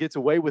Pettitte gets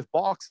away with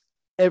balks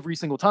every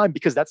single time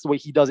because that's the way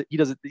he does it. He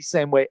does it the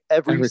same way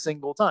every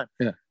single time.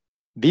 Yeah.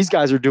 These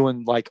guys are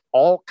doing like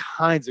all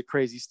kinds of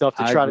crazy stuff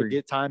to try to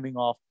get timing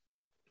off.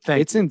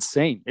 It's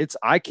insane.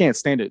 I can't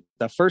stand it.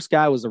 The first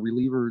guy was a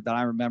reliever that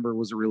I remember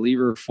was a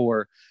reliever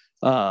for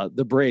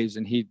the Braves,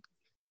 and he'd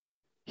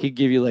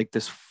give you like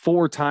this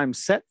 4-time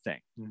set thing.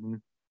 Mm-hmm.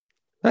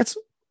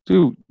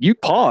 Dude, you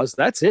pause.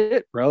 That's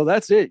it, bro.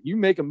 That's it. You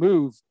make a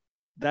move.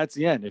 That's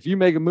the end. If you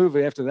make a move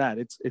after that,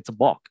 it's a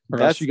balk. Or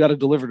else you got to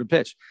deliver the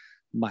pitch.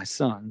 My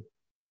son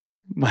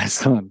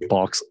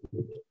balks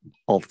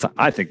all the time.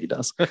 I think he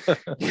does.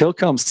 He'll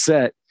come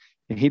set,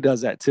 and he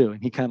does that too.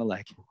 And he kind of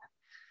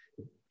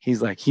he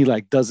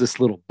does this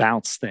little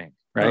bounce thing,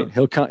 right?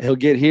 He'll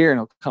get here and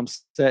he'll come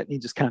set, and he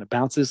just kind of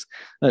bounces,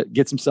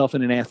 gets himself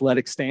in an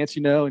athletic stance,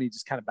 and he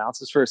just kind of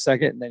bounces for a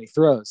second, and then he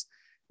throws.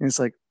 And it's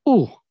like,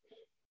 oh,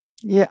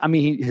 yeah.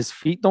 His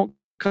feet don't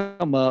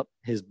come up,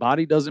 his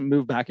body doesn't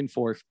move back and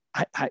forth.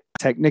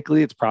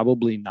 Technically, it's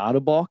probably not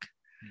a balk.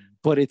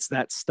 But it's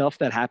that stuff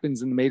that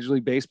happens in the Major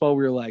League Baseball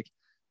where you're like,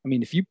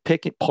 if you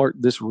pick apart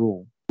this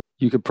rule,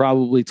 you could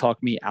probably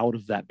talk me out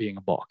of that being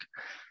a balk.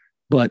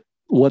 But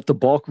what the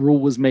balk rule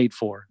was made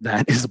for,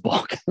 that is a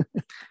balk.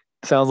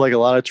 Sounds like a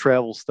lot of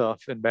travel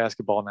stuff in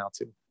basketball now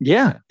too.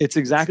 Yeah, it's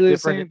exactly the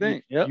Different. same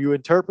thing. Yep. You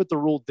interpret the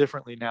rule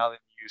differently now than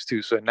you used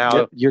to. So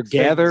now your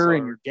gather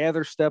and your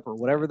gather step or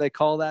whatever they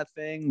call that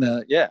thing.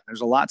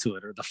 There's a lot to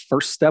it. Or the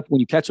first step when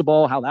you catch a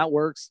ball, how that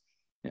works.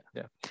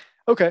 Yeah.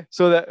 Okay,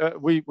 so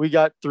that we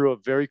got through a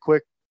very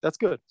quick. That's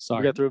good.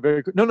 Sorry, we got through a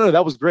very quick. No,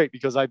 that was great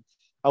because I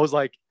was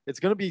like, it's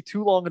going to be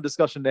too long a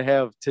discussion to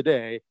have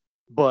today,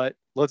 but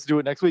let's do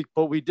it next week.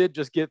 But we did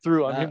just get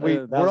through. I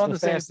mean, we're on the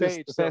same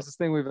page. The fastest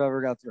thing we've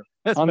ever got through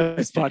on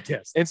this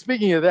podcast. And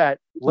speaking of that,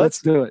 let's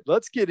do it.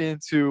 Let's get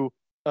into.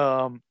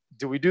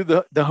 Do we do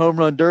the home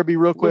run derby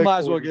real quick? We might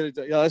as well get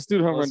it. Yeah, let's do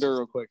the home run derby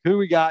real quick. Who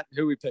we got?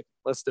 Who we pick?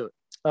 Let's do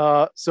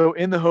it. So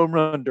in the home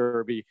run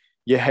derby,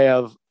 you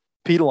have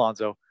Pete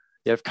Alonso,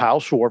 you have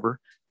Kyle Schwarber,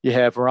 you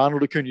have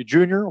Ronald Acuna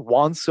Jr.,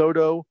 Juan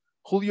Soto,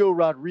 Julio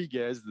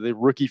Rodriguez, the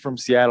rookie from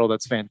Seattle.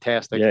 That's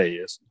fantastic. Yeah, he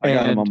is. I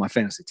got him on my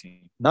fantasy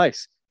team.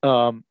 Nice.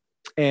 And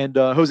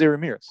Jose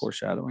Ramirez.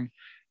 Foreshadowing.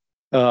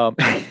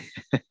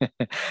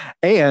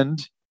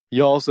 And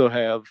you also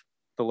have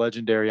the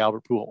legendary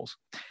Albert Pujols.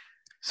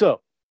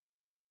 So,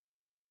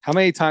 how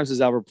many times has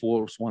Albert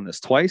Pujols won this?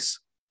 Twice?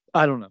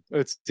 I don't know.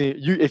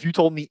 If you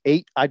told me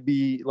 8, I'd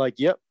be like,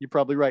 "Yep, you're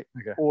probably right."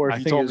 Okay. Or if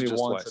you told me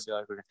once, I'd be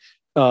like,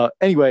 "Okay."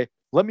 Anyway,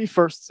 let me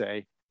first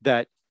say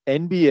that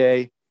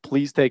NBA,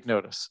 please take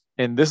notice,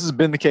 and this has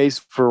been the case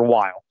for a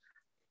while.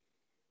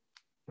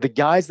 The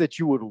guys that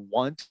you would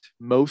want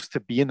most to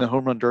be in the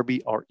home run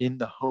derby are in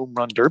the home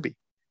run derby.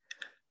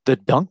 The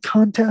dunk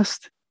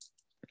contest,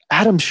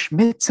 Adam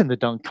Schmidt's in the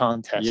dunk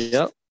contest.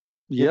 Yep.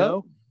 You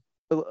know?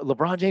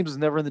 LeBron James was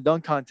never in the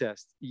dunk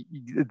contest.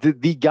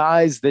 The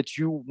guys that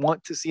you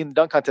want to see in the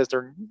dunk contest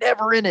are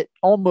never in it,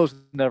 almost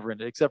never in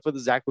it, except for the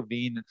Zach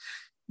LaVine,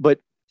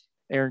 but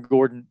Aaron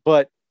Gordon.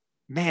 But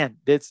man,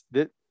 that's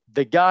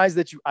the guys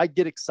that I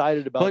get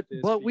excited about.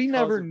 But we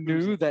never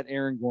knew that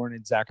Aaron Gordon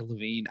and Zach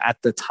LaVine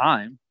at the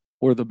time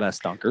were the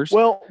best dunkers.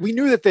 Well, we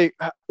knew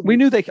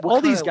that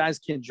all these guys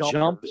can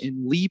jump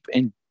and leap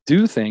and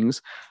do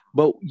things,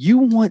 but you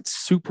want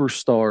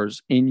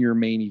superstars in your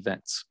main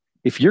events.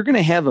 If you're going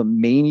to have a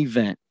main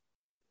event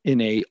in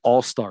a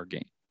all-star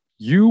game,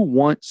 you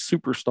want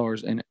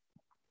superstars in it.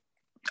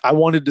 I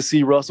wanted to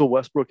see Russell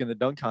Westbrook in the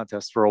dunk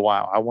contest for a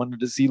while. I wanted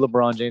to see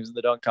LeBron James in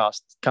the dunk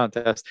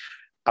contest.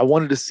 I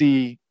wanted to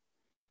see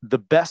the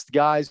best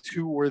guys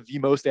who were the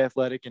most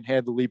athletic and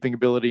had the leaping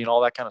ability and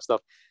all that kind of stuff.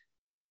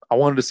 I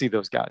wanted to see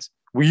those guys.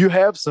 Will you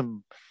have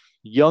some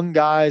young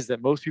guys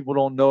that most people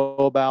don't know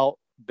about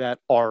that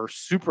are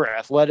super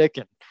athletic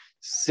and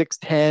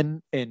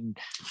 6'10" and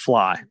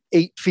fly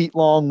 8 feet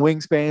long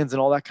wingspans and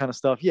all that kind of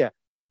stuff? Yeah.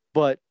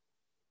 But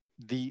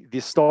the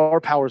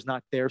star power is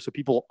not there. So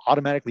people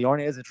automatically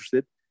aren't as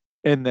interested.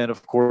 And then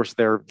of course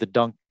the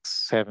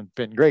dunks haven't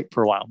been great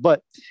for a while,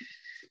 but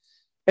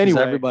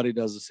anyway, everybody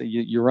does this.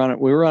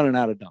 We're running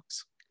out of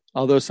dunks.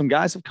 Although some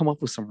guys have come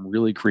up with some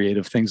really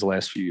creative things the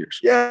last few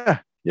years. Yeah.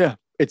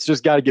 It's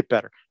just got to get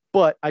better.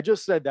 But I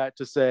just said that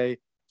to say,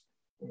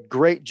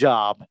 great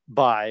job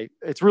by,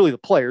 it's really the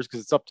players because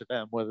it's up to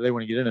them whether they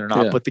want to get in it or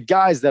not. Yeah. But the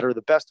guys that are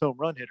the best home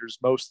run hitters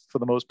for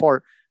the most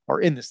part are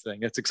in this thing.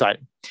 It's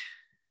exciting.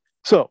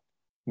 So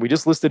we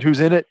just listed who's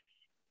in it.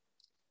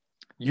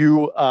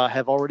 You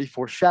have already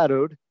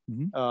foreshadowed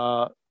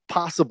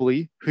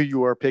possibly who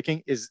you are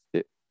picking.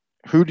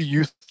 Who do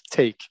you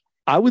take?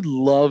 I would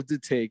love to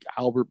take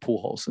Albert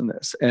Pujols in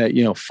this.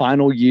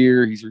 Final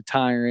year, he's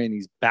retiring.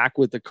 He's back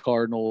with the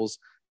Cardinals.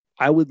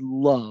 I would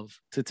love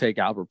to take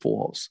Albert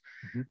Pujols.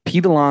 Mm-hmm.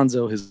 Pete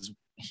Alonso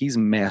he's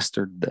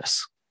mastered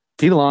this.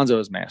 Pete Alonso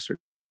has mastered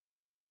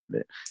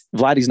it.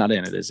 Vladdy's not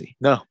in it, is he?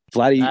 No.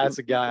 That's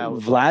a guy.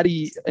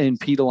 Vladdy and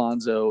Pete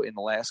Alonso in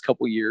the last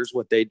couple of years,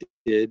 what they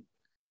did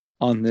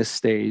on this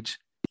stage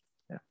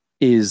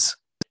is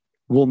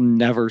we'll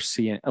never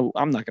see it.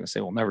 I'm not going to say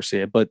we'll never see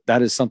it, but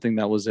that is something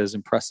that was as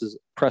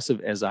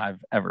impressive as I've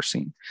ever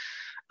seen.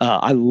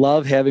 I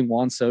love having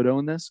Juan Soto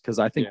in this because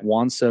I think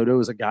Juan Soto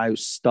is a guy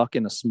who's stuck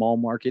in a small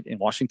market in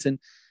Washington.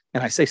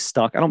 And I say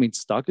stuck, I don't mean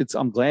stuck.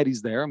 I'm glad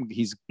he's there.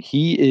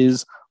 He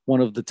is one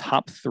of the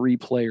top 3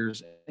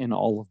 players in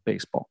all of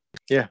baseball.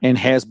 Yeah. And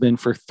has been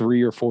for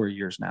 3 or 4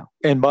 years now.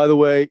 And by the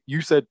way,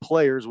 you said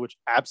players, which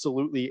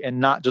absolutely,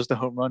 and not just a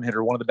home run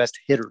hitter, one of the best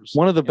hitters.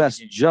 One of the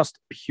best, just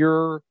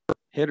pure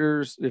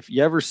hitters. If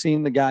you ever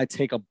seen the guy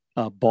take a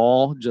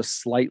ball just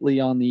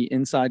slightly on the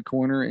inside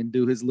corner and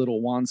do his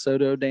little Juan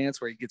Soto dance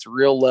where he gets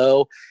real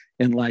low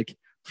and like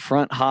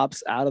front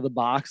hops out of the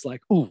box, like,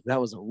 ooh, that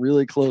was a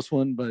really close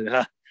one.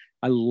 But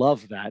I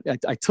love that.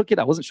 I took it.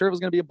 I wasn't sure it was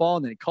going to be a ball,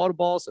 and then he caught a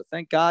ball. So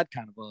thank God,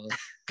 kind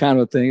of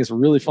a thing. It's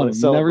really fun. Have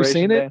you never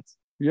seen it?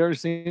 You ever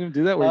seen him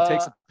do that where he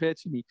takes a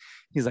pitch and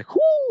he's like,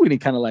 whoo, and he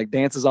kind of like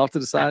dances off to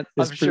the side?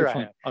 I'm sure I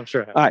have. All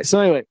right. So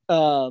anyway,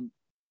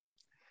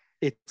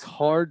 it's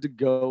hard to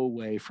go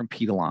away from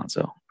Pete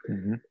Alonso.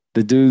 Mm-hmm.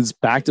 The dude's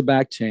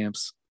back-to-back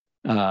champs,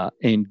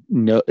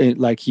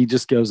 he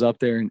just goes up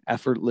there and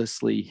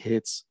effortlessly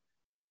hits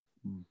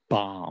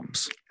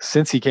bombs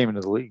since he came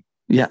into the league.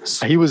 Yes,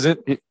 he was in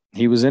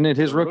it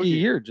his rookie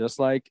year, just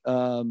like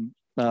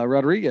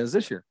Rodriguez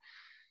this year.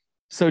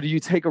 So do you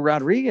take a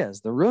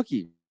Rodriguez, the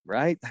rookie,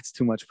 right? That's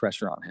too much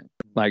pressure on him.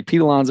 Like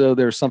Pete Alonso,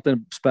 there's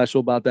something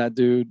special about that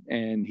dude,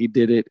 and he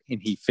did it,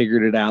 and he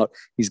figured it out.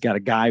 He's got a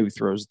guy who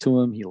throws to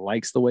him. He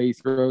likes the way he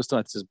throws to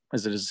him.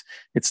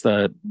 It's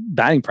the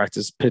batting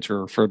practice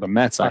pitcher for the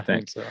Mets, I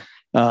think. So.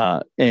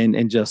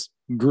 And just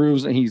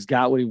grooves, and he's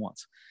got what he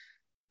wants.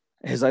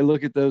 As I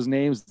look at those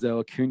names, though,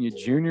 Acuna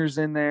Jr.'s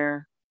in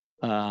there.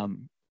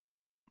 And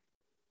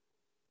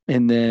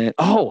then,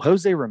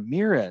 Jose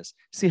Ramirez.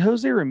 See,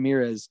 Jose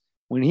Ramirez,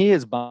 when he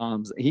hits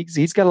bombs,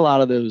 he's got a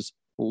lot of those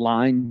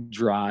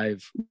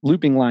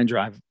looping line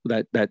drive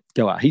that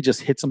go out. He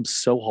just hits them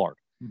so hard.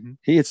 Mm-hmm.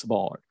 He hits the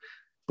ball hard,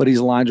 but he's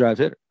a line drive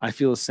hitter. I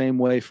feel the same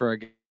way for a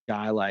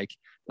guy like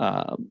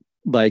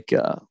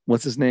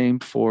what's his name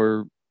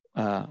for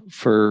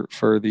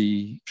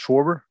the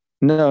Schwarber?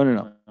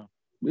 No.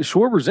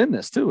 Schwarber's in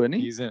this too, isn't he?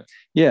 He's in it.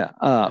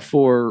 Yeah.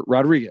 For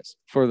Rodriguez,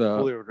 for the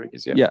Julio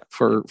Rodriguez. Yeah.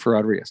 For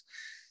Rodriguez.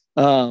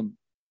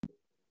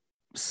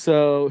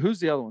 So who's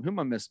the other one? Who am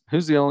I missing?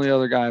 Who's the only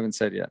other guy I haven't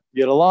said yet?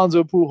 You got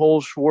Alonso,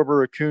 Pujols,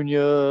 Schwarber,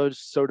 Acuna,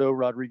 Soto,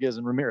 Rodriguez,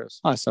 and Ramirez.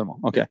 I said them all.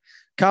 Okay.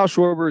 Kyle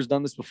Schwarber has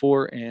done this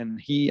before, and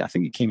I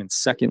think he came in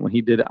second when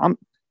he did it.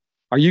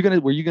 Were you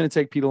gonna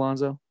take Pete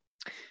Alonso?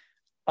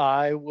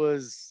 I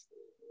was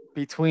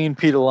between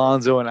Pete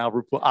Alonso and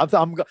Albert Pujols.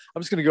 I'm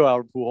just gonna go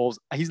Albert Pujols.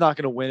 He's not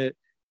gonna win it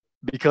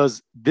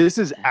because this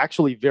is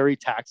actually very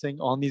taxing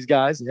on these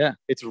guys. Yeah,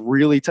 it's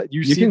really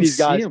you see these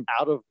guys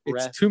out of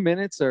breath. It's 2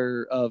 minutes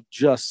of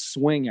just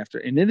swing after,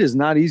 and it is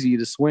not easy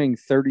to swing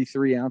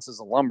 33 ounces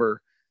of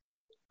lumber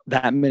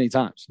that many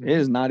times. It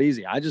is not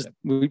easy.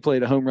 We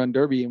played a home run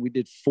derby and we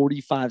did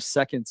 45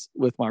 seconds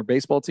with my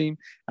baseball team.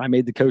 I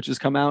made the coaches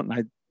come out and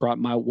I brought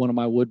one of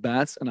my wood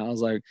bats, and I was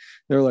like,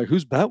 they were like,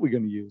 whose bat we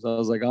going to use? I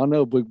was like, oh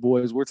no, big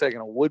boys, we're taking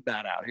a wood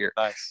bat out here.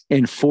 Nice.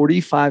 In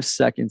 45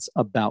 seconds,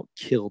 about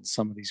killed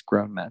some of these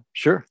grown men.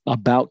 Sure.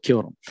 About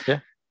killed them.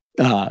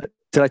 Yeah.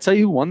 Did I tell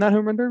you who won that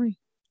home run derby?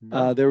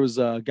 No. There was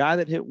a guy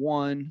that hit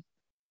one.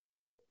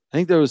 I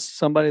think there was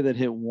somebody that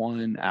hit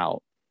one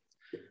out.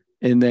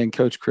 And then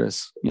Coach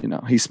Chris,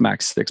 he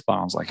smacked 6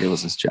 bombs like it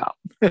was his job.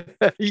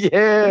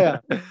 Yeah.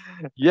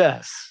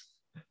 Yes.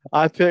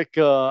 I pick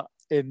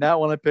in that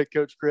one, I picked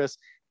Coach Chris.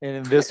 And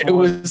in this it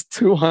was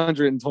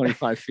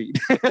 225 feet.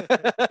 I'm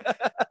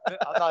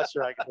not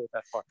sure I can hit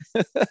that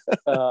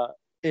far.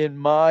 In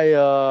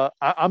my,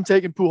 I'm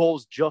taking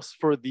Pujols just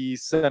for the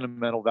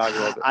sentimental value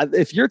of it.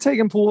 If you're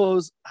taking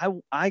Pujols,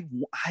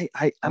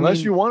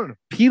 unless you wanted him.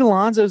 Pete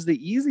Alonso's the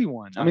easy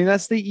one. I mean,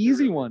 that's the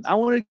easy one. I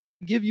want to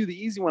give you the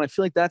easy one. I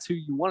feel like that's who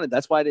you wanted.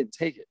 That's why I didn't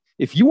take it.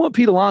 If you want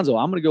Pete Alonso,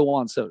 I'm going to go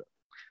Juan Soto.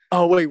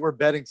 Oh, wait, we're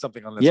betting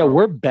something on this. Yeah,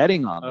 we're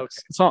betting on this.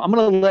 So I'm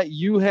going to let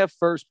you have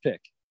first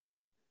pick.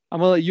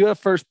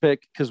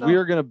 Because we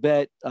are going to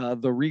bet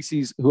the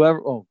Reese's,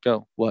 whoever. Oh,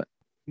 go. What?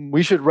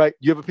 We should write.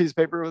 You have a piece of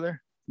paper over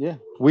there? Yeah.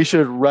 We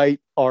should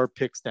write our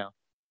picks down.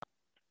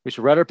 We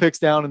should write our picks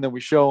down, and then we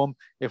show them.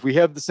 If we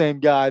have the same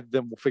guy,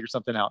 then we'll figure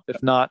something out.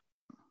 If not.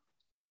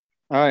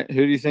 All right.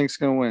 Who do you think's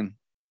going to win?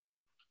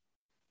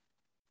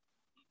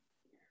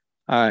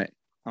 All right.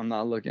 I'm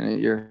not looking at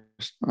yours.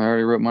 I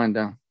already wrote mine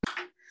down.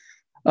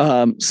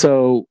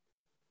 So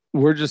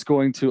we're just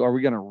going to, are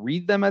we going to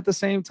read them at the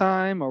same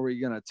time? Are we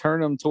going to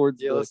turn them towards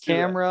the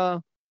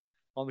camera?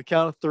 On the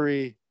count of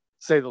 3,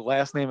 say the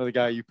last name of the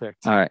guy you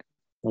picked. All right.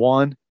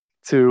 1,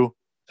 2,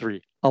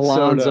 3.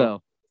 Alonso.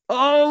 Soto.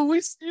 Oh,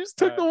 you just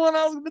took the one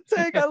I was going to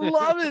take. I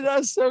love it.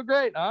 That's so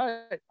great. All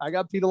right. I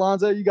got Pete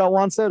Alonso. You got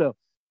Juan Soto.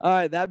 All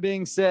right. That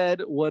being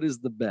said, what is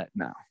the bet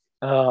now?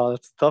 Oh,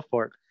 that's the tough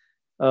part.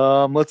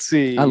 Let's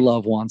see. I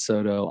love Juan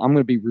Soto. I'm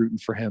going to be rooting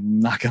for him. I'm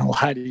not going to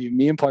lie to you.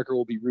 Me and Parker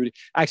will be rooting.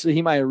 Actually,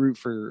 he might root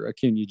for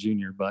Acuna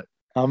Jr., but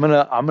I'm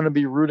gonna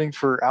be rooting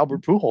for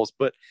Albert Pujols.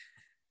 But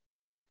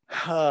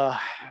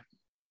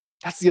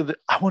that's the other.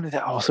 I wanted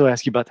to also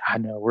ask you about. I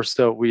know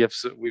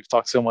we've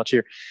talked so much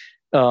here.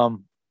 I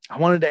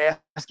wanted to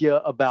ask you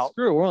about.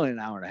 Screw it, we're only an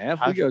hour and a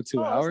half. We go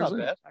 2 hours. That's not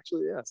bad.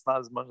 Actually, yeah, it's not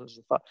as much as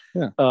I thought.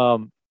 Yeah.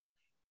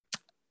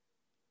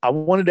 I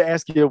wanted to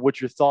ask you what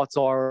your thoughts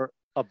are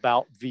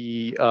about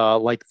the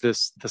the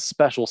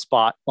special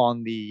spot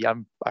on the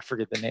I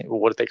forget the name,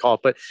 what they call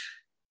it, but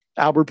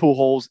Albert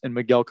Pujols and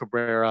Miguel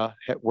Cabrera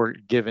were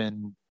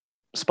given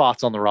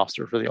spots on the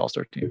roster for the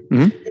All-Star team.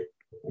 Mm-hmm.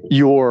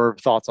 Your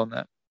thoughts on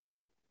that?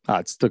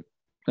 That's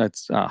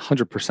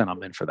 100%.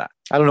 I'm in for that.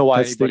 I don't know why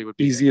that's anybody the would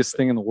be easiest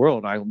thing in the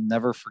world. I'll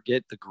never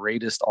forget the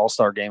greatest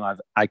All-Star game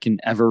I can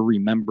ever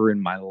remember in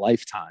my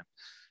lifetime.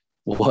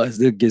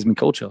 It gives me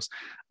cold chills.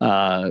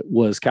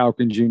 Was Cal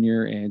Ripken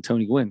Jr. and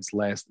Tony Gwynn's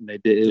last.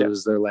 It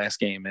was their last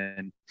game,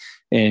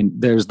 and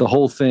there's the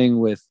whole thing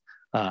with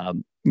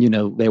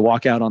they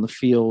walk out on the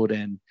field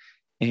and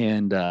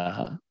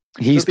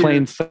he's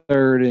playing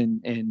third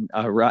and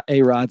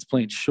A-Rod's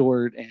playing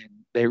short, and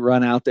they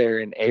run out there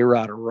and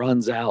A-Rod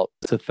runs out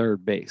to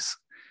third base.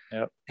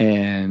 Yep.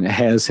 And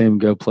has him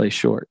go play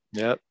short.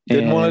 Yep.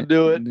 Didn't want to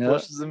do it. Nope.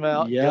 Pushes him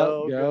out. Yep.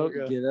 Go.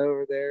 Get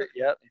over there.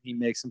 Yep. And he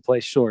makes him play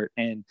short.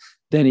 And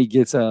then he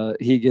gets a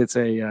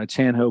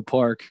Chan Ho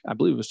Park. I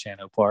believe it was Chan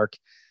Ho Park.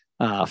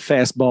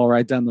 fastball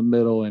right down the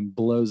middle and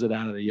blows it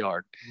out of the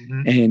yard.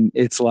 Mm-hmm. And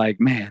it's like,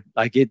 man,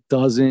 like it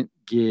doesn't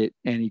get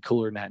any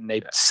cooler than that. And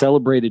they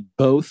celebrated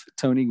both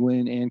Tony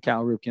Gwynn and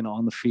Cal Ripken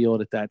on the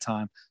field at that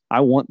time. I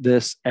want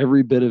this,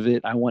 every bit of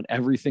it. I want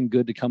everything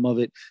good to come of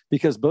it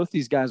because both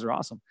these guys are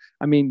awesome.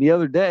 I mean, the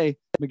other day,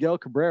 Miguel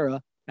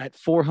Cabrera at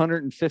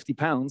 450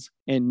 pounds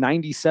and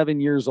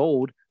 97 years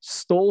old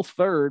stole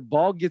third,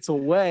 ball gets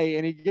away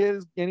and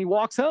he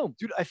walks home.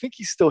 Dude, I think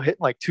he's still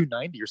hitting like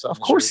 290 or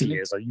something. Of course he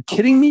is. Are you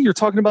kidding me? You're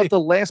talking about the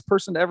last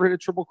person to ever hit a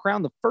Triple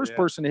Crown, the first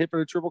person to hit for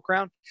the Triple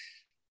Crown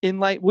in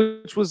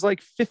which was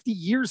like 50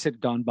 years had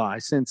gone by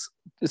since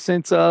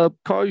Carl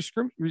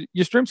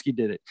Yastrzemski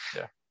did it.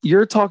 Yeah.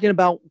 You're talking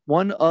about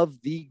one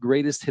of the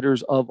greatest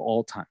hitters of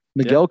all time.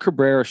 Miguel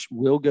Cabrera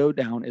will go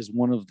down as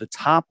one of the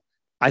top.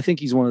 I think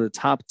he's one of the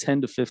top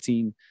 10 to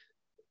 15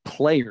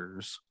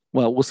 players.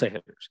 Well, we'll say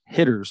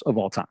hitters of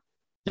all time.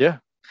 Yeah.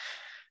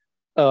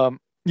 I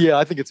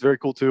think it's very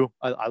cool too.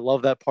 I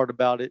love that part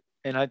about it.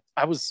 And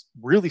I was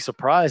really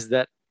surprised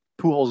that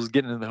Pujols is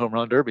getting in the home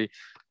run derby,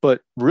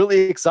 but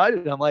really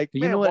excited. I'm like,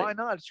 man, why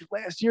not? It's your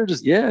last year.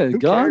 Just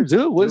go on,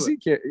 do it. What does he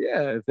care?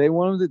 Yeah, if they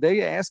want him to,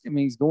 they ask him.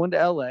 He's going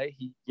to LA.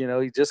 He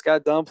just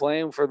got done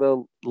playing for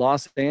the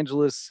Los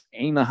Angeles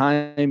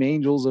Anaheim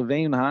Angels of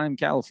Anaheim,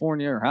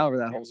 California, or however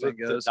that whole thing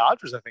goes. The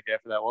Dodgers, I think,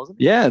 after that,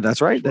 wasn't it? Yeah, that's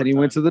right. Then he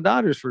went to the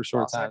Dodgers for a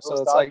short time.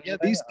 So it's like,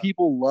 these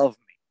people love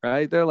me,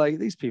 right? They're like,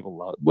 these people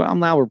love. Well,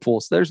 I'm Albert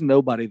Pujols. There's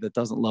nobody that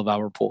doesn't love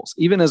Albert Pujols.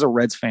 Even as a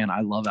Reds fan,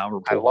 I love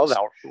Albert Pujols. I love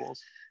Albert Pujols.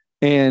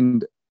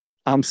 And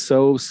I'm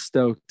so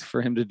stoked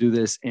for him to do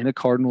this in a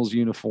Cardinals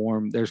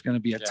uniform. There's going to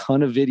be a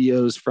ton of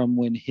videos from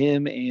when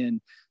him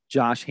and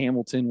Josh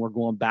Hamilton were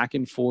going back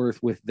and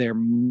forth with their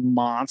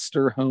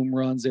monster home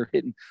runs. They're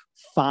hitting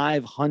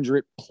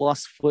 500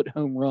 plus foot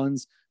home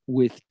runs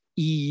with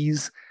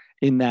ease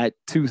in that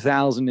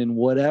 2000 and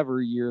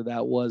whatever year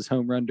that was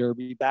home run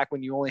derby, back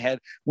when you only had,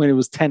 when it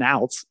was 10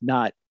 outs,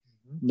 not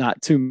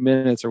 2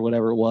 minutes or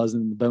whatever it was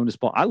in the bonus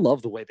ball. I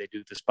love the way they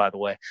do this, by the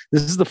way.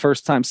 This is the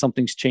first time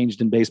something's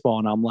changed in baseball,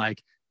 and I'm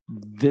like,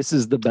 this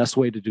is the best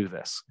way to do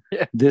this.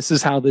 Yeah. This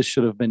is how this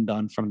should have been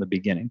done from the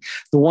beginning.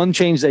 The one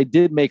change they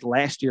did make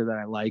last year that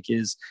I like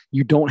is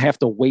you don't have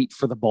to wait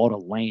for the ball to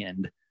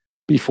land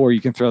before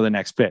you can throw the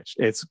next pitch.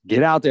 It's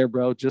get out there,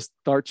 bro. Just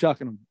start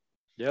chucking them.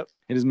 Yep.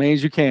 Hit as many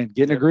as you can.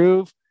 Get in a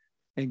groove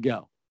and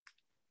go.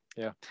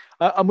 Yeah.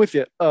 I'm with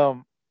you.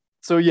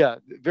 So, yeah,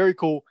 very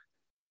cool.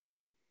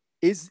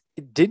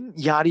 Didn't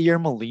Yadier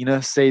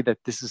Molina say that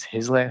this is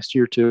his last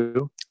year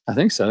too? I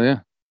think so. Yeah.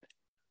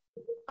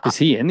 Is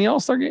he in the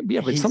All-Star game?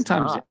 Yeah, but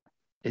sometimes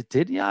it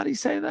did Yadi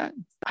say that?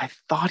 I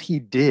thought he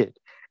did,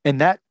 and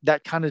that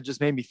kind of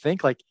just made me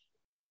think, like,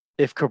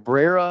 if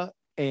Cabrera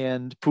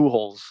and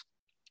Pujols,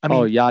 I mean,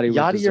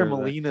 Yadier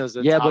Molina is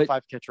a top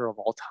 5 catcher of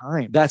all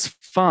time. That's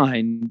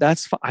fine.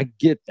 I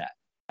get that.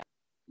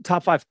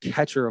 Top 5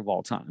 catcher of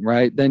all time,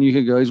 right? Then you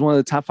could go, he's one of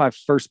the top 5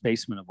 first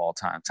basemen of all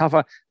time. Top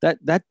 5,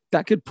 that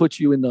could put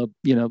you in the,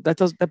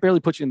 that barely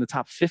puts you in the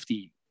top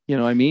 50. You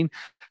know what I mean?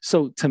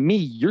 So to me,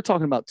 you're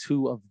talking about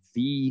 2 of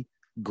the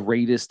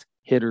greatest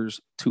hitters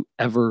to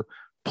ever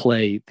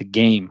play the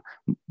game.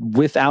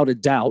 Without a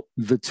doubt,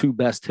 the 2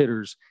 best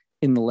hitters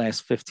in the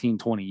last 15,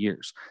 20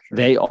 years. Sure.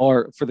 They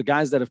are, for the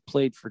guys that have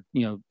played for,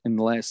 in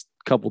the last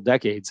couple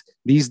decades,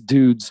 these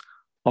dudes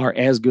are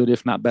as good,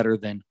 if not better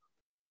than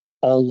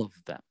all of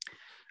them.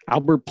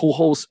 Albert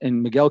Pujols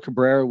and Miguel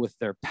Cabrera with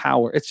their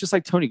power. It's just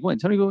like Tony Gwynn.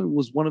 Tony Gwynn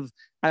was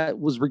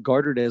was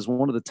regarded as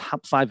one of the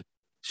top 5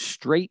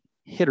 straight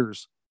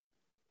hitters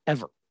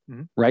ever.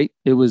 Mm-hmm. Right?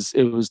 It was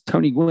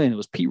Tony Gwynn. It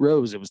was Pete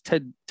Rose. It was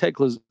Ted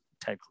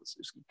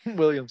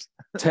Williams.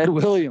 Ted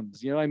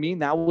Williams. You know what I mean?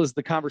 That was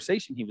the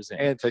conversation he was in.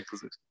 And Ted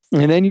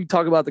Kluszewski. And then you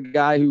talk about the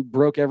guy who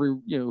broke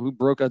who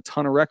broke a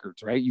ton of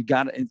records, right? You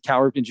got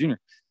Cal Ripken Jr.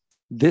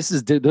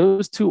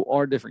 Those 2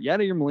 are different.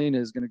 Yadier Molina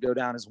is going to go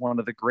down as one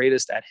of the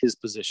greatest at his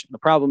position. The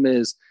problem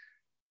is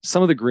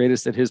some of the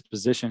greatest at his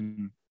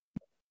position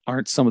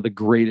aren't some of the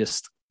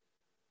greatest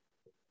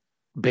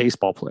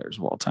baseball players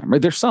of all time,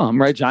 right? There's some,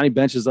 right? Johnny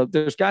Bench is up.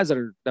 There's guys that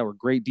were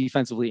great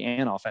defensively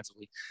and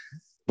offensively,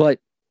 but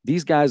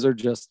these guys are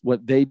just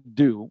what they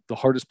do. The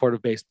hardest part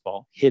of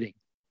baseball, hitting.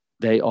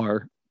 They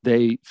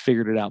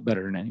figured it out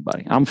better than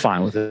anybody. I'm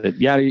fine with it.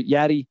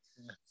 Yadi.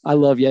 I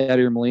love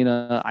Yadier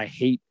Molina. I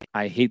hate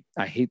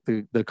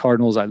the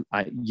Cardinals.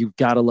 You've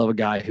got to love a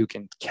guy who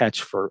can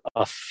catch for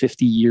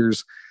 50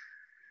 years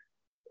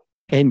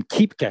and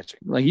keep catching.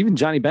 Like even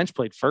Johnny Bench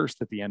played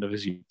first at the end of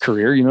his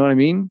career. You know what I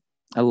mean?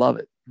 I love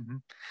it. Mm-hmm.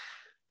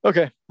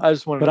 Okay. I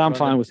just wanted but I'm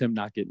fine with him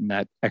not getting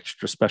that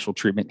extra special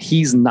treatment.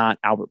 He's not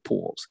Albert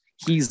Pujols.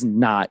 He's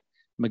not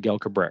Miguel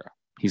Cabrera.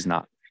 He's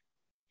not.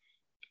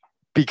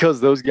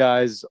 Because those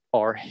guys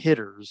are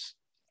hitters.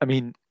 I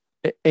mean,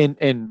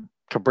 and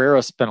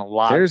Cabrera spent a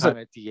lot of time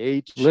at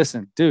DH.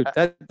 Listen, dude,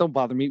 that don't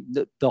bother me.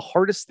 The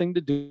hardest thing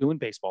to do in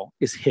baseball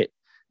is hit.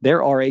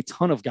 There are a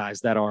ton of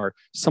guys that are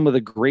some of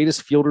the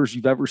greatest fielders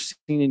you've ever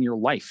seen in your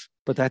life,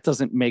 but that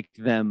doesn't make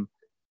them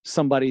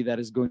somebody that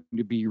is going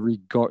to be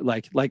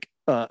like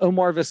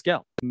Omar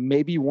Vizquel,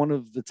 maybe one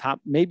of the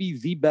top, maybe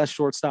the best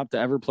shortstop to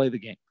ever play the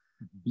game.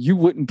 You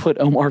wouldn't put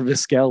Omar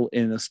Vizquel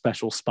in a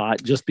special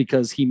spot just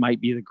because he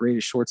might be the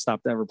greatest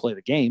shortstop to ever play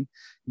the game.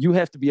 You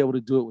have to be able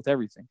to do it with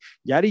everything.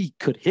 Yadi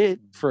could hit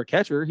for a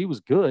catcher. He was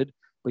good,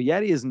 but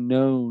Yadi's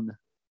known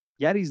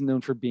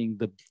for being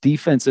the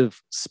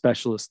defensive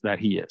specialist that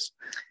he is.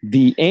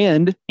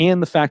 And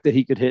the fact that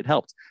he could hit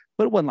helped.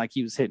 But it wasn't like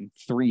he was hitting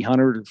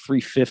 300 or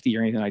 350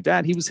 or anything like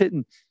that. He was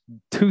hitting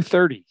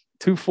 230,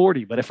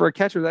 240. But for a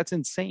catcher, that's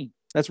insane.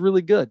 That's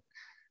really good.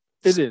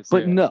 It is.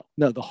 But no,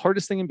 the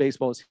hardest thing in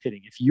baseball is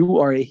hitting. If you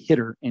are a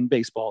hitter in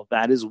baseball,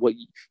 that is what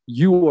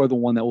you are the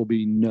one that will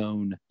be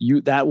known.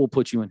 That will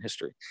put you in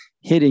history.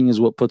 Hitting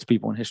is what puts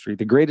people in history.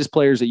 The greatest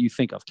players that you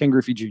think of, Ken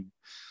Griffey Jr.,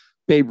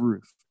 Babe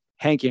Ruth,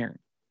 Hank Aaron,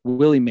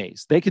 Willie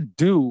Mays, they could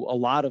do a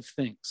lot of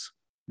things,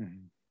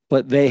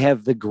 but they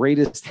have the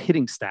greatest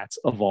hitting stats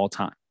of all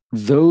time.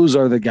 Those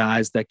are the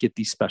guys that get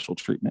the special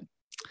treatment.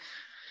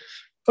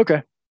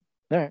 Okay.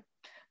 All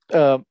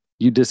right.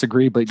 You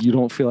disagree, but you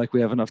don't feel like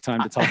we have enough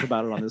time to talk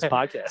about it on this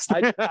podcast.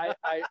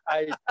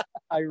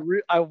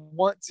 I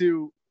want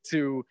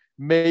to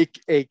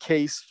make a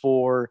case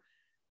for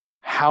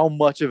how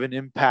much of an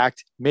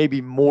impact,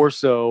 maybe more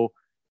so,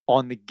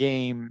 on the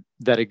game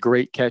that a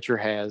great catcher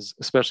has,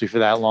 especially for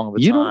that long of a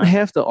time. You don't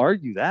have to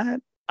argue that.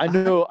 I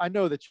know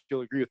that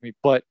you'll agree with me,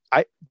 but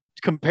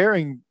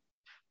comparing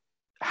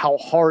how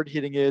hard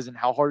hitting is and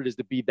how hard it is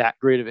to be that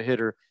great of a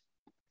hitter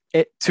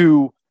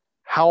to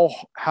how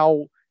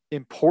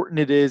important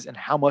it is and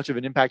how much of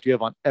an impact you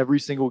have on every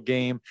single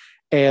game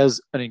as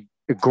a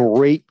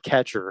great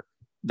catcher.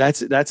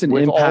 That's an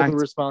with impact. All the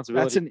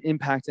responsibility. That's an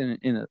impact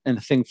in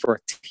a thing for a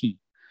team.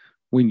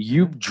 When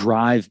you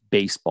drive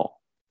baseball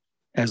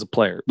as a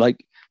player,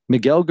 like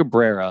Miguel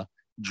Cabrera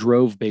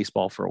drove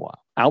baseball for a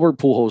while. Albert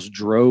Pujols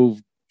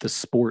drove the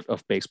sport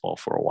of baseball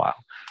for a while.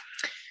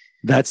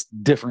 That's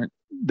different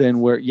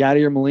than where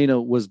Yadier Molina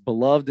was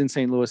beloved in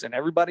St. Louis and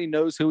everybody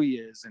knows who he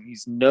is. And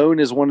he's known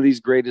as one of the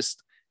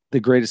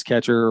greatest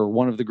catcher or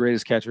one of the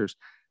greatest catchers,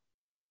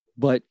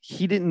 but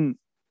he didn't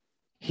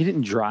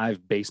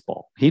drive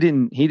baseball. He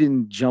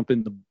didn't jump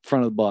in the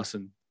front of the bus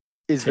and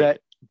is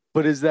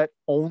that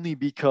only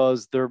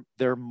because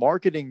they're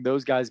marketing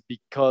those guys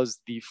because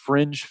the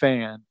fringe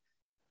fan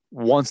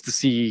wants to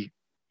see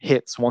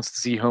hits, wants to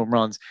see home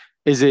runs?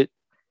 Is it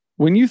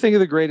when you think of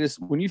the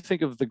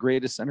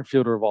greatest center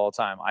fielder of all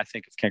time, I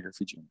think of Ken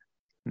Griffey Jr.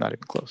 Not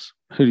even close.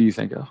 Who do you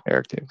think of?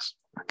 Eric Davis.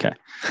 Okay.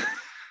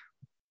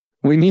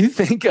 When you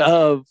think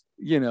of,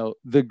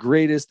 the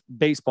greatest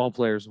baseball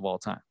players of all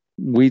time,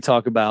 we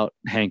talk about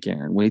Hank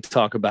Aaron. We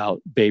talk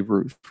about Babe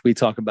Ruth. We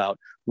talk about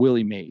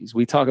Willie Mays.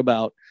 We talk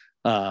about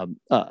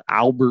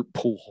Albert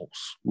Pujols.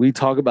 We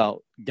talk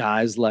about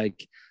guys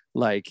like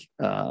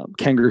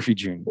Ken Griffey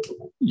Jr.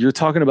 You're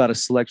talking about a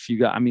select few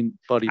guys. I mean,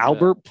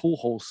 Albert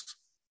Pujols.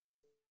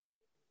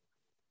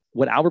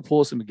 What Albert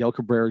Pujols and Miguel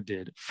Cabrera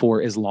did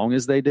for as long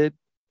as they did,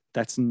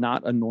 that's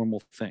not a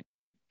normal thing.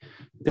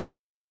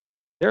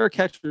 There are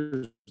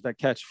catchers that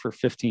catch for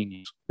 15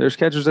 years. There's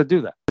catchers that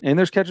do that. And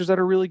there's catchers that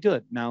are really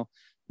good. Now,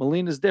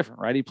 Molina's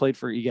different, right?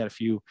 He got a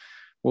few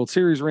World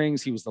Series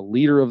rings. He was the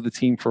leader of the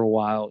team for a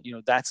while.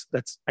 That's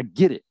I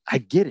get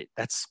it.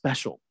 That's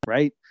special,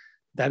 right?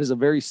 That is a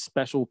very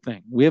special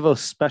thing. We have a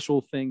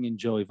special thing in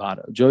Joey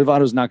Votto. Joey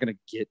Votto's not going to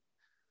get,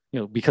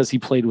 because he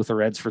played with the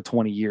Reds for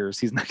 20 years,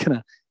 he's not going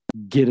to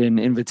get an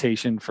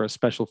invitation for a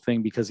special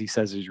thing because he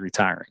says he's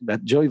retiring.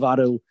 That Joey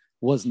Votto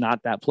was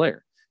not that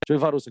player. Joey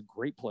Votto is a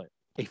great player,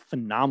 a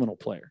phenomenal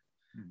player,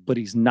 but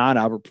he's not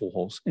Albert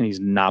Pujols and he's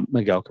not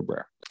Miguel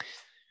Cabrera.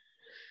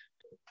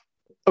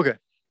 Okay.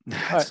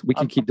 We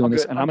can keep doing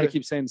this, and I'm going to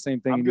keep saying the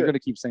same thing, and you're going to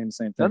keep saying the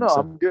same thing. No,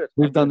 I'm good.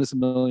 We've done this a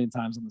million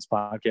times on this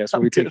podcast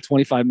where we take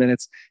 25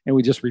 minutes and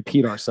we just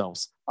repeat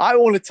ourselves. I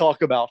want to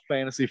talk about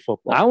fantasy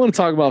football. I want to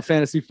talk about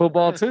fantasy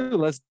football too.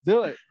 Let's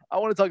do it. I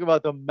want to talk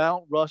about the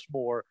Mount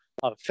Rushmore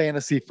of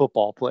fantasy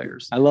football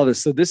players. I love it.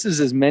 So this is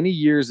as many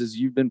years as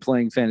you've been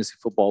playing fantasy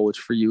football, which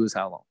for you is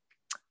how long?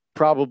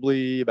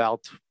 Probably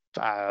about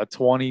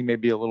 20,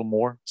 maybe a little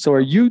more. So are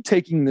you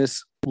taking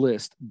this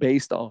list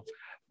based off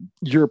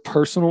your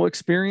personal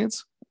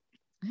experience,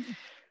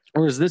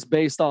 or is this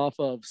based off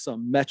of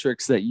some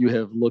metrics that you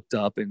have looked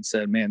up and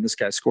said, man, this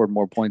guy scored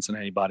more points than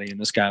anybody and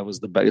this guy was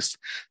the best,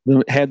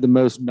 had the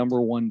most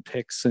number one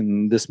picks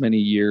in this many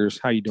years?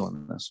 How are you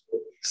doing this?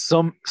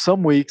 Some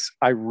weeks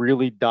I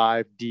really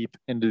dive deep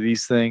into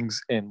these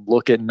things and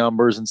look at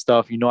numbers and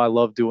stuff. I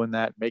love doing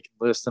that, making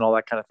lists and all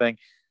that kind of thing.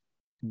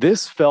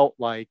 This felt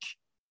like,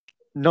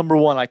 number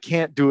one, I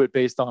can't do it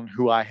based on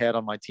who I had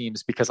on my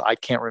teams because I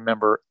can't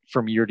remember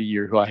from year to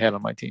year who I had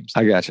on my teams.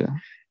 I gotcha.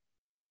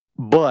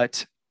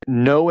 But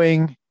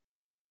knowing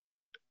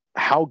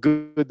how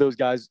good these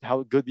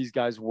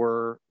guys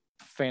were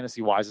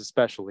fantasy wise,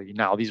 especially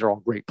now, these are all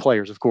great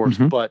players, of course,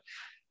 but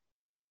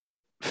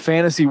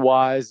fantasy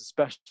wise,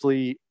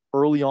 especially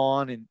early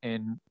on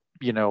and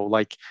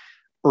like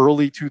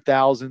early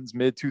 2000s,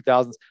 mid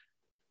 2000s,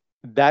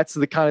 that's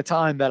the kind of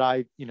time that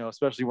I,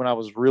 especially when I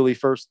was really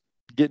first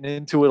getting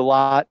into it a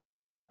lot,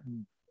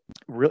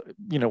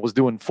 was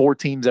doing 4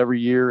 teams every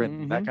year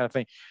and that kind of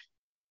thing.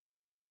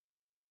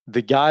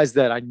 The guys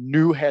that I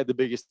knew had the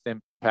biggest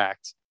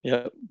impact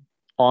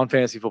on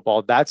fantasy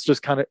football, that's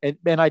just kind of,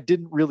 and I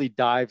didn't really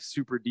dive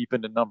super deep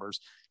into numbers,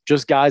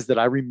 just guys that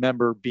I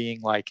remember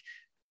being like,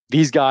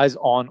 these guys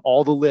on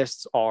all the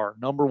lists are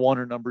number 1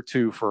 or number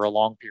 2 for a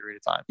long period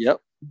of time. Yep.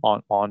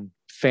 On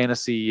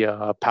fantasy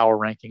power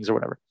rankings or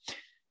whatever.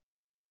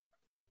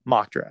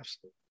 Mock drafts.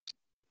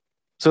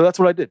 So that's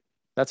what I did.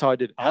 That's how I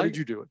did it. How did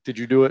you do it? Did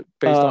you do it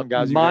based on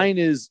guys? Mine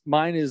is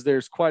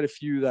there's quite a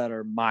few that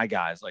are my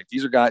guys. Like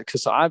these are guys,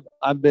 because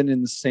I've been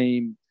in the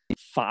same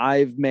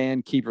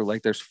 5-man keeper.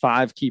 Like there's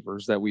 5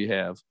 keepers that we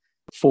have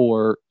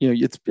for,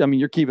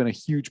 you're keeping a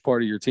huge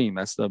part of your team.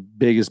 That's the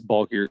biggest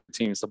bulk of your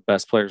team. It's the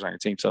best players on your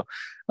team. So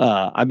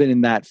I've been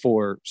in that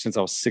since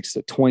I was 6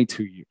 to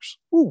 22 years.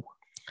 Ooh.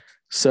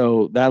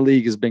 So that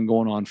league has been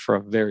going on for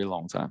a very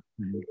long time.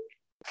 Mm-hmm.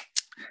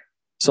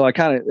 So I've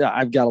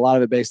got a lot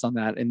of it based on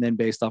that, and then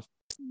based off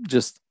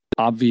just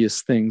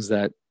obvious things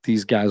that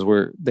these guys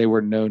were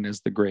known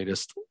as the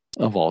greatest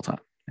of all time.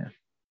 Yeah.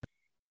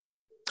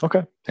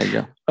 Okay. There you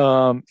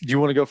go. Do you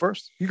want to go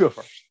first? You go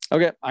first.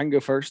 Okay, I can go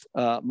first.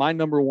 My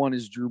number 1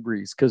 is Drew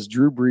Brees, because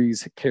Drew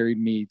Brees carried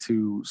me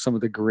to some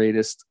of the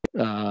greatest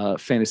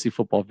fantasy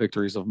football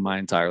victories of my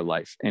entire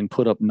life and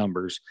put up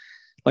numbers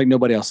like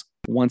nobody else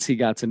once he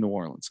got to New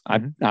Orleans.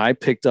 Mm-hmm. I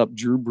picked up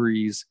Drew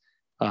Brees.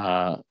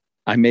 I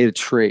made a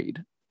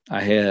trade.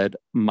 I had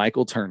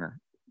Michael Turner.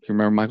 You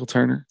remember Michael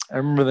Turner? I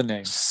remember the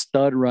name.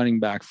 Stud running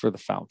back for the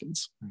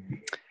Falcons. Mm-hmm.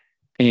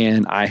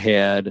 And I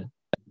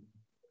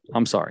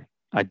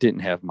didn't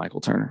have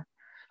Michael Turner.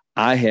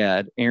 I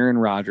had Aaron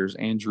Rodgers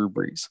and Drew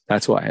Brees.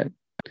 That's who I had.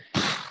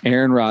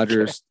 Aaron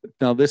Rodgers. Okay.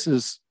 Now this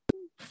is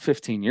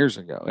 15 years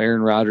ago.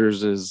 Aaron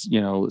Rodgers is,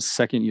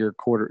 second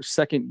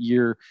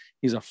year.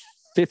 He's a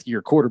 5th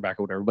year quarterback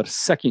or whatever, but a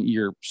 2nd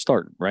year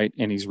starter, right?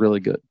 And he's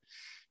really good.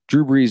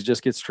 Drew Brees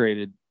just gets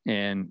traded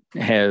and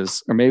or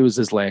maybe it was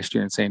his last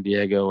year in San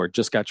Diego, or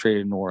just got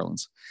traded in New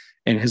Orleans,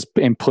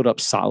 and put up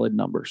solid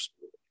numbers.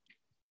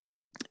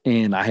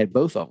 And I had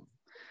both of them.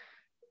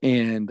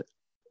 And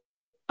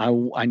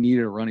I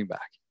needed a running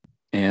back,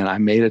 and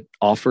I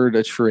offered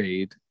a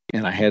trade,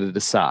 and I had to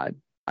decide,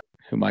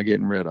 who am I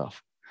getting rid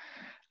of?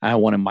 I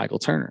wanted Michael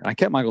Turner. I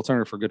kept Michael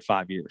Turner for a good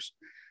 5 years,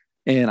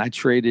 and I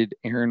traded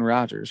Aaron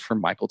Rodgers for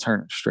Michael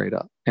Turner straight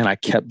up, and I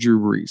kept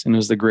Drew Brees, and it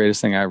was the greatest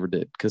thing I ever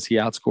did, because he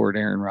outscored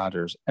Aaron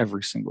Rodgers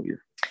every single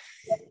year.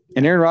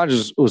 And Aaron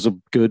Rodgers was a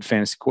good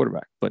fantasy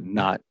quarterback, but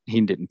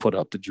he didn't put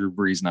up the Drew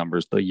Brees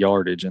numbers, the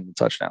yardage and the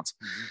touchdowns.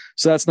 Mm-hmm.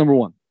 So that's number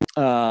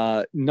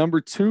 1.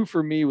 Number 2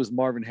 for me was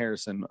Marvin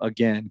Harrison.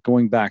 Again,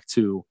 going back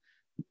to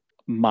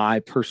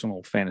my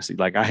personal fantasy,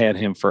 like I had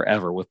him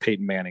forever with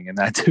Peyton Manning, and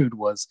that dude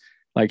was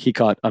like, he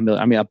caught a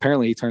million. I mean,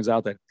 apparently he turns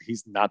out that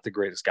he's not the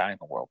greatest guy in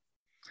the world.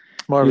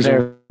 Marvin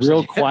Harrison, a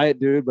real quiet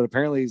dude, but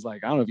apparently he's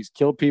like, I don't know if he's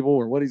killed people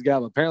or what he's got,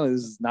 but apparently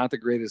this is not the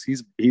greatest.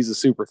 He's a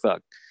super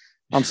thug.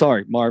 I'm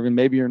sorry, Marvin.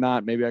 Maybe you're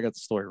not. Maybe I got the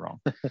story wrong.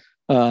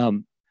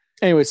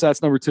 Anyway, so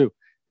that's number 2.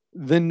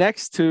 The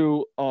next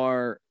 2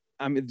 are,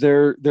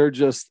 they're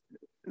just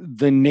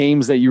the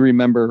names that you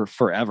remember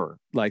forever,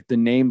 like the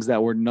names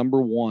that were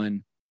number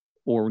 1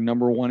 or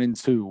number 1 and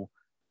 2,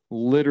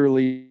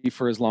 literally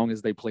for as long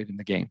as they played in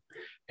the game.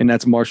 And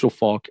that's Marshall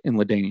Faulk and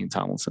LaDainian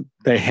Tomlinson.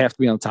 They have to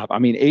be on top. I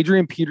mean,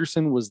 Adrian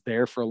Peterson was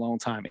there for a long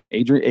time.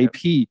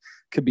 AP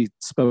could be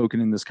spoken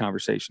in this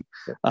conversation.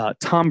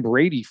 Tom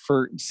Brady,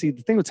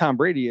 the thing with Tom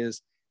Brady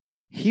is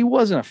he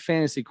wasn't a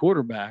fantasy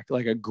quarterback,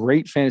 like a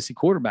great fantasy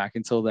quarterback,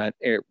 until that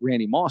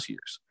Randy Moss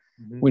years,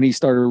 when he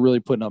started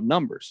really putting up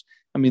numbers.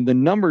 I mean, the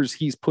numbers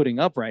he's putting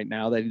up right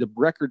now, that the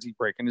records he's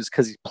breaking, is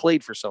because he's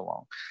played for so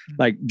long.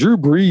 Like Drew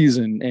Brees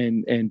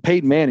and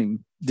Peyton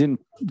Manning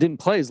didn't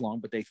play as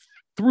long, but they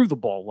threw the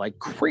ball like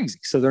crazy.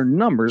 So their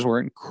numbers were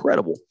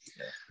incredible.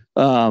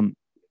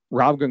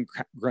 Rob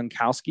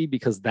Gronkowski,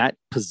 because that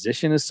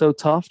position is so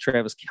tough.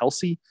 Travis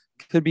Kelce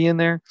could be in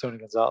there. Tony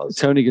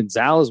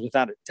Gonzalez,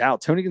 without a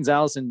doubt. Tony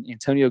Gonzalez and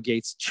Antonio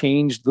Gates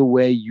changed the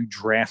way you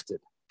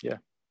drafted. Yeah.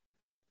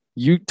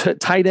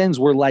 Tight ends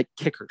were like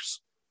kickers,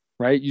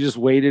 right? You just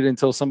waited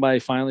until somebody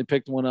finally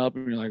picked one up,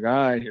 and you're like,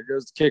 all right, here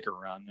goes the kicker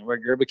run. And we're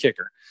going to grab a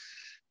kicker.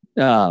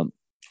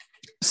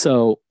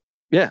 So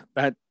yeah,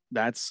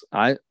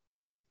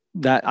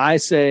 I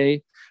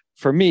say,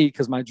 for me,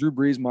 because my Drew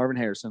Brees, Marvin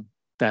Harrison,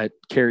 that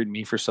carried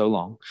me for so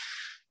long.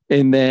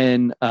 And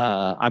then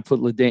I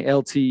put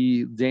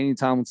Danny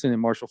Tomlinson,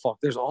 and Marshall Faulk.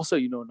 There's also,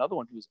 another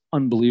one who was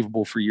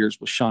unbelievable for years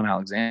was Sean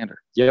Alexander.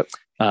 Yep.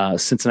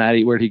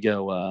 Cincinnati. Where'd he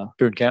go?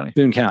 Boone County.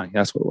 Boone County.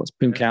 That's what it was.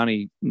 Boone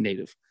County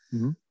native.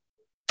 Mm-hmm.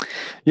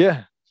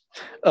 Yeah.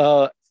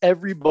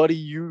 Everybody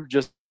you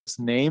just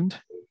named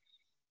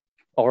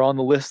are on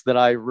the list that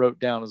I wrote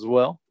down as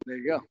well. There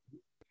you go.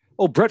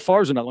 Oh, Brett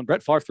Favre's another one.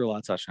 Brett Favre threw a lot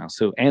of touchdowns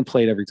too, and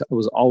played every time.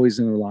 Was always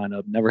in the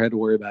lineup. Never had to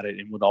worry about it,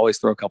 and would always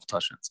throw a couple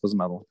touchdowns. Was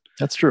another one.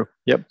 That's true.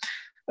 Yep.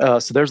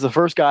 So there's the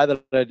first guy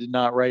that I did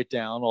not write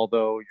down,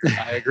 although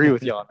I agree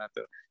with you on that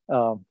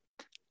though.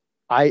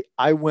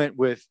 I went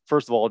with,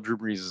 first of all, Drew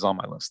Brees is on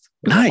my list.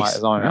 Nice.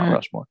 Is on my Mount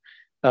Rushmore.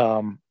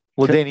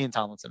 LaDainian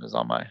Tomlinson is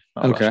on my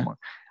Mount Rushmore.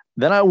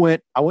 Then I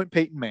went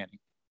Peyton Manning.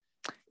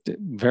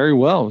 Very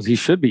well. He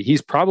should be.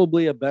 He's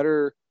probably a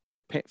better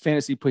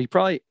fantasy. He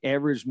probably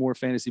averaged more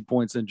fantasy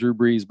points than Drew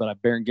Brees, but I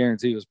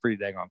guarantee it was pretty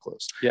dang on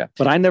close. Yeah.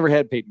 But I never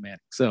had Peyton Manning,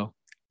 so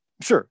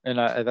sure, and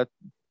that's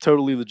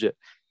totally legit.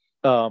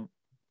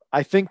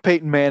 I think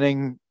Peyton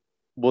Manning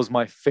was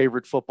my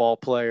favorite football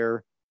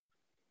player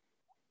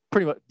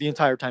pretty much the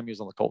entire time he was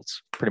on the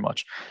Colts, pretty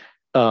much.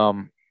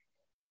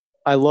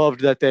 I loved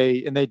that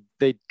they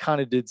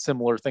kind of did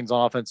similar things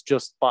on offense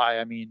just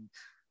by,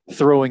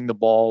 throwing the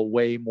ball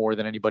way more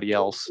than anybody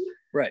else.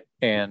 Right.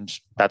 And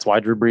that's why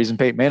Drew Brees and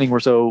Peyton Manning were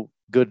so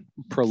good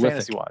prolific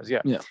fantasy-wise.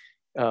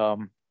 Yeah.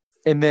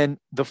 And then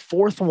the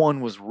fourth one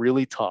was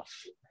really tough.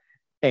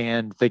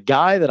 And the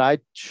guy that I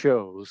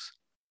chose,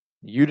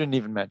 you didn't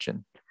even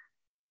mention.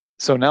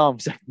 So now I'm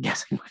second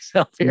guessing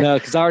myself here. No,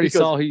 because I already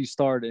saw who you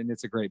started, and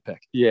it's a great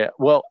pick. Yeah.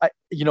 Well,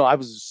 I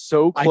was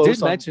so close. I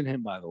did mention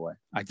him, by the way.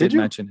 I did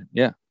mention him.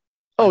 Yeah.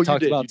 Oh, I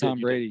talked about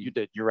Tom Brady. You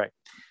did. You're right.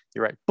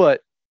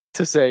 But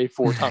to say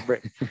for Tom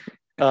Brady,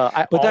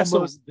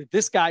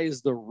 this guy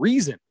is the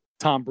reason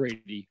Tom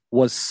Brady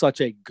was such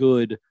a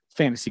good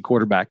fantasy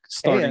quarterback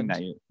starting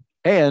that year.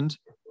 And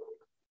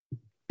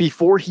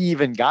before he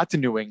even got to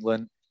New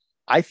England,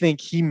 I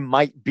think he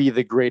might be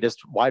the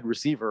greatest wide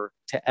receiver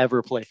to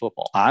ever play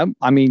football.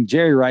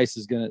 Jerry Rice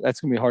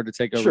that's gonna be hard to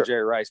take over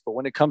Jerry Rice. But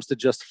when it comes to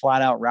just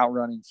flat out route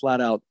running, flat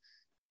out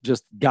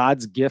just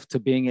God's gift to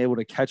being able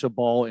to catch a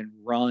ball and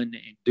run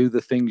and do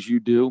the things you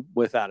do,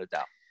 without a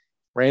doubt.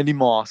 Randy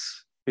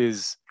Moss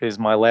is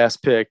my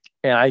last pick,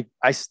 and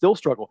I still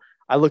struggle.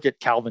 I look at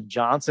Calvin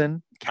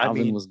Johnson.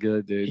 Calvin was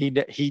good,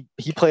 dude. He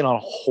played on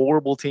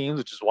horrible teams,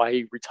 which is why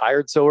he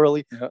retired so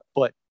early. Yeah.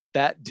 But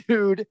that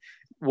dude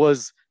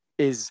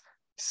is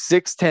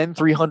 6'10",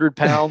 300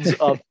 pounds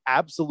of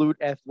absolute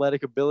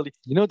athletic ability.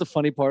 You know what the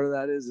funny part of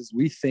that is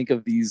we think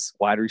of these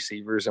wide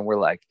receivers and we're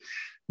like,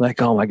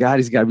 oh my God,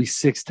 he's got to be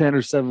 6'10"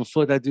 or 7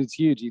 foot. That dude's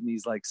huge. And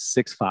he's like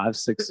 6'5",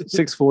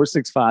 6'4",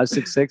 6'5",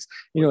 6'6".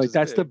 You know, like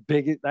that's the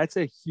biggest, that's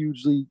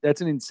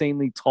an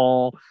insanely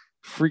tall,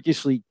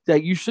 freakishly,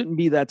 that you shouldn't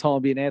be that tall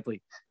and be an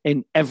athlete.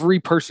 And every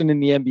person in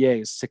the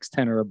NBA is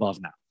 6'10" or above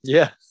now.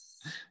 Yeah.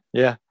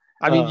 Yeah.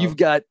 You've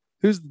got,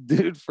 who's the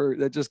dude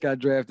that just got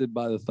drafted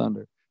by the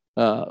Thunder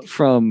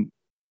from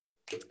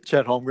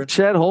Chet Holmgren?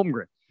 Chet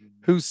Holmgren,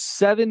 who's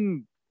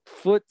 7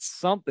 foot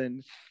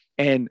something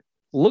and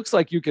looks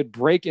like you could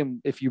break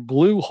him if you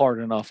blew hard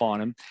enough on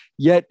him,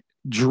 yet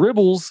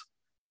dribbles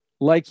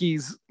like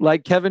he's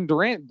like Kevin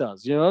Durant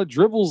does,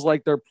 dribbles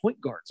like they're point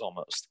guards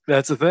almost.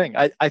 That's the thing.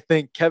 I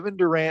think Kevin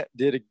Durant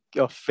did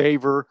a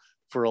favor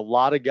for a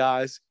lot of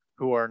guys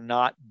who are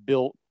not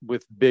built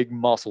with big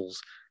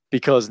muscles,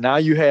 because now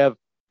you have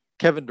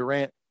Kevin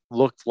Durant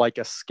looked like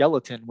a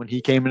skeleton when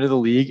he came into the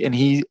league, and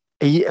he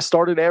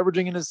started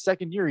averaging in his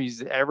second year.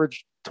 He's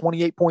averaged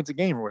 28 points a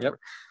game or whatever.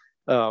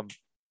 Yep.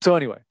 So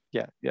anyway,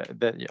 yeah,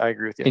 I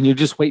agree with you. And you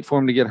just wait for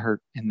him to get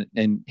hurt,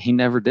 and he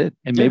never did.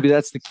 And maybe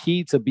that's the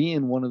key to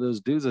being one of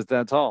those dudes that's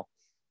that tall,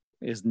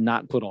 is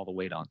not put all the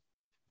weight on.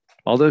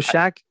 Although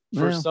Shaq,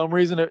 for some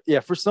reason,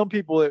 for some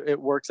people it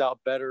works out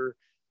better,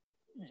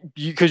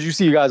 because you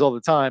see you guys all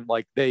the time,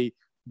 like they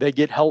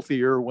get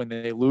healthier when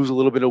they lose a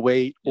little bit of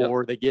weight,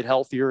 or they get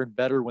healthier and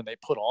better when they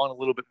put on a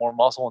little bit more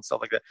muscle and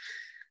stuff like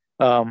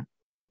that.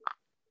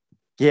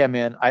 Yeah,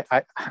 man.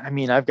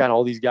 I've got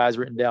all these guys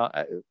written down.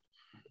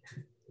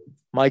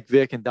 Mike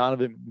Vick and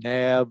Donovan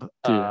McNabb,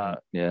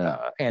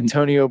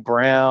 Antonio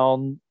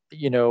Brown,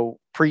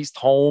 Priest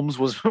Holmes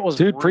was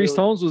dude. Priest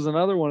Holmes was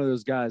another one of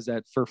those guys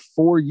that for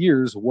 4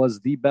 years was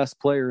the best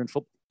player in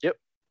football. Yep.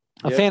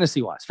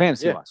 Fantasy wise.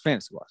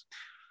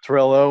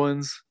 Terrell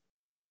Owens.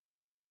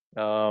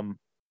 I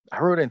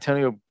wrote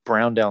Antonio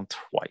Brown down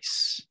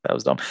twice. That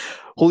was dumb.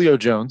 Julio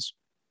Jones.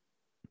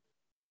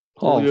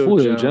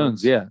 Julio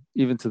Jones. Yeah.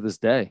 Even to this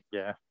day.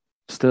 Yeah.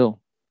 Still,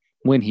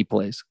 when he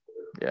plays.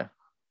 Yeah.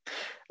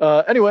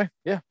 Anyway,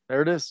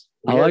 there it is.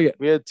 I like it.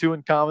 We had 2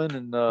 in common,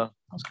 and that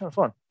was kind of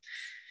fun.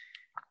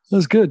 That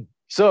was good.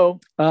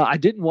 So I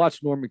didn't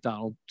watch Norm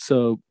Macdonald,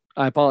 so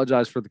I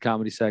apologize for the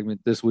comedy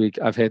segment this week.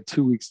 I've had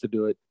 2 weeks to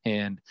do it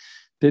and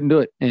didn't do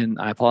it, and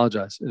I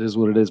apologize. It is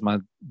what it is. My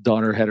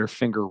daughter had her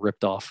finger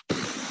ripped off.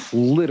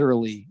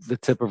 Literally, the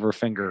tip of her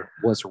finger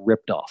was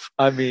ripped off.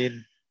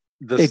 It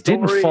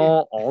didn't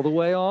fall all the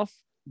way off,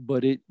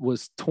 but it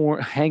was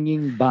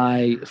hanging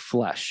by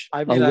flesh,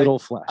 a little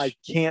flesh. I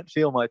can't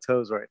feel my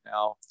toes right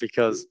now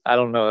because I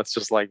don't know. It's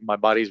just like my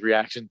body's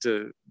reaction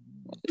to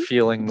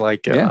feeling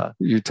like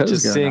your toes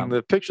just seeing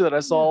the picture that I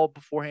saw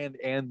beforehand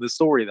and the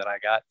story that I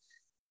got.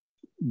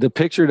 The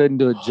picture didn't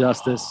do it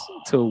justice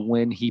to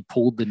when he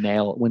cut the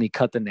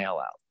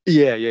nail out.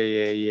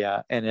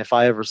 Yeah. And if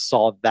I ever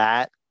saw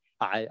that,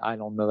 I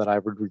don't know that I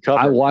would recover.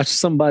 I watched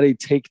somebody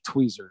take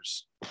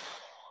tweezers,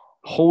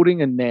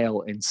 holding a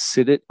nail, and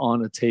sit it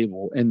on a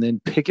table and then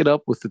pick it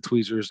up with the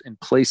tweezers and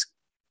place.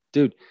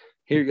 Dude,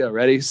 here you go.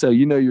 Ready? So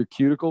you know your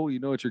cuticle? You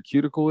know what your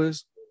cuticle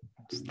is?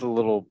 It's the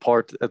little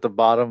part at the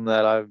bottom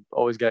that I've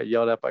always got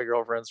yelled at by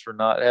girlfriends for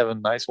not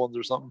having nice ones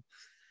or something.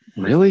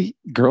 Really?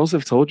 Girls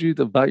have told you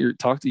about you're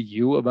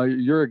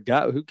a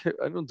guy who cares?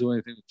 I don't do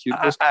anything with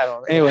cuticles. I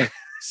don't know. Anyway,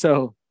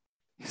 so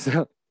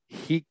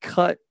he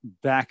cut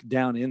back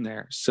down in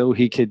there so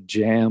he could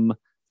jam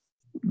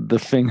the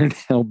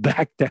fingernail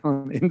back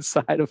down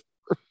inside of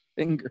her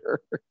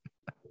finger.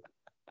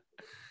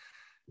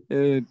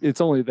 It's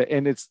only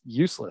and it's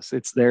useless.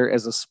 It's there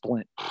as a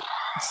splint.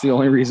 It's the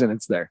only reason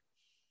it's there.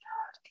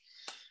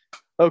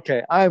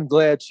 Okay, I am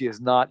glad she is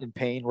not in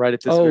pain right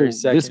at this very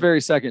second. This very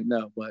second,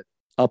 no. But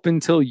up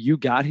until you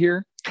got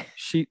here,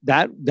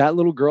 that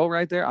little girl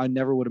right there, I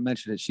never would have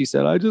mentioned it. She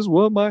said, "I just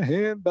want my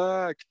hand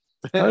back.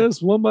 I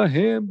just want my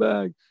hand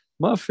back.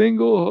 My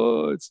finger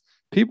hurts.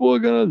 People are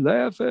gonna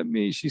laugh at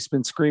me." She's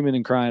been screaming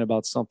and crying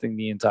about something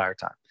the entire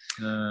time.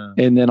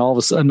 And then all of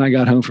a sudden, I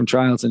got home from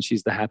tryouts, and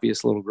she's the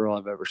happiest little girl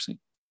I've ever seen.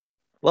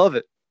 Love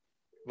it.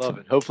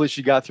 Hopefully,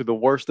 she got through the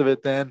worst of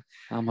it. Then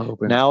I'm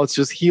hoping. Now it's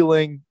just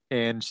healing,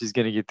 and she's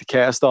gonna get the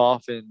cast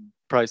off in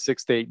probably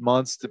 6 to 8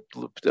 months.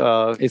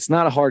 It's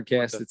not a hard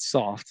cast; it's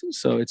soft.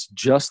 So it's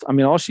just. I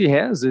mean, all she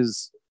has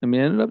is. I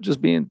mean, it ended up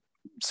just being.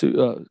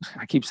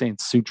 I keep saying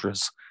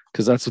sutras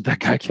because that's what that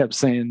guy kept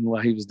saying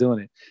while he was doing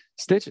it.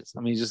 Stitches.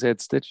 I mean, he just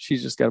had stitches.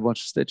 She's just got a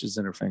bunch of stitches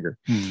in her finger.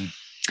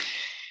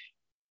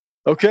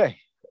 Okay.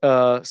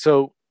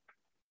 So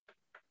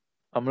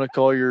I'm gonna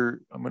call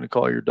your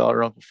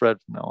daughter Uncle Fred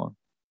from now on.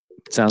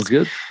 Sounds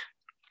good.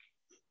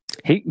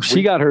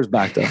 She got hers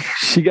back though.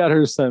 She got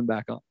hers sewn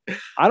back on.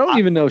 I don't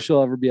even know if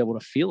she'll ever be able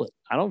to feel it.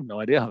 I don't have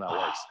no idea how that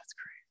works. That's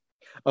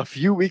great. A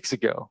few weeks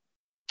ago,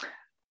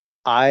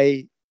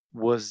 I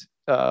was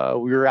we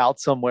were out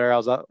somewhere. I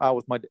was out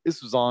with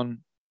this was on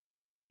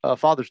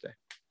Father's Day,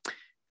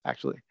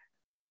 actually.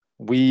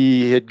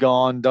 We had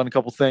done a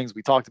couple things.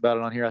 We talked about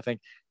it on here, I think.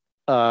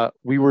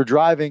 We were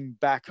driving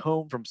back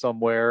home from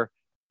somewhere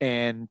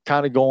and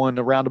kind of going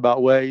a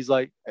roundabout way. He's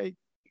like, "Hey,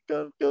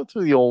 go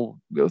through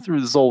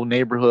this old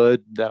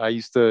neighborhood that I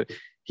used to."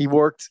 He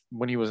worked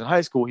when he was in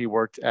high school. He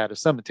worked at a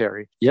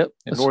cemetery. Yep,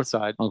 in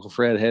Northside. Uncle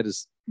Fred had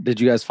his. Did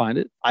you guys find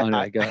it?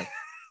 I got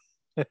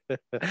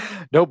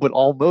no, but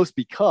almost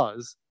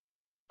because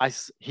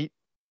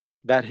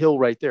that hill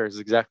right there is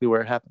exactly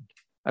where it happened.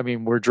 I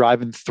mean, we're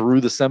driving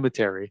through the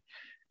cemetery,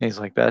 and he's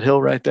like, "That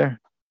hill right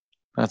there.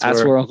 That's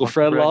where Uncle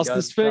Fred lost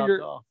his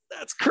finger."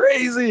 That's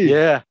crazy.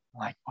 Yeah. I'm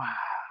like, wow.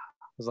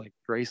 It was like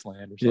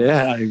Graceland or something.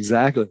 Yeah,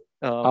 exactly.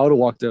 I would have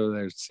walked over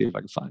there to see if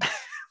I could find it.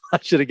 I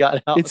should have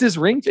got out. It's his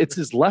ring. It's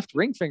his left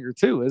ring finger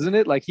too, isn't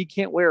it? Like he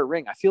can't wear a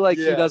ring. I feel like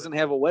he doesn't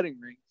have a wedding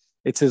ring.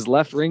 It's his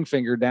left ring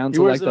finger down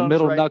to like the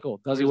middle knuckle.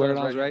 Does he wear it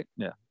on his right?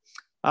 Yeah.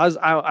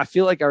 I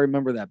feel like I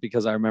remember that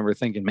because I remember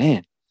thinking,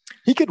 man,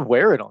 he could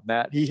wear it on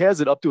that. He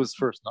has it up to his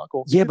first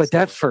knuckle. Yeah, but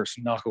that first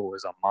knuckle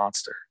was a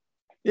monster.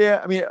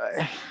 Yeah, I mean,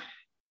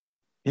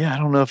 I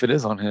don't know if it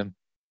is on him.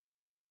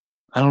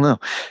 I don't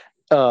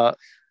know.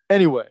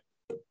 Anyway.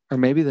 Or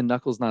maybe the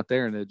knuckle's not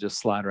there and it just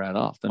slide right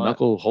off. The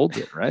knuckle holds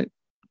it, right?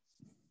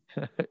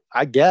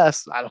 I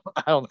guess. I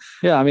don't.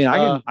 Yeah, I mean,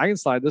 I can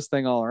slide this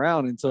thing all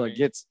around until it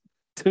gets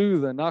to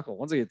the knuckle.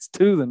 Once it gets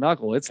to the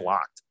knuckle, it's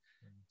locked.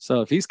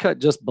 So if he's cut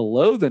just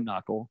below the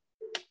knuckle,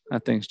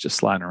 that thing's just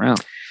sliding around.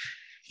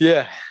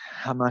 Yeah,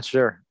 I'm not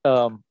sure.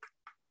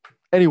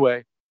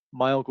 Anyway,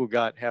 my uncle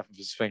got half of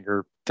his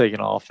finger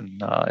taken off in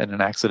an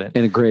accident.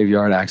 In a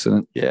graveyard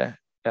accident. Yeah.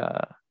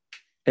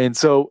 And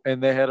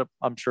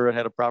I'm sure it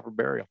had a proper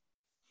burial.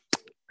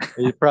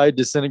 It probably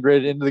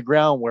disintegrated into the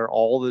ground where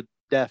all the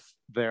death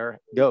there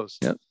goes.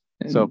 Yep.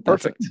 And so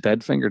perfect.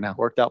 Dead finger now.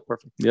 Worked out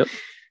perfect. Yep.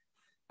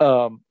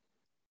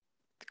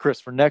 Chris,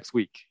 for next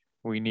week,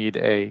 we need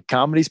a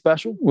comedy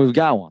special. We've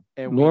got one.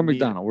 And Norm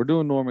Macdonald. We're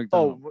doing Norm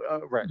Macdonald.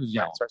 Right.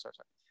 Yeah. Sorry.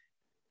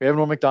 We have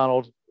Norm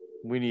Macdonald.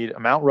 We need a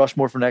Mount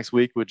Rushmore for next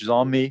week, which is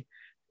on me.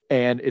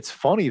 And it's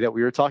funny that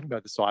we were talking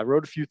about this. So I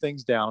wrote a few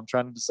things down,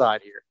 trying to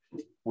decide here.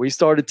 We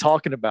started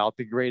talking about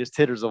the greatest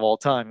hitters of all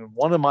time. And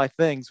one of my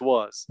things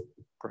was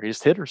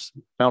greatest hitters,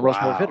 Mount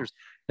Rushmore hitters.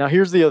 Now,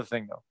 here's the other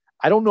thing, though.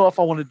 I don't know if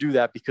I want to do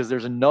that because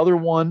there's another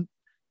one,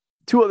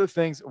 two other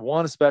things,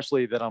 one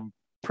especially that I'm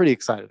pretty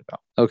excited about.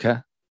 Okay.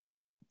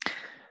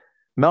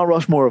 Mount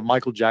Rushmore of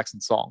Michael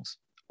Jackson songs.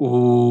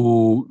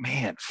 Ooh,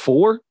 man.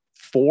 Four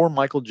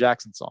Michael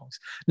Jackson songs.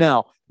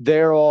 Now,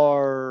 there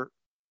are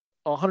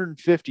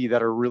 150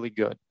 that are really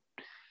good.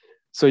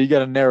 So you got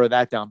to narrow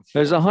that down.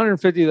 There's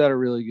 150 that are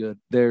really good.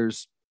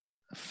 There's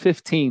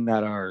 15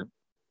 that are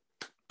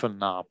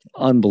phenomenal,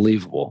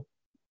 unbelievable.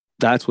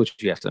 That's what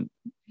you got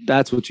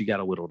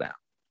to whittle down.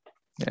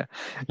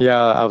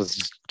 Yeah. I was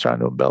just trying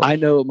to embellish. I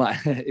know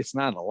it's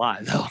not a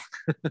lie though.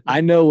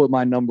 I know what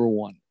my number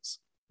one is.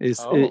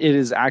 It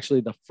is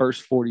actually the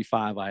first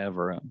 45 I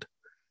ever owned.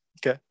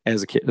 Okay.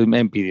 As a kid, it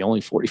may be the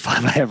only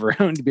 45 I ever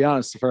owned, to be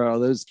honest, for all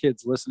those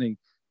kids listening.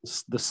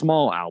 The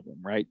small album,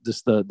 right?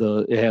 Just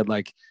it had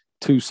like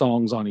 2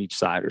 songs on each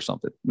side or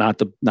something. Not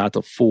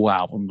the full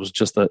album. It was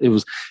just it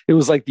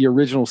was like the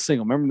original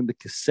single. Remember when the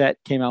cassette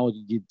came out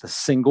with the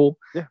single,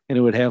 and it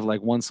would have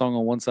like one song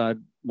on one side,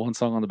 one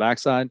song on the back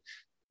side.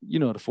 you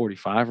know the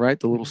 45, right?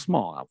 The little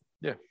small album.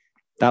 Yeah.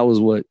 That was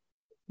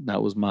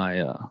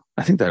my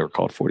I think they were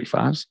called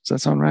 45s. Does that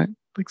sound right?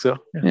 I think so.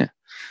 Yeah.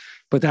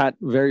 But that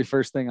very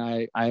first thing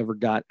I ever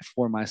got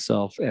for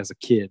myself as a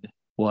kid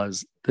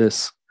was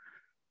this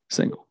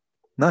single.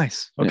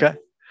 Nice. Okay. Yeah.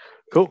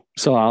 Cool.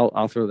 So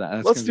I'll throw that.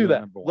 That's let's do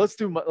that. Let's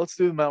do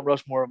the Mount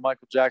Rushmore of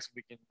Michael Jackson.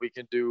 We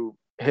can do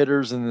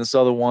hitters and this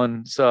other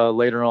one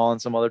later on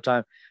some other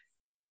time.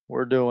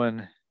 We're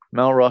doing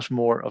Mount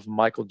Rushmore of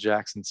Michael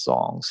Jackson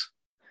songs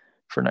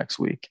for next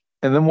week,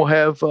 and then we'll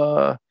have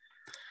old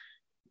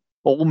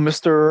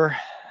Mr.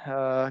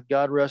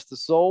 God rest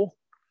his soul.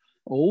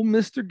 Old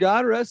Mr.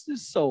 God rest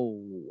his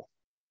soul.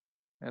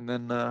 And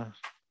then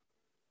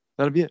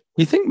that'll be it.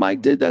 You think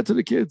Mike did that to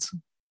the kids?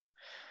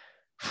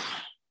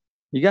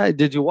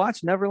 Did you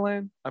watch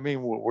Neverland? I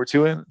mean, we're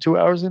 2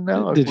 hours in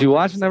now. Did you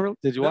watch Neverland?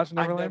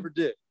 I never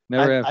did.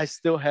 Never have. I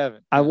still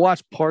haven't. I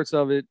watched parts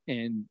of it,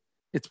 and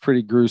it's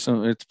pretty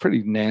gruesome. It's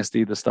pretty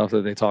nasty, the stuff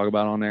that they talk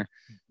about on there.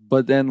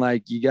 But then,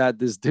 like, you got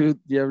this dude.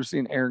 You ever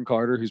seen Aaron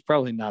Carter? Who's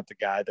probably not the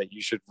guy that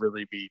you should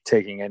really be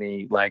taking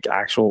any, like,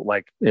 actual,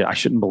 like, I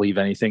shouldn't believe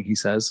anything he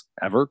says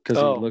ever because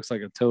he looks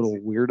like a total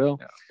weirdo.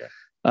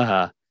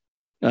 Yeah,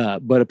 okay.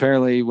 But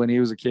apparently when he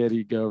was a kid,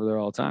 he'd go over there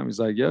all the time. He's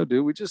like, yo,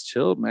 dude, we just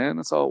chilled, man.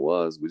 That's all it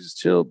was. We just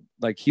chilled.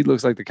 Like, he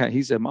looks like the kind.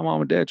 He said, my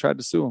mom and dad tried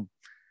to sue him.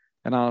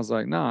 And I was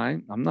like, no,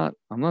 I'm not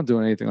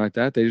doing anything like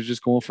that. They were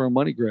just going for a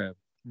money grab.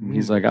 And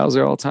he's like, I was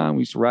there all the time.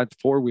 We used to ride the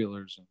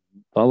 4-wheelers and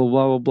blah, blah,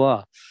 blah, blah,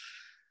 blah.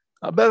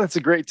 I bet that's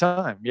a great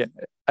time. Yeah.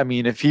 I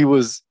mean, if he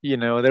was,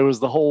 there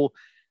was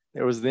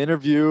the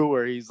interview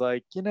where he's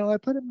like, I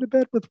put him to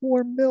bed with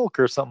warm milk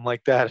or something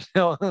like that.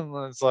 And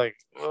it's like,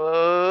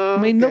 I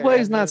mean,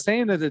 nobody's not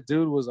saying that the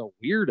dude was a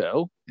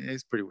weirdo. Yeah,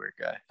 he's a pretty weird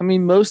guy. I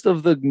mean, most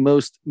of the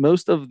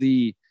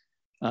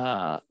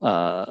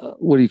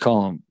what do you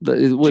call them?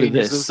 What are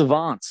they?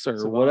 Savants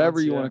or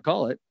whatever you want to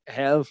call it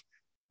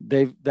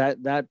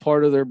that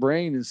part of their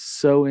brain is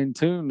so in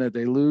tune that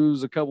they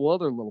lose a couple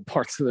other little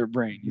parts of their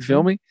brain. You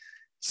feel me?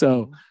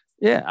 So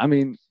yeah, I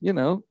mean,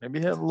 maybe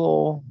he had a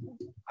little.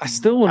 I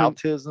still want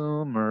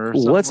autism or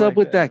what's up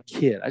with that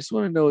kid? I just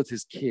want to know with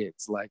his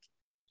kids, like,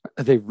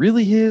 are they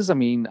really his? I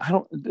mean, I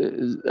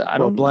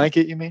don't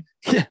blanket. You mean?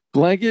 Yeah,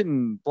 blanket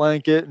and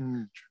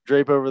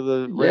drape over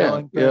the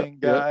railing thing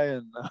guy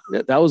and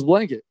yeah, that was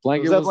blanket.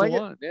 Blanket was Blanket?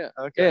 The one. Yeah.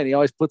 Okay. Yeah, and he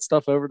always put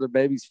stuff over the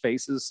baby's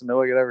faces so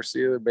nobody could ever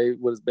see their baby,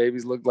 what his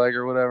babies looked like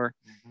or whatever.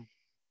 Mm-hmm.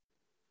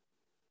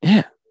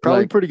 Yeah,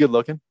 probably pretty good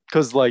looking.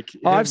 Because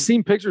I've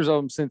seen pictures of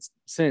them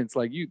since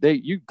like you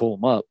pull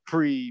them up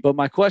But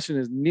my question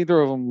is,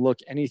 neither of them look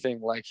anything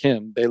like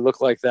him. They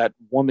look like that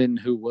woman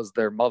who was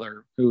their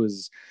mother, who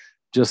is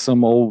just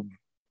some old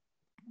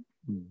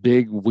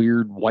big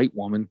weird white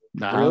woman.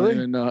 Really?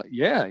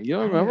 Yeah, you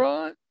don't remember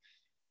that?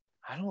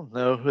 I don't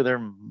know who their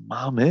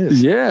mom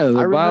is. Yeah,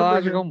 the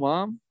biological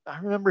mom. I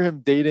remember him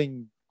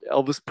dating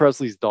Elvis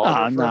Presley's daughter.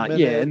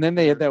 And then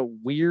they had that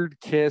weird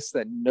kiss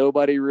that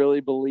nobody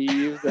really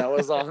believed. That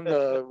was on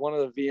one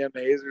of the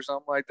VMAs or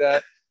something like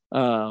that.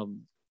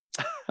 I'm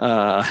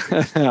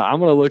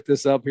gonna look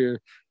this up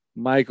here.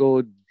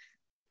 Michael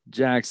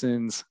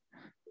Jackson's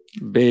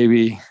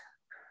baby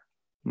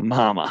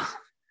mama.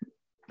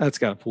 That's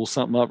got to pull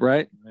something up,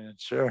 right? Man,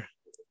 sure.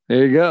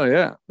 There you go.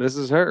 Yeah, this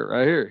is her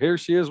right here. Here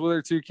she is with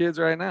her 2 kids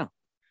right now.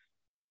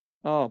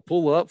 Oh,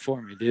 pull up for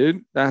me,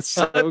 dude. That's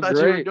so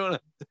great.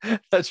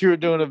 Thought you were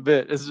doing a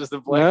bit. It's just a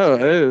blank. No,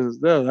 it is.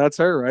 No, that's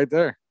her right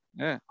there.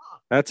 Yeah,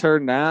 that's her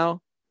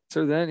now. That's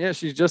her then. Yeah,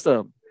 she's just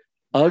a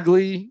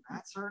ugly.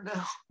 That's her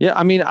now. Yeah,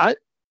 I mean,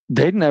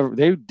 they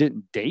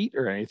didn't date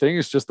or anything.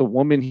 It's just the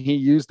woman he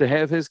used to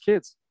have his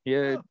kids.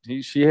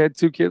 She had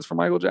 2 kids for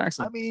Michael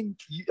Jackson. I mean,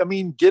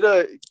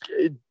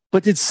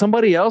 but did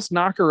somebody else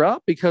knock her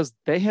up? Because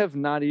they have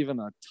not even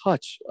a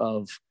touch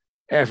of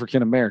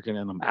African American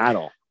in them at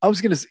all. I was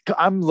gonna say,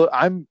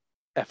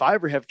 if I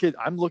ever have kids,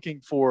 I'm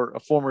looking for a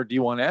former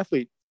D1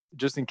 athlete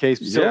just in case.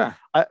 So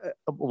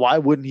why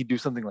wouldn't he do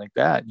something like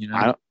that?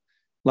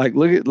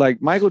 Look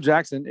at Michael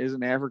Jackson is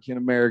an African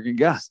American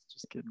guy.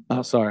 Just kidding.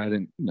 Oh, sorry, I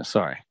didn't. No,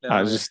 sorry,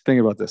 I was just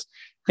thinking about this.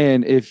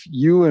 And if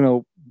you and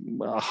a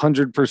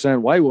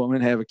 100% white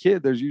woman have a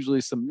kid, there's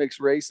usually some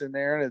mixed race in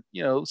there, and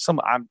some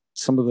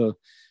of the.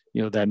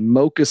 That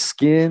mocha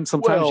skin.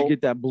 Sometimes you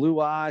get that blue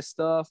eye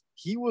stuff.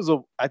 He was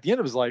at the end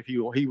of his life, he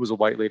was a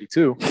white lady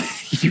too.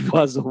 He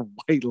was a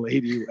white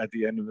lady at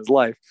the end of his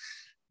life.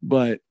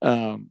 But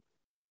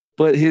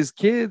his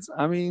kids,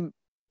 I mean,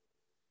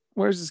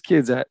 where's his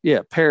kids at?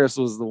 Yeah, Paris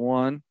was the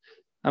one.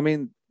 I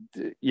mean,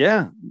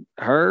 yeah,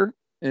 her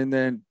and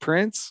then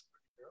Prince.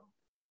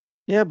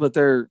 Yeah, but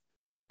they're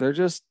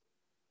just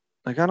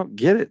like, I don't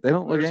get it. They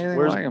don't look anything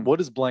like him. What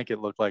does Blanket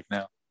look like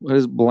now? What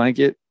is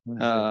Blanket?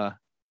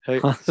 Hey,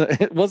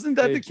 wasn't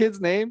that the kid's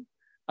name?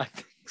 I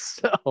think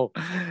so.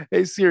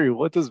 Hey Siri,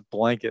 what does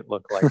Blanket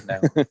look like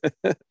now?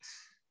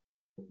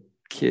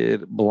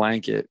 Kid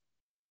Blanket.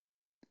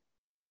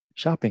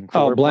 Shopping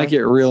for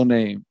Blanket blankets. Real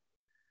name.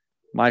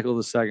 Michael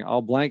II.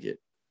 Blanket.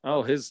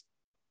 His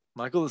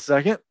Michael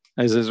II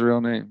is his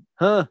real name.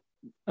 Huh?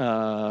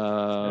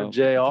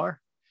 JR.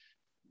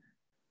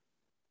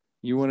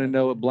 You want to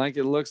know what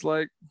Blanket looks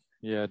like?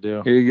 Yeah, I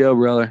do. Here you go,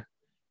 brother.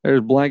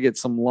 There's Blanket,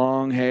 some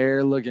long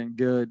hair, looking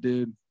good,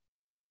 dude.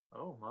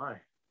 Oh, my.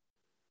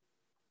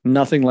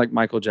 Nothing like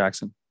Michael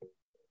Jackson.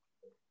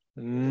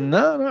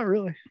 No, not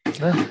really.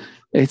 No.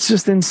 It's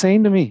just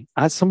insane to me.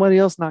 Somebody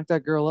else knocked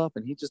that girl up,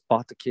 and he just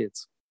bought the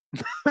kids.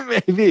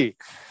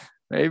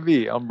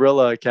 Maybe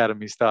Umbrella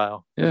Academy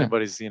style. Yeah.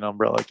 Anybody's seen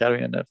Umbrella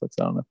Academy on Netflix?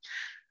 I don't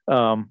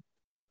know.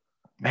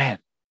 Man,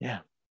 yeah.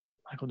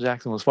 Michael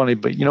Jackson was funny,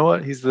 but you know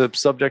what? He's the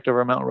subject of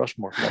our Mount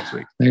Rushmore for next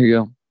week. There you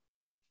go.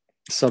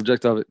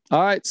 Subject of it.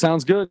 All right,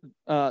 sounds good.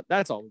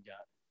 That's all we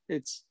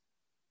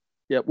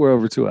got. We're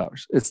over 2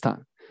 hours. It's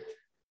time.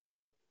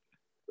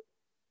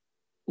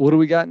 What do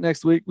we got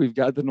next week? We've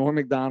got the Norm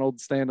Macdonald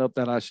stand-up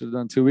that I should have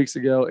done 2 weeks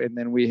ago, and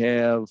then we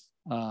have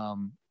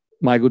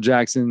Michael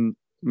Jackson,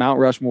 Mount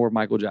Rushmore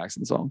Michael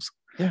Jackson songs.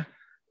 Yeah.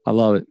 I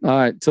love it. All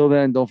right, till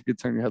then, don't forget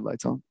to turn your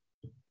headlights on.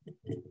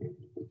 There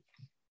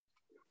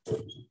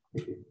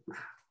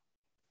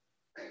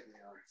they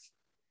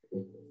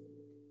are.